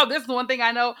much like, oh, this is the one thing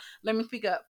I know. Let me speak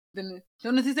up. Then as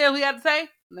soon as he said what he had to say,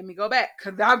 let me go back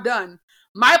because I've done.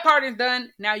 My part is done.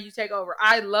 Now you take over.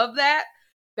 I love that.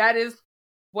 That is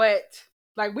what,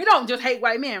 like, we don't just hate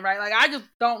white men, right? Like, I just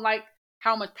don't like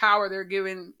how much power they're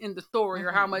given in the story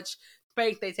or how much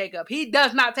space they take up. He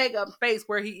does not take up space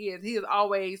where he is. He is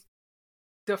always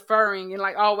deferring and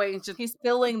like always just he's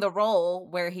filling the role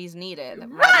where he's needed,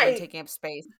 right? Rather than taking up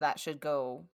space that should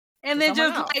go. And then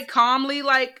just else. like calmly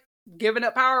like giving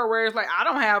up power where it's like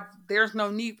there's no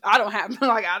need. I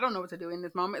don't know what to do in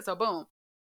this moment. So boom,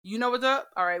 you know what's up.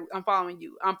 All right, I'm following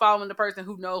you. I'm following the person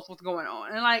who knows what's going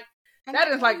on. And like That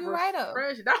is like right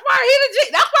refreshing. That's why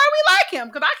that's why we like him,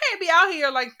 because I can't be out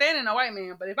here like standing a white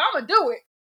man. But if I'm gonna do it,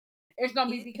 it's gonna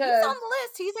be because he's on the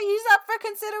list. He's up for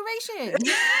consideration.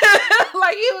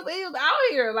 like he was out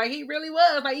here, like he really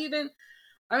was. Like even,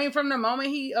 I mean, from the moment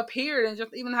he appeared and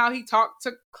just even how he talked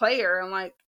to Claire and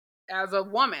like as a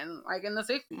woman, like in the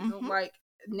 60s, like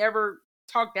never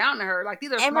talked down to her. Like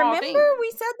these are small things.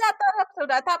 We said that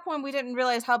episode. At that point, we didn't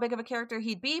realize how big of a character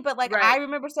he'd be. But like, I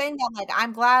remember saying that, like,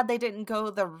 I'm glad they didn't go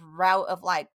the route of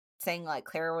like saying like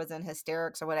Claire was in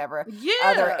hysterics or whatever. Yeah,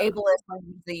 other ableist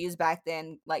language they used back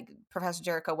then, like Professor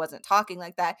Jericho wasn't talking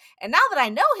like that. And now that I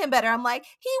know him better, I'm like,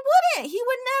 he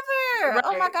would never.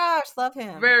 Oh my gosh, love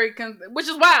him. Which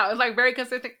is wow. It's like very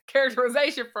consistent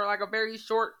characterization for like a very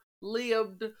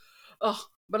short-lived.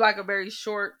 But like a very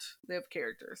short-lived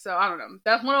character. So I don't know.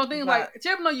 That's one of those things. Like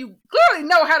Chip, you clearly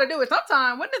know how to do it.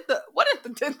 Sometimes what is the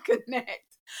disconnect?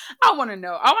 I want to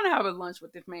know. I want to have a lunch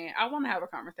with this man. I want to have a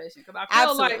conversation because I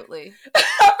feel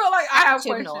like I have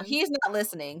questions. He's not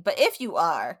listening, but if you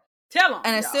are, tell him.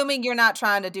 And assuming you're not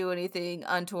trying to do anything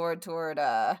untoward toward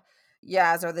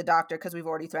Yaz or the doctor, because we've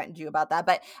already threatened you about that.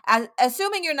 But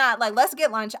assuming you're not, like, let's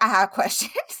get lunch. I have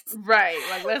questions. Right.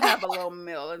 Like, let's have a little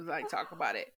meal and like talk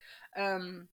about it.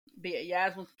 But yeah,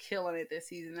 Yaz was killing it this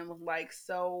season and was like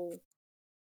so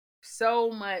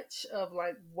much of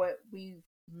like what we've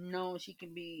known she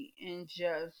can be, and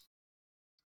just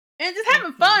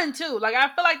having fun too. Like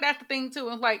I feel like that's the thing too.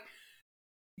 It's like,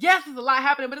 yes, there's a lot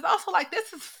happening, but it's also like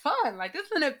this is fun. Like this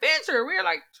is an adventure. We're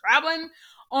like traveling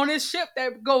on this ship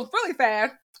that goes really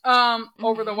fast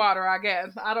over the water. I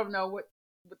guess I don't know what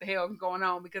the hell is going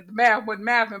on because the math wasn't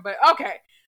mathing, but okay,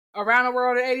 around the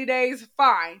world in 80 days,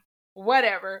 fine.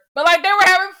 Whatever. But like they were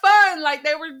having fun. Like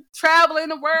they were traveling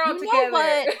the world together. Know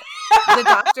what the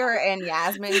doctor and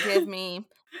Yasmin give me?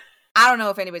 I don't know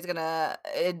if anybody's gonna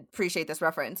appreciate this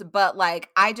reference, but like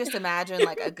I just imagine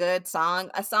like a good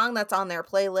song, a song that's on their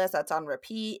playlist that's on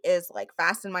repeat is like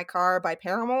Fast in My Car by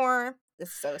Paramore. This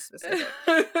is so specific.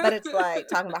 But it's like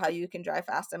talking about how you can drive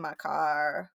fast in my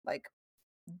car. Like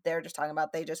they're just talking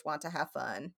about they just want to have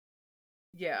fun.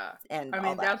 Yeah. And I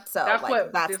mean that's like,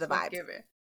 what that's the vibe.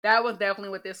 That was definitely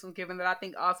what this was given that I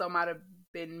think also might have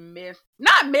been missed.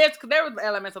 Not missed, because there was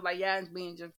elements of like, yeah,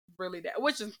 being just really that,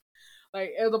 which is like,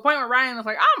 at the point where Ryan was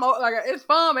like, it's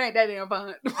fun, but ain't that damn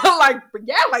fun. Like,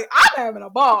 yeah, like, I'm having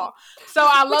a ball. So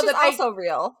I love that. It's also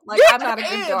real. Like, yeah, I'm not a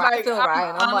good girl. I feel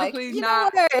Ryan. I'm like,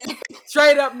 not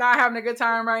straight up not having a good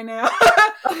time right now.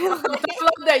 I love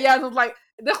that. Yeah, it was like,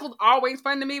 this was always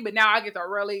fun to me, but now I get to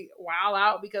really wow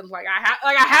out because like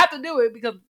I have to do it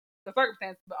because the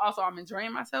circumstance, but also I'm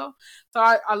enjoying myself. So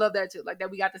I love that too. Like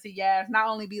that we got to see Yaz not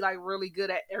only be like really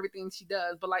good at everything she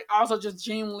does, but like also just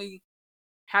genuinely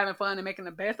having fun and making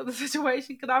the best of the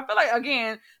situation. Because I feel like,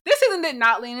 again, this season did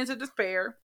not lean into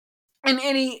despair in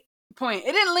any point.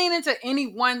 It didn't lean into any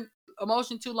one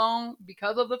emotion too long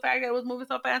because of the fact that it was moving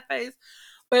so fast paced.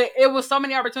 But it was so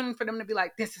many opportunities for them to be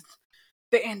like, this is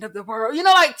the end of the world, you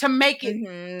know, like to make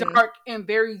it dark and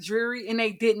very dreary, and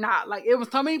they did not. Like it was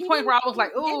so many points where I was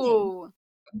like, ooh.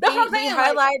 That's what I'm saying. They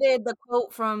highlighted the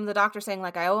quote from the doctor saying,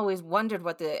 like, I always wondered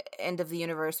what the end of the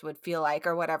universe would feel like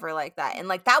or whatever like that. And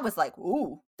like that was like,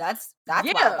 ooh, that's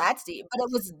wild, that's deep. But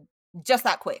it was just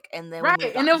that quick. And then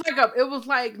right. And it was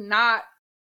like not,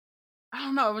 I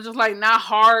don't know, it was just like not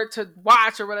hard to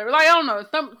watch or whatever. Like I don't know.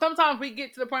 Sometimes we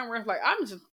get to the point where it's like, I'm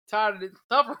just tired of this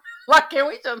stuff. Like, can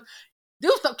we just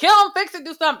do something, kill him, fix it,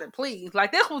 do something, please.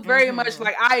 Like this was very much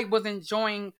like I was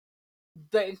enjoying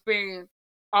the experience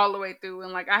all the way through,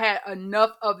 and like I had enough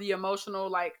of the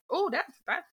emotional, like, oh, that's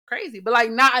crazy, but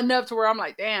like not enough to where I'm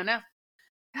like, damn,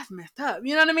 that's messed up.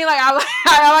 You know what I mean? Like I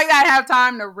like that I have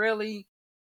time to really,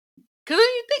 because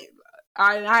you think.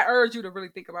 I urge you to really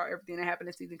think about everything that happened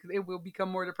this season because it will become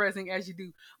more depressing as you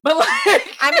do. But like,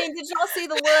 I mean, did y'all see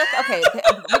the look? Okay,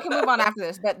 we can move on after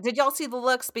this. But did y'all see the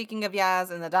look? Speaking of Yaz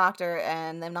and the doctor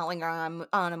and them not lingering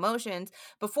on emotions,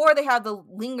 before they have the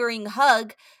lingering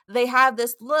hug, they have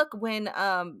this look when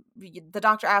the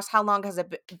doctor asks, "How long has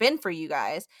it been for you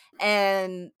guys?"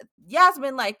 And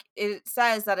Yasmin, like, it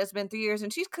says that it's been 3 years,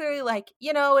 and she's clearly like,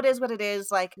 you know, it is what it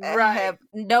is. Like,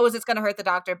 knows it's gonna hurt the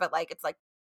doctor, but like, it's like.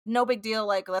 No big deal.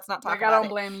 Like, let's not talk about it. I don't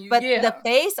blame you. But the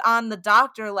face on the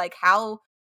doctor, like how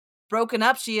broken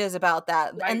up she is about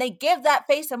that. Right. And they give that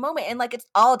face a moment. And like, it's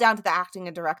all down to the acting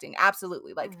and directing.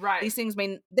 Absolutely. Like these things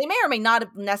may or may not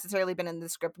have necessarily been in the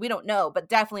script. We don't know, but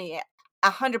definitely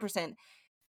 100%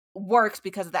 works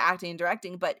because of the acting and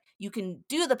directing. But you can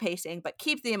do the pacing, but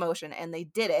keep the emotion. And they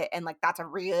did it. And like, that's a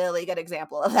really good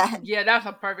example of that. Yeah, that's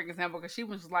a perfect example because she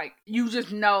was like, you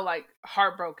just know, like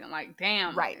heartbroken. Like,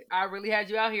 damn, right? Like, I really had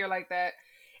you out here like that.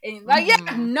 And like, yeah,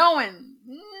 Mhm. knowing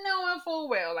full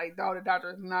well, like, oh, the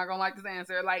doctor is not gonna like this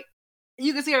answer. Like,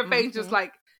 you can see her face just Mhm.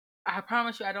 like, I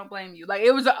promise you, I don't blame you. Like,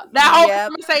 it was that whole Yep.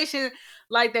 conversation,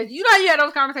 like that. You know, you had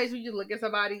those conversations. You just look at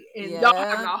somebody and y'all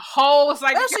having Yeah. a whole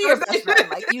psychic Especially your best conversation. friend.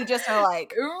 Like, you just are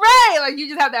like, Right, like you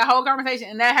just have that whole conversation,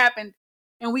 and that happened,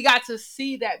 and we got to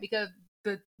see that because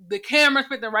the camera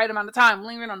spent the right amount of time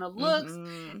lingering on the looks.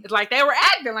 mhm. It's like they were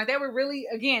acting, like they were really.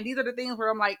 Again, these are the things where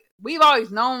I'm like, we've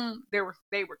always known they were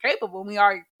capable.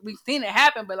 We've seen it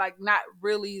happen, but like not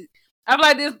really. I feel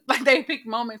like this, like they picked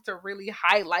moments to really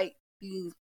highlight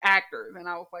these actors, and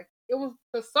I was like, it was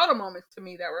the subtle moments to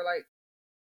me that were like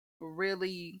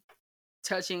really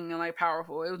touching and like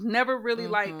powerful. It was never really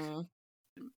like, Mhm.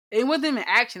 it wasn't even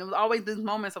action. It was always these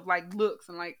moments of like looks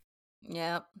and like,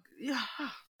 Yep. yeah,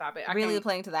 stop it. I Really can't.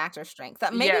 playing to the actor's strength.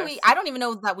 That maybe Yes. I don't even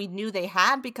know that we knew they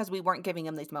had because we weren't giving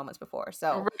them these moments before.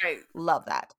 So Right. love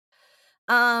that.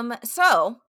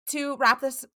 So to wrap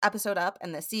this episode up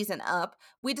and the season up,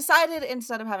 we decided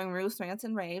instead of having Ruth rants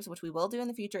and raves, which we will do in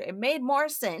the future, it made more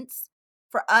sense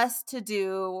for us to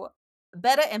do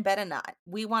better and better not.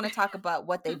 We want to talk about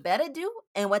what they better do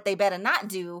and what they better not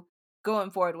do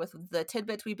going forward with the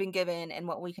tidbits we've been given and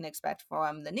what we can expect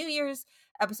from the New Year's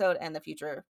episode and the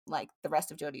future, like the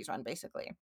rest of Jodie's run,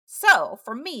 basically. So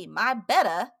for me, my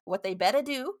better, what they better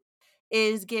do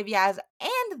is give Yaz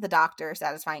and the Doctor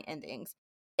satisfying endings,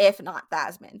 if not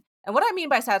Thasmin. And what I mean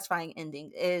by satisfying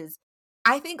ending is,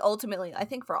 I think ultimately,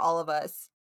 for all of us,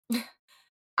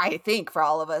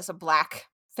 Black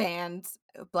fans,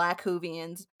 Black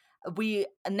Whovians, we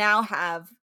now have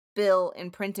Bill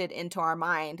imprinted into our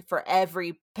mind for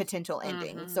every potential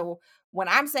ending. Mm-hmm. So when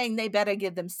I'm saying they better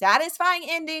give them satisfying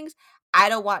endings, I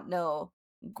don't want no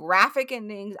graphic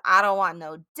endings. I don't want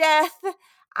no death.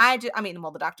 Well,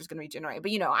 the Doctor's gonna regenerate,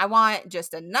 but I want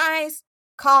just a nice,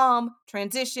 calm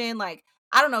transition. Like,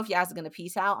 I don't know if Yaz is gonna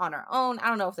peace out on her own. I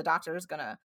don't know if the Doctor is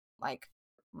gonna like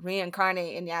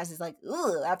reincarnate and Yaz is like,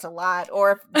 ooh, that's a lot.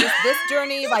 Or if just this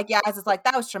journey, like Yaz is like,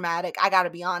 that was traumatic. I gotta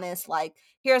be honest. Like,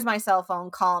 here's my cell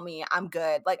phone, call me, I'm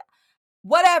good. Like,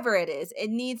 whatever it is, it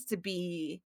needs to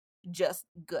be just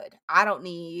good. I don't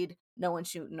need no one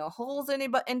shooting no holes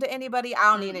into anybody.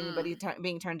 I don't need anybody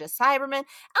being turned to Cybermen.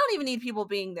 I don't even need people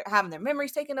having their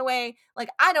memories taken away. Like,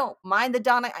 I don't mind the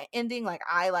Donna ending. Like,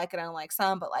 I like it. I don't like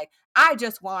some, but like, I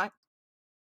just want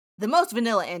the most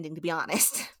vanilla ending, to be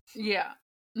honest. Yeah.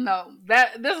 No,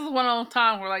 this is one of those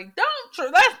times where like,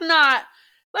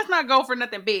 let's not go for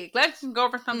nothing big. Let's just go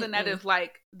for something that is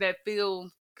like, that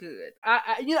feels good.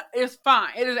 It's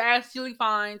fine. It is actually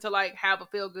fine to like have a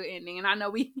feel good ending. And I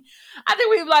know I think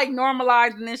we've like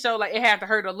normalized in this show, like it had to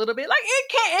hurt a little bit. Like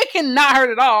it can not hurt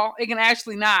at all. It can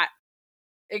actually not.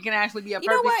 It can actually be a You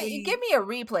know what? Give me a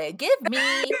replay. Give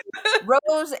me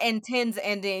Rose and Tin's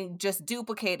ending just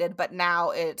duplicated, but now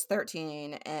it's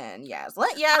 13 and Yaz.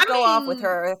 Let Yaz go off with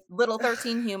her little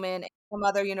 13 human in some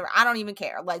other universe. I don't even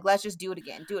care. Like, let's just do it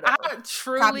again. Do it over.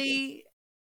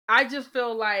 I just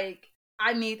feel like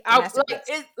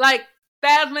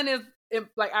Phasmin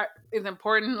is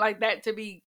important like that to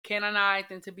be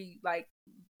canonized and to be like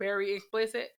very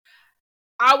explicit.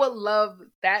 I would love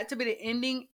that to be the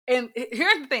ending. And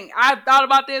here's the thing. I've thought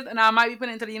about this and I might be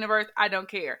putting it into the universe. I don't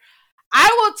care. I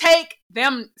will take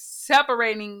them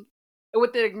separating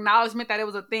with the acknowledgement that it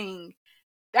was a thing.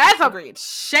 That's a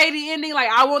shady ending. Like,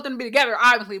 I want them to be together,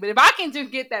 obviously. But if I can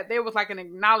just get that there was like an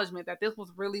acknowledgement that this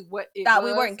was really what it was. That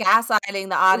we weren't gaslighting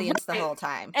the audience the whole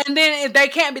time. And then if they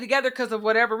can't be together because of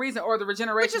whatever reason or the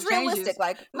regeneration changes. Which is changes, realistic.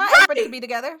 Like, not everybody can be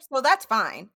together. So that's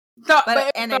fine. So,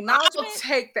 but an acknowledgement? I'll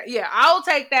take that. Yeah, I'll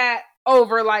take that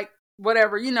over like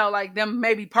whatever, like them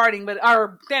maybe partying, but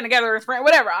or staying together as friends,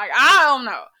 whatever. I don't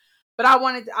know, but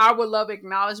I would love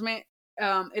acknowledgement.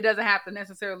 It doesn't have to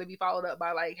necessarily be followed up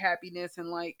by like happiness and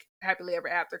like happily ever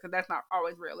after, because that's not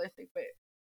always realistic. But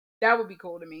that would be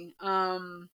cool to me.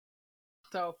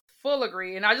 So full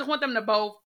agree, and I just want them to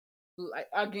both like,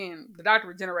 again, the Doctor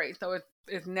regenerates, so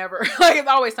it's never like it's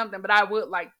always something. But I would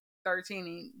like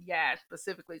 13 and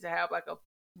specifically to have like a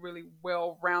really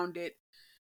well-rounded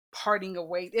parting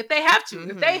away if they have to.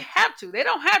 If they have to, they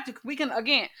don't have to. We can,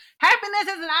 again, happiness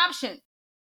is an option.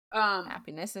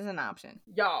 Happiness is an option,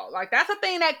 y'all. Like, that's a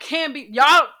thing that can be,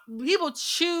 y'all. People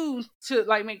choose to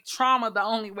like make trauma the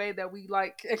only way that we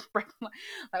like express. Like,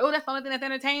 oh, that's the only thing that's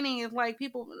entertaining. Is like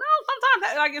people. No,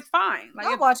 sometimes like it's fine. Like,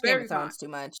 I it's watch Game of Thrones too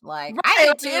much. Like,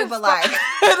 I do too, but like,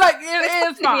 like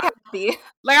it is fine.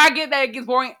 Like, I get that it gets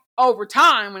boring over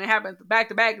time when it happens back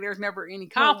to back. There's never any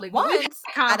conflict. Well, once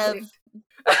out of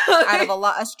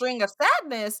a string of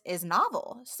sadness is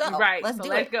novel. So right. let's so do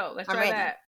let's it. go. Let's I'm try ready.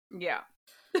 that. Yeah.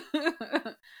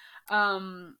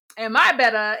 And my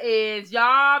better is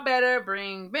y'all better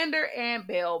bring Bender and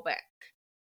Bell back.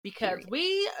 Because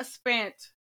we spent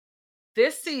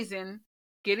this season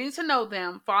getting to know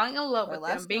them, falling in love with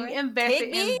them, being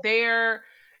invested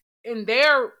in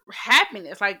their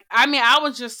happiness. Like, I mean, I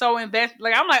was just so invested.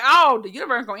 Like, I'm like, oh, the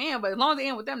universe gonna end, but as long as they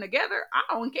end with them together,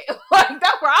 I don't care. Like,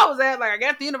 that's where I was at. Like, I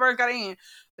guess the universe gotta end,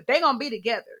 but they gonna be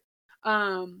together.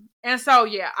 And so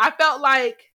yeah, I felt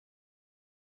like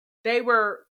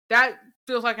that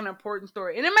feels like an important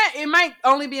story, and it might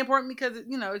only be important because it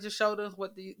just showed us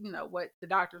what the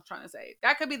doctor's trying to say.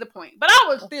 That could be the point, but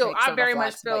I very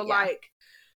much feel like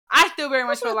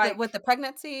with the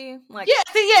pregnancy, like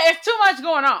it's too much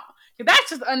going on. That's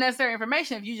just unnecessary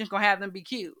information if you just gonna have them be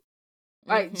cute.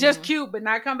 Like, just cute, but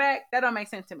not come back. That don't make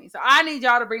sense to me. So I need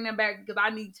y'all to bring them back because I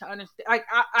need to understand. Like,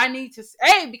 I need to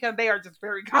because they are just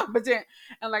very competent,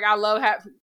 and like I love have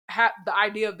the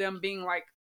idea of them being like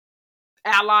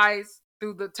allies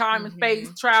through the time and space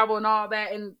travel and all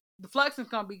that. And the flux is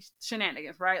gonna be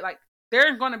shenanigans, right? Like,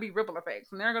 there's gonna be ripple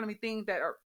effects, and there are gonna be things that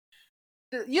are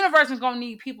the universe is gonna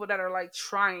need people that are like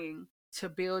trying to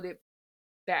build it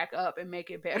back up and make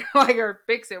it better, like, or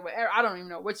fix it, whatever. I don't even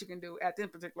know what you can do at this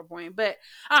particular point, but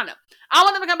I don't know. I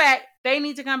want them to come back. They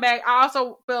need to come back. I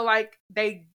also feel like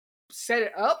they set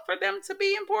it up for them to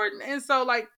be important, and so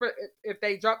like if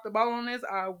they drop the ball on this,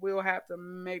 I will have to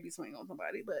maybe swing on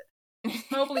somebody, but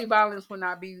hopefully violence will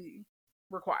not be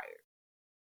required.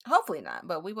 Hopefully not,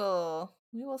 but we will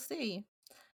see.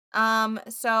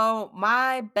 So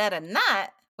my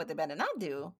what they better not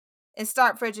do is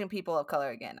start fridging people of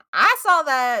color again. I saw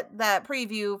that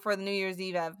preview for the New Year's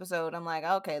Eve episode. I'm like,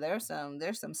 okay, there's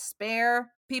some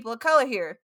spare people of color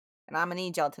here, and I'm gonna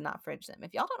need y'all to not fridge them.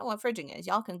 If y'all don't know what fridging is,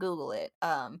 y'all can Google it.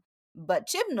 But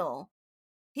Chibnall,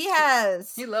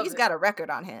 he's got a record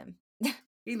on him.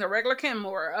 He's a regular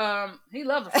Kenmore. He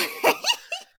loves a fridge.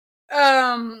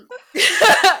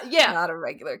 Yeah, not a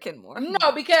regular Kenmore.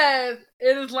 No, because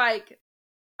it is like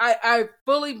I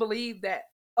fully believe that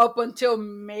up until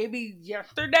maybe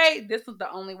yesterday, this was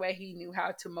the only way he knew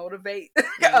how to motivate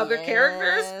other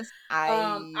characters.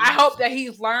 I hope that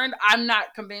he's learned. I'm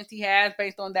not convinced he has,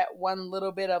 based on that one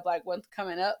little bit of like what's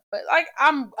coming up. But like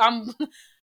I'm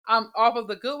off of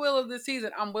the goodwill of this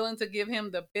season. I'm willing to give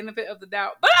him the benefit of the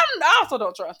doubt, but I also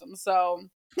don't trust him. So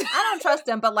I don't trust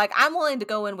him, but like I'm willing to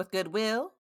go in with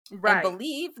goodwill. Right. And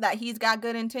believe that he's got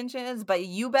good intentions, but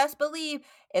you best believe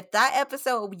if that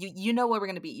episode, you know where we're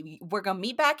gonna be. We're gonna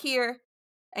meet back here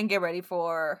and get ready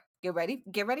for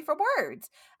words.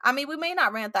 I mean, we may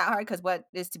not rant that hard because what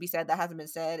is to be said that hasn't been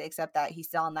said, except that he's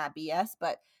selling that BS.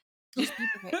 But just be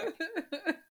prepared.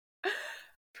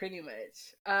 Pretty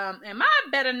much. And my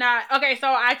better not. Okay, so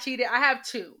I cheated. I have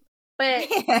two, but.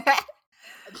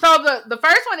 So the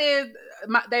first one is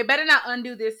they better not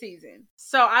undo this season.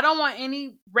 So I don't want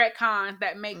any retcons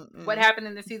that make what happened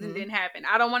in the season didn't happen.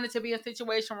 I don't want it to be a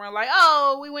situation where like,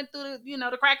 oh, we went through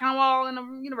the crack on the wall and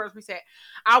the universe reset.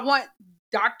 I want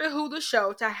Doctor Who, the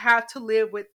show, to have to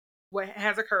live with what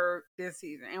has occurred this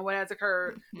season and what has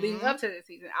occurred leading up to this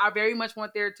season. I very much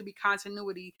want there to be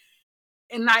continuity.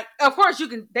 And like, of course,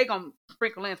 they gonna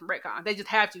sprinkle in some retcons. They just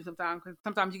have to sometimes, because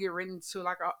sometimes you get written into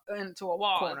like into a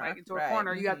wall, corner, like into a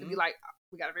corner. You have to be like,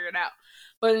 we got to figure it out.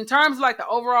 But in terms of like the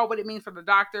overall, what it means for the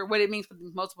Doctor, what it means for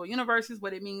these multiple universes,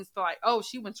 what it means to like, oh,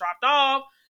 she went dropped off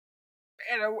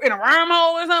in a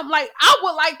wormhole or something. Like, I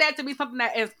would like that to be something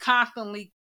that is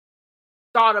constantly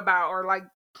thought about or like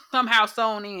somehow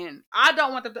sewn in. I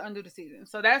don't want them to undo the season.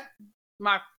 So that's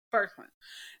my first one.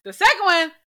 The second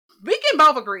one, we can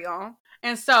both agree on.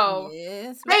 And so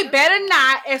they better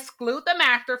not exclude the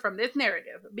Master from this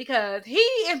narrative, because he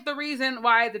is the reason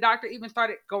why the Doctor even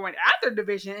started going after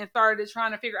Division and started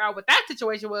trying to figure out what that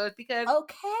situation was, because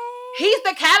he's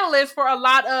the catalyst for a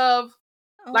lot of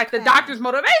like the Doctor's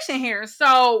motivation here.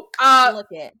 So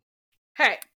look at,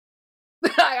 hey,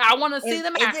 I want to see the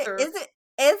Master. Is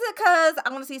it because I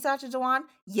want to see Sacha Dhawan?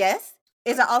 Yes.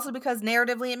 Is it also because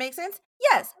narratively it makes sense?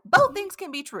 Yes. Both things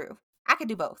can be true. I could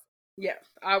do both. Yeah,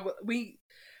 we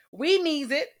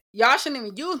needs it. Y'all shouldn't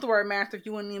even use the word Master if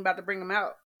you weren't even about to bring them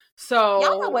out. So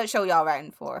y'all know what show y'all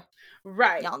writing for,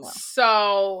 right? Y'all know.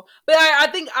 So, but I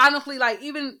think honestly, like,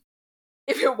 even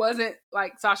if it wasn't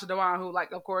like Sacha Dhawan, who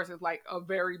like of course is like a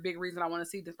very big reason I want to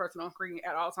see this person on screen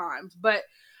at all times, but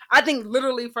I think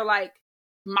literally for like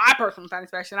my personal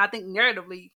satisfaction, I think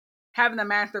narratively having the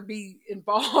Master be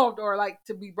involved or like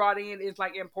to be brought in is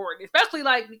like important, especially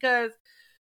like because.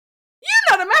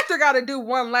 The Master got to do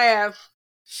one last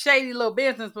shady little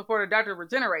business before the Doctor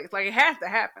regenerates. Like, it has to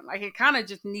happen. Like, it kind of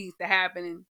just needs to happen.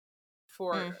 And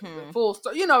for the full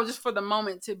story, just for the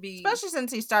moment to be. Especially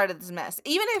since he started this mess.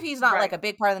 Even if he's not like a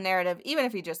big part of the narrative, even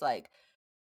if he just like,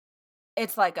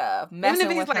 it's like a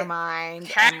messing with her mind,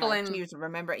 cackling, and, like, she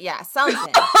remember, something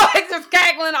like just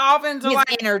cackling off into his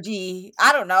like energy.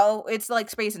 I don't know. It's like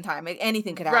space and time.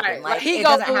 Anything could happen. Right. Like it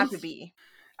doesn't have to be.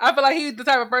 I feel like he's the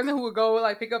type of person who would go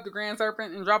like pick up the Grand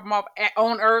Serpent and drop him off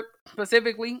on Earth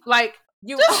specifically. Like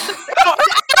I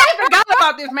forgot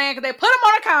about this man because they put him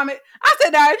on a comet. I said,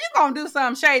 now if you're gonna do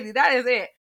something shady, that is it.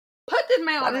 Put this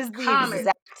man on a comet. That is the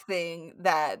exact thing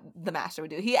that the Master would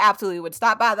do. He absolutely would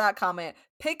stop by that comet,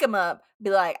 pick him up,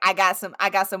 be like, I got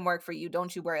some work for you.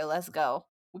 Don't you worry. Let's go.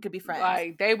 We could be friends.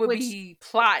 Like they would be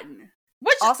plotting.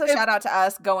 Also, shout out to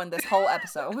us going this whole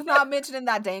episode without mentioning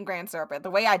that dang Grand Serpent. The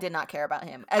way I did not care about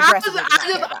him.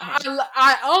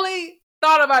 I only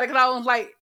thought about it because I was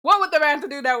like, what would the Master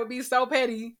do that would be so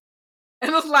petty?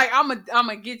 And it's like, I'm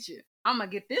gonna get you. I'm gonna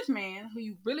get this man who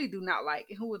you really do not like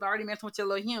and who was already messing with your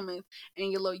little humans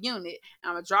and your little unit.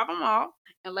 I'm gonna drop him off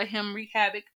and let him wreak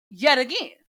havoc yet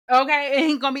again. Okay, and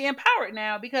he's gonna be empowered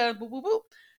now because boop boop boop.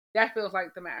 That feels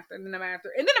like the Master, and then the Master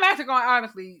going to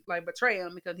honestly like betray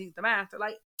him because he's the Master.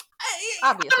 Like,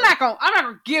 obviously, I'm not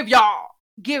gonna give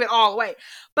it all away.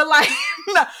 But like,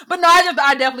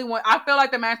 I definitely want. I feel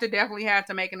like the Master definitely has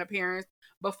to make an appearance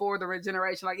before the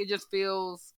regeneration. Like, it just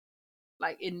feels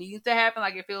like it needs to happen.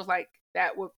 Like, it feels like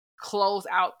that would close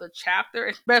out the chapter,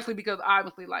 especially because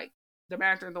obviously, like, the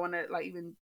Master is the one that like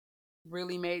even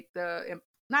really made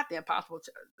not the impossible.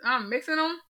 I'm mixing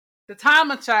them. The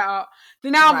Timeless Child.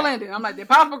 Then now I'm blending. I'm like the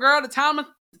Impossible Girl, the Timeless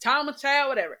Child,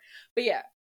 whatever. But yeah,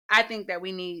 I think that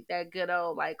we need that good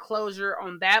old like closure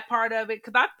on that part of it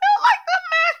because I feel like the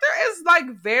Master is like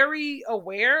very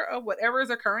aware of whatever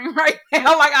is occurring right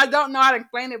now. Like I don't know how to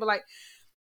explain it, but like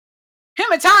him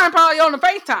and Time probably on the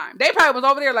FaceTime. They probably was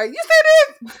over there like, you see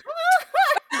this?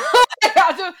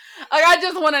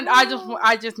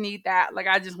 I just need that. Like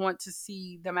I just want to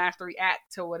see the Master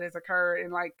react to what has occurred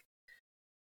and like.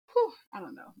 Whew, I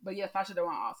don't know. But yes, Sasha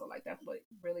Dhawan also like that's what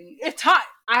really if Time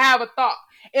I have a thought.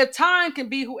 If Time can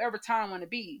be whoever Time want to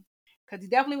be, because he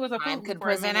definitely was a Time could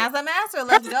present as a Master.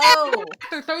 Let's go.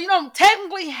 So you don't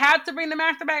technically have to bring the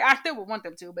Master back. I still would want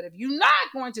them to, but if you're not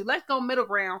going to, let's go middle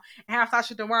ground and have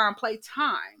Sasha Dhawan play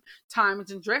Time. Time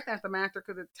is dressed as the Master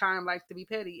because Time likes to be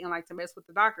petty and like to mess with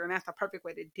the Doctor, and that's the perfect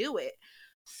way to do it.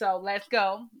 So let's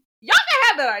go. Y'all can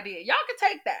have that idea. Y'all can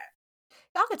take that.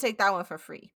 Y'all can take that one for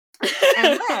free.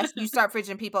 Unless you start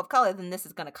fridging people of color, then this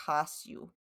is gonna cost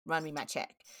you. Run me my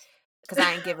check, because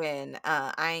I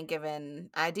ain't giving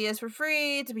ideas for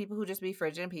free to people who just be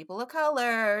fridging people of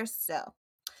color. So,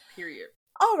 period.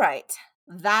 All right,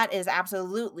 that is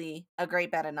absolutely a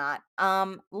great bet or not.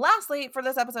 Lastly, for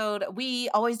this episode, we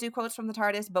always do quotes from the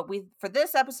TARDIS, but for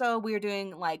this episode, we are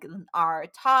doing like our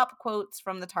top quotes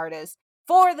from the TARDIS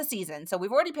for the season. So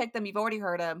we've already picked them. You've already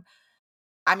heard them.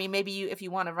 I mean, maybe if you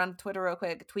want to run Twitter real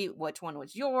quick, tweet which one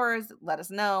was yours, let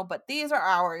us know. But these are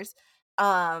ours.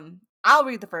 I'll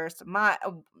read the first.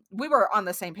 We were on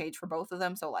the same page for both of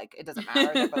them, so like it doesn't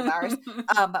matter. They're both ours.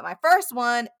 But my first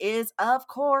one is, of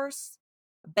course,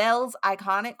 Belle's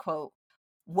iconic quote.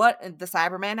 What the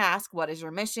Cyberman asks, "What is your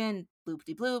mission?"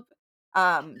 Bloopty bloop.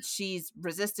 She's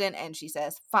resistant and she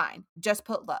says, "Fine, just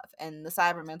put love." And the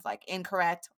Cyberman's like,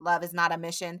 "Incorrect. Love is not a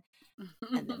mission."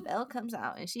 And then Belle comes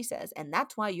out and she says, "And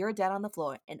that's why you're dead on the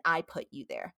floor and I put you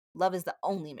there. Love is the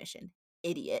only mission,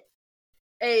 idiot."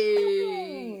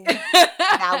 Hey.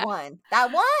 That one.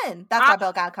 That's why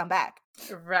Belle got to come back.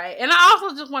 Right. And I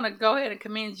also just want to go ahead and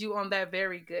commend you on that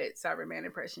very good Cyberman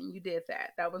impression. You did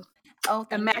that. That was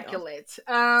immaculate.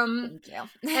 Thank you.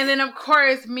 And then, of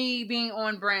course, me being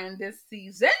on brand this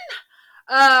season.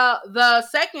 The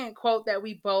second quote that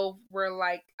we both were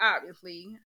like,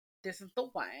 obviously, this is the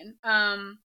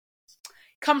one.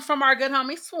 Comes from our good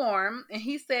homie Swarm, and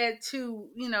he said to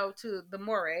the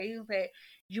Moray, he said,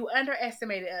 "You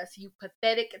underestimated us, you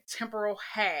pathetic temporal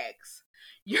hags.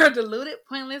 Your deluded,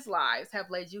 pointless lives have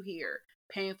led you here.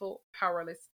 Painful,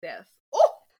 powerless death."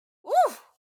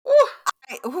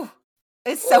 Ooh.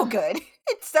 It's so good.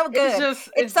 It's so good.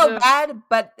 It's so bad,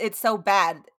 but it's so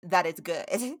bad that it's good.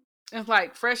 It's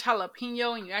like fresh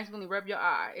jalapeno and you accidentally rub your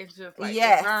eye. It's just like,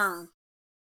 yes. It burns.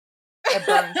 It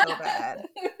burns so bad.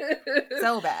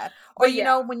 So bad. Or,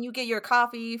 when you get your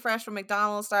coffee fresh from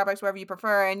McDonald's, Starbucks, wherever you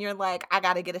prefer, and you're like, I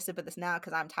got to get a sip of this now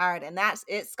because I'm tired. And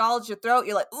it scalds your throat.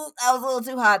 You're like, ooh, that was a little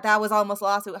too hot. That was almost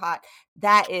lawsuit hot.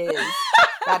 That is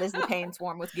the pain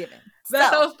Swarm was given.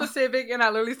 That's so specific. And I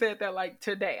literally said that like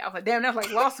today. I was like, damn, that's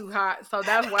like lawsuit hot. So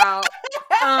that's wild.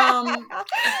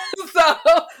 So,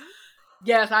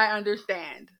 yes, I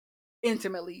understand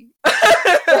intimately.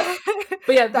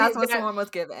 But yeah, that's what someone was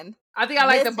given. I think I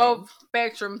like the Listen. both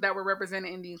spectrums that were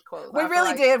represented in these quotes. We I feel really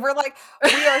like, did. We're like,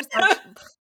 we are such.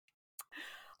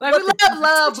 like we Look, love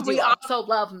love, such a but we deal. also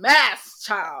love Mass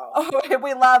Child. Oh,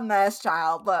 we love Mess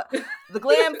Child, but the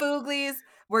Glam Fooglies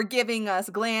were giving us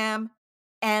glam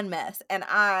and mess, and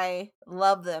I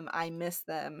love them. I miss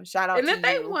them. Shout out And to if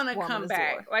they you, want to Woman come Azor.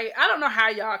 back, like I don't know how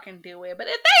y'all can do it, but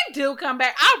if they do come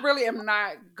back, I really am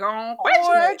not gonna question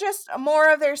Or it. just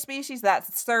more of their species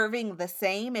that's serving the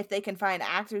same. If they can find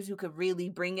actors who could really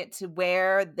bring it to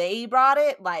where they brought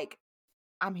it, like,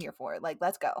 I'm here for it. Like,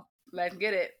 let's go. Let's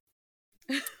get it.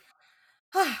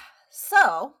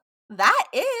 So that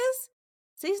is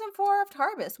season 4 of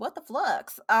Tarbis. What the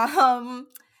flux?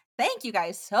 Thank you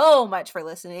guys so much for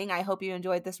listening. I hope you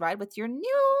enjoyed this ride with your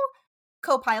new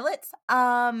co-pilots.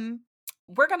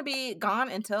 We're gonna be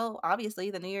gone until obviously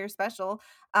the New Year's special.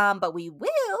 But we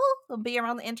will be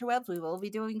around the interwebs. We will be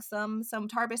doing some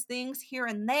Tarbis things here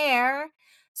and there.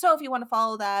 So if you want to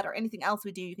follow that or anything else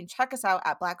we do, you can check us out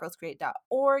at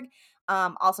blackgirlscreate.org.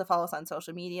 Also follow us on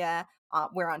social media.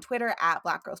 We're on Twitter at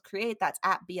Black Girls Create. That's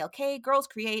at BLK Girls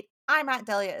Create. I'm at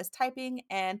Delia is typing,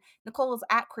 and Nicole is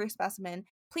at Queer Specimen.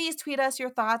 Please tweet us your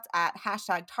thoughts at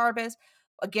 #Tarbis.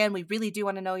 Again, we really do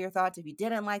want to know your thoughts. If you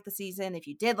didn't like the season, if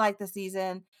you did like the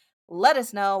season, let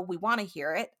us know. We want to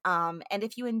hear it. And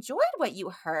if you enjoyed what you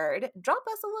heard, drop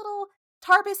us a little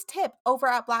Tarbis tip over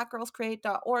at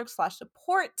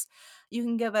blackgirlscreate.org/support. You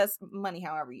can give us money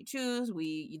however you choose.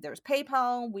 There's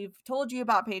PayPal. We've told you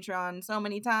about Patreon so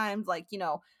many times. Like, you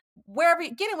know, wherever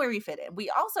you fit in. We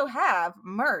also have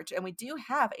merch, and we do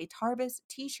have a Tarbis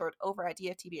t-shirt over at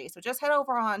DFTBA. So just head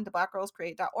over on to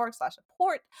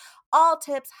blackgirlscreate.org/support. All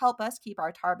tips help us keep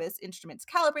our Tarbis instruments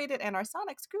calibrated and our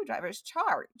sonic screwdrivers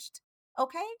charged.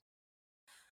 Okay?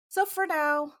 So for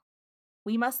now,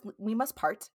 we must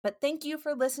part, but thank you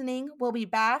for listening. We'll be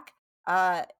back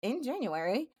in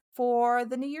January for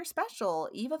the New Year special,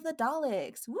 Eve of the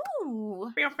Daleks.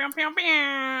 Woo! Pew, pew, pew,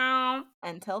 pew.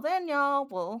 Until then, y'all,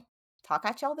 we'll talk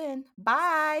at y'all then.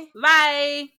 Bye!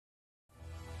 Bye.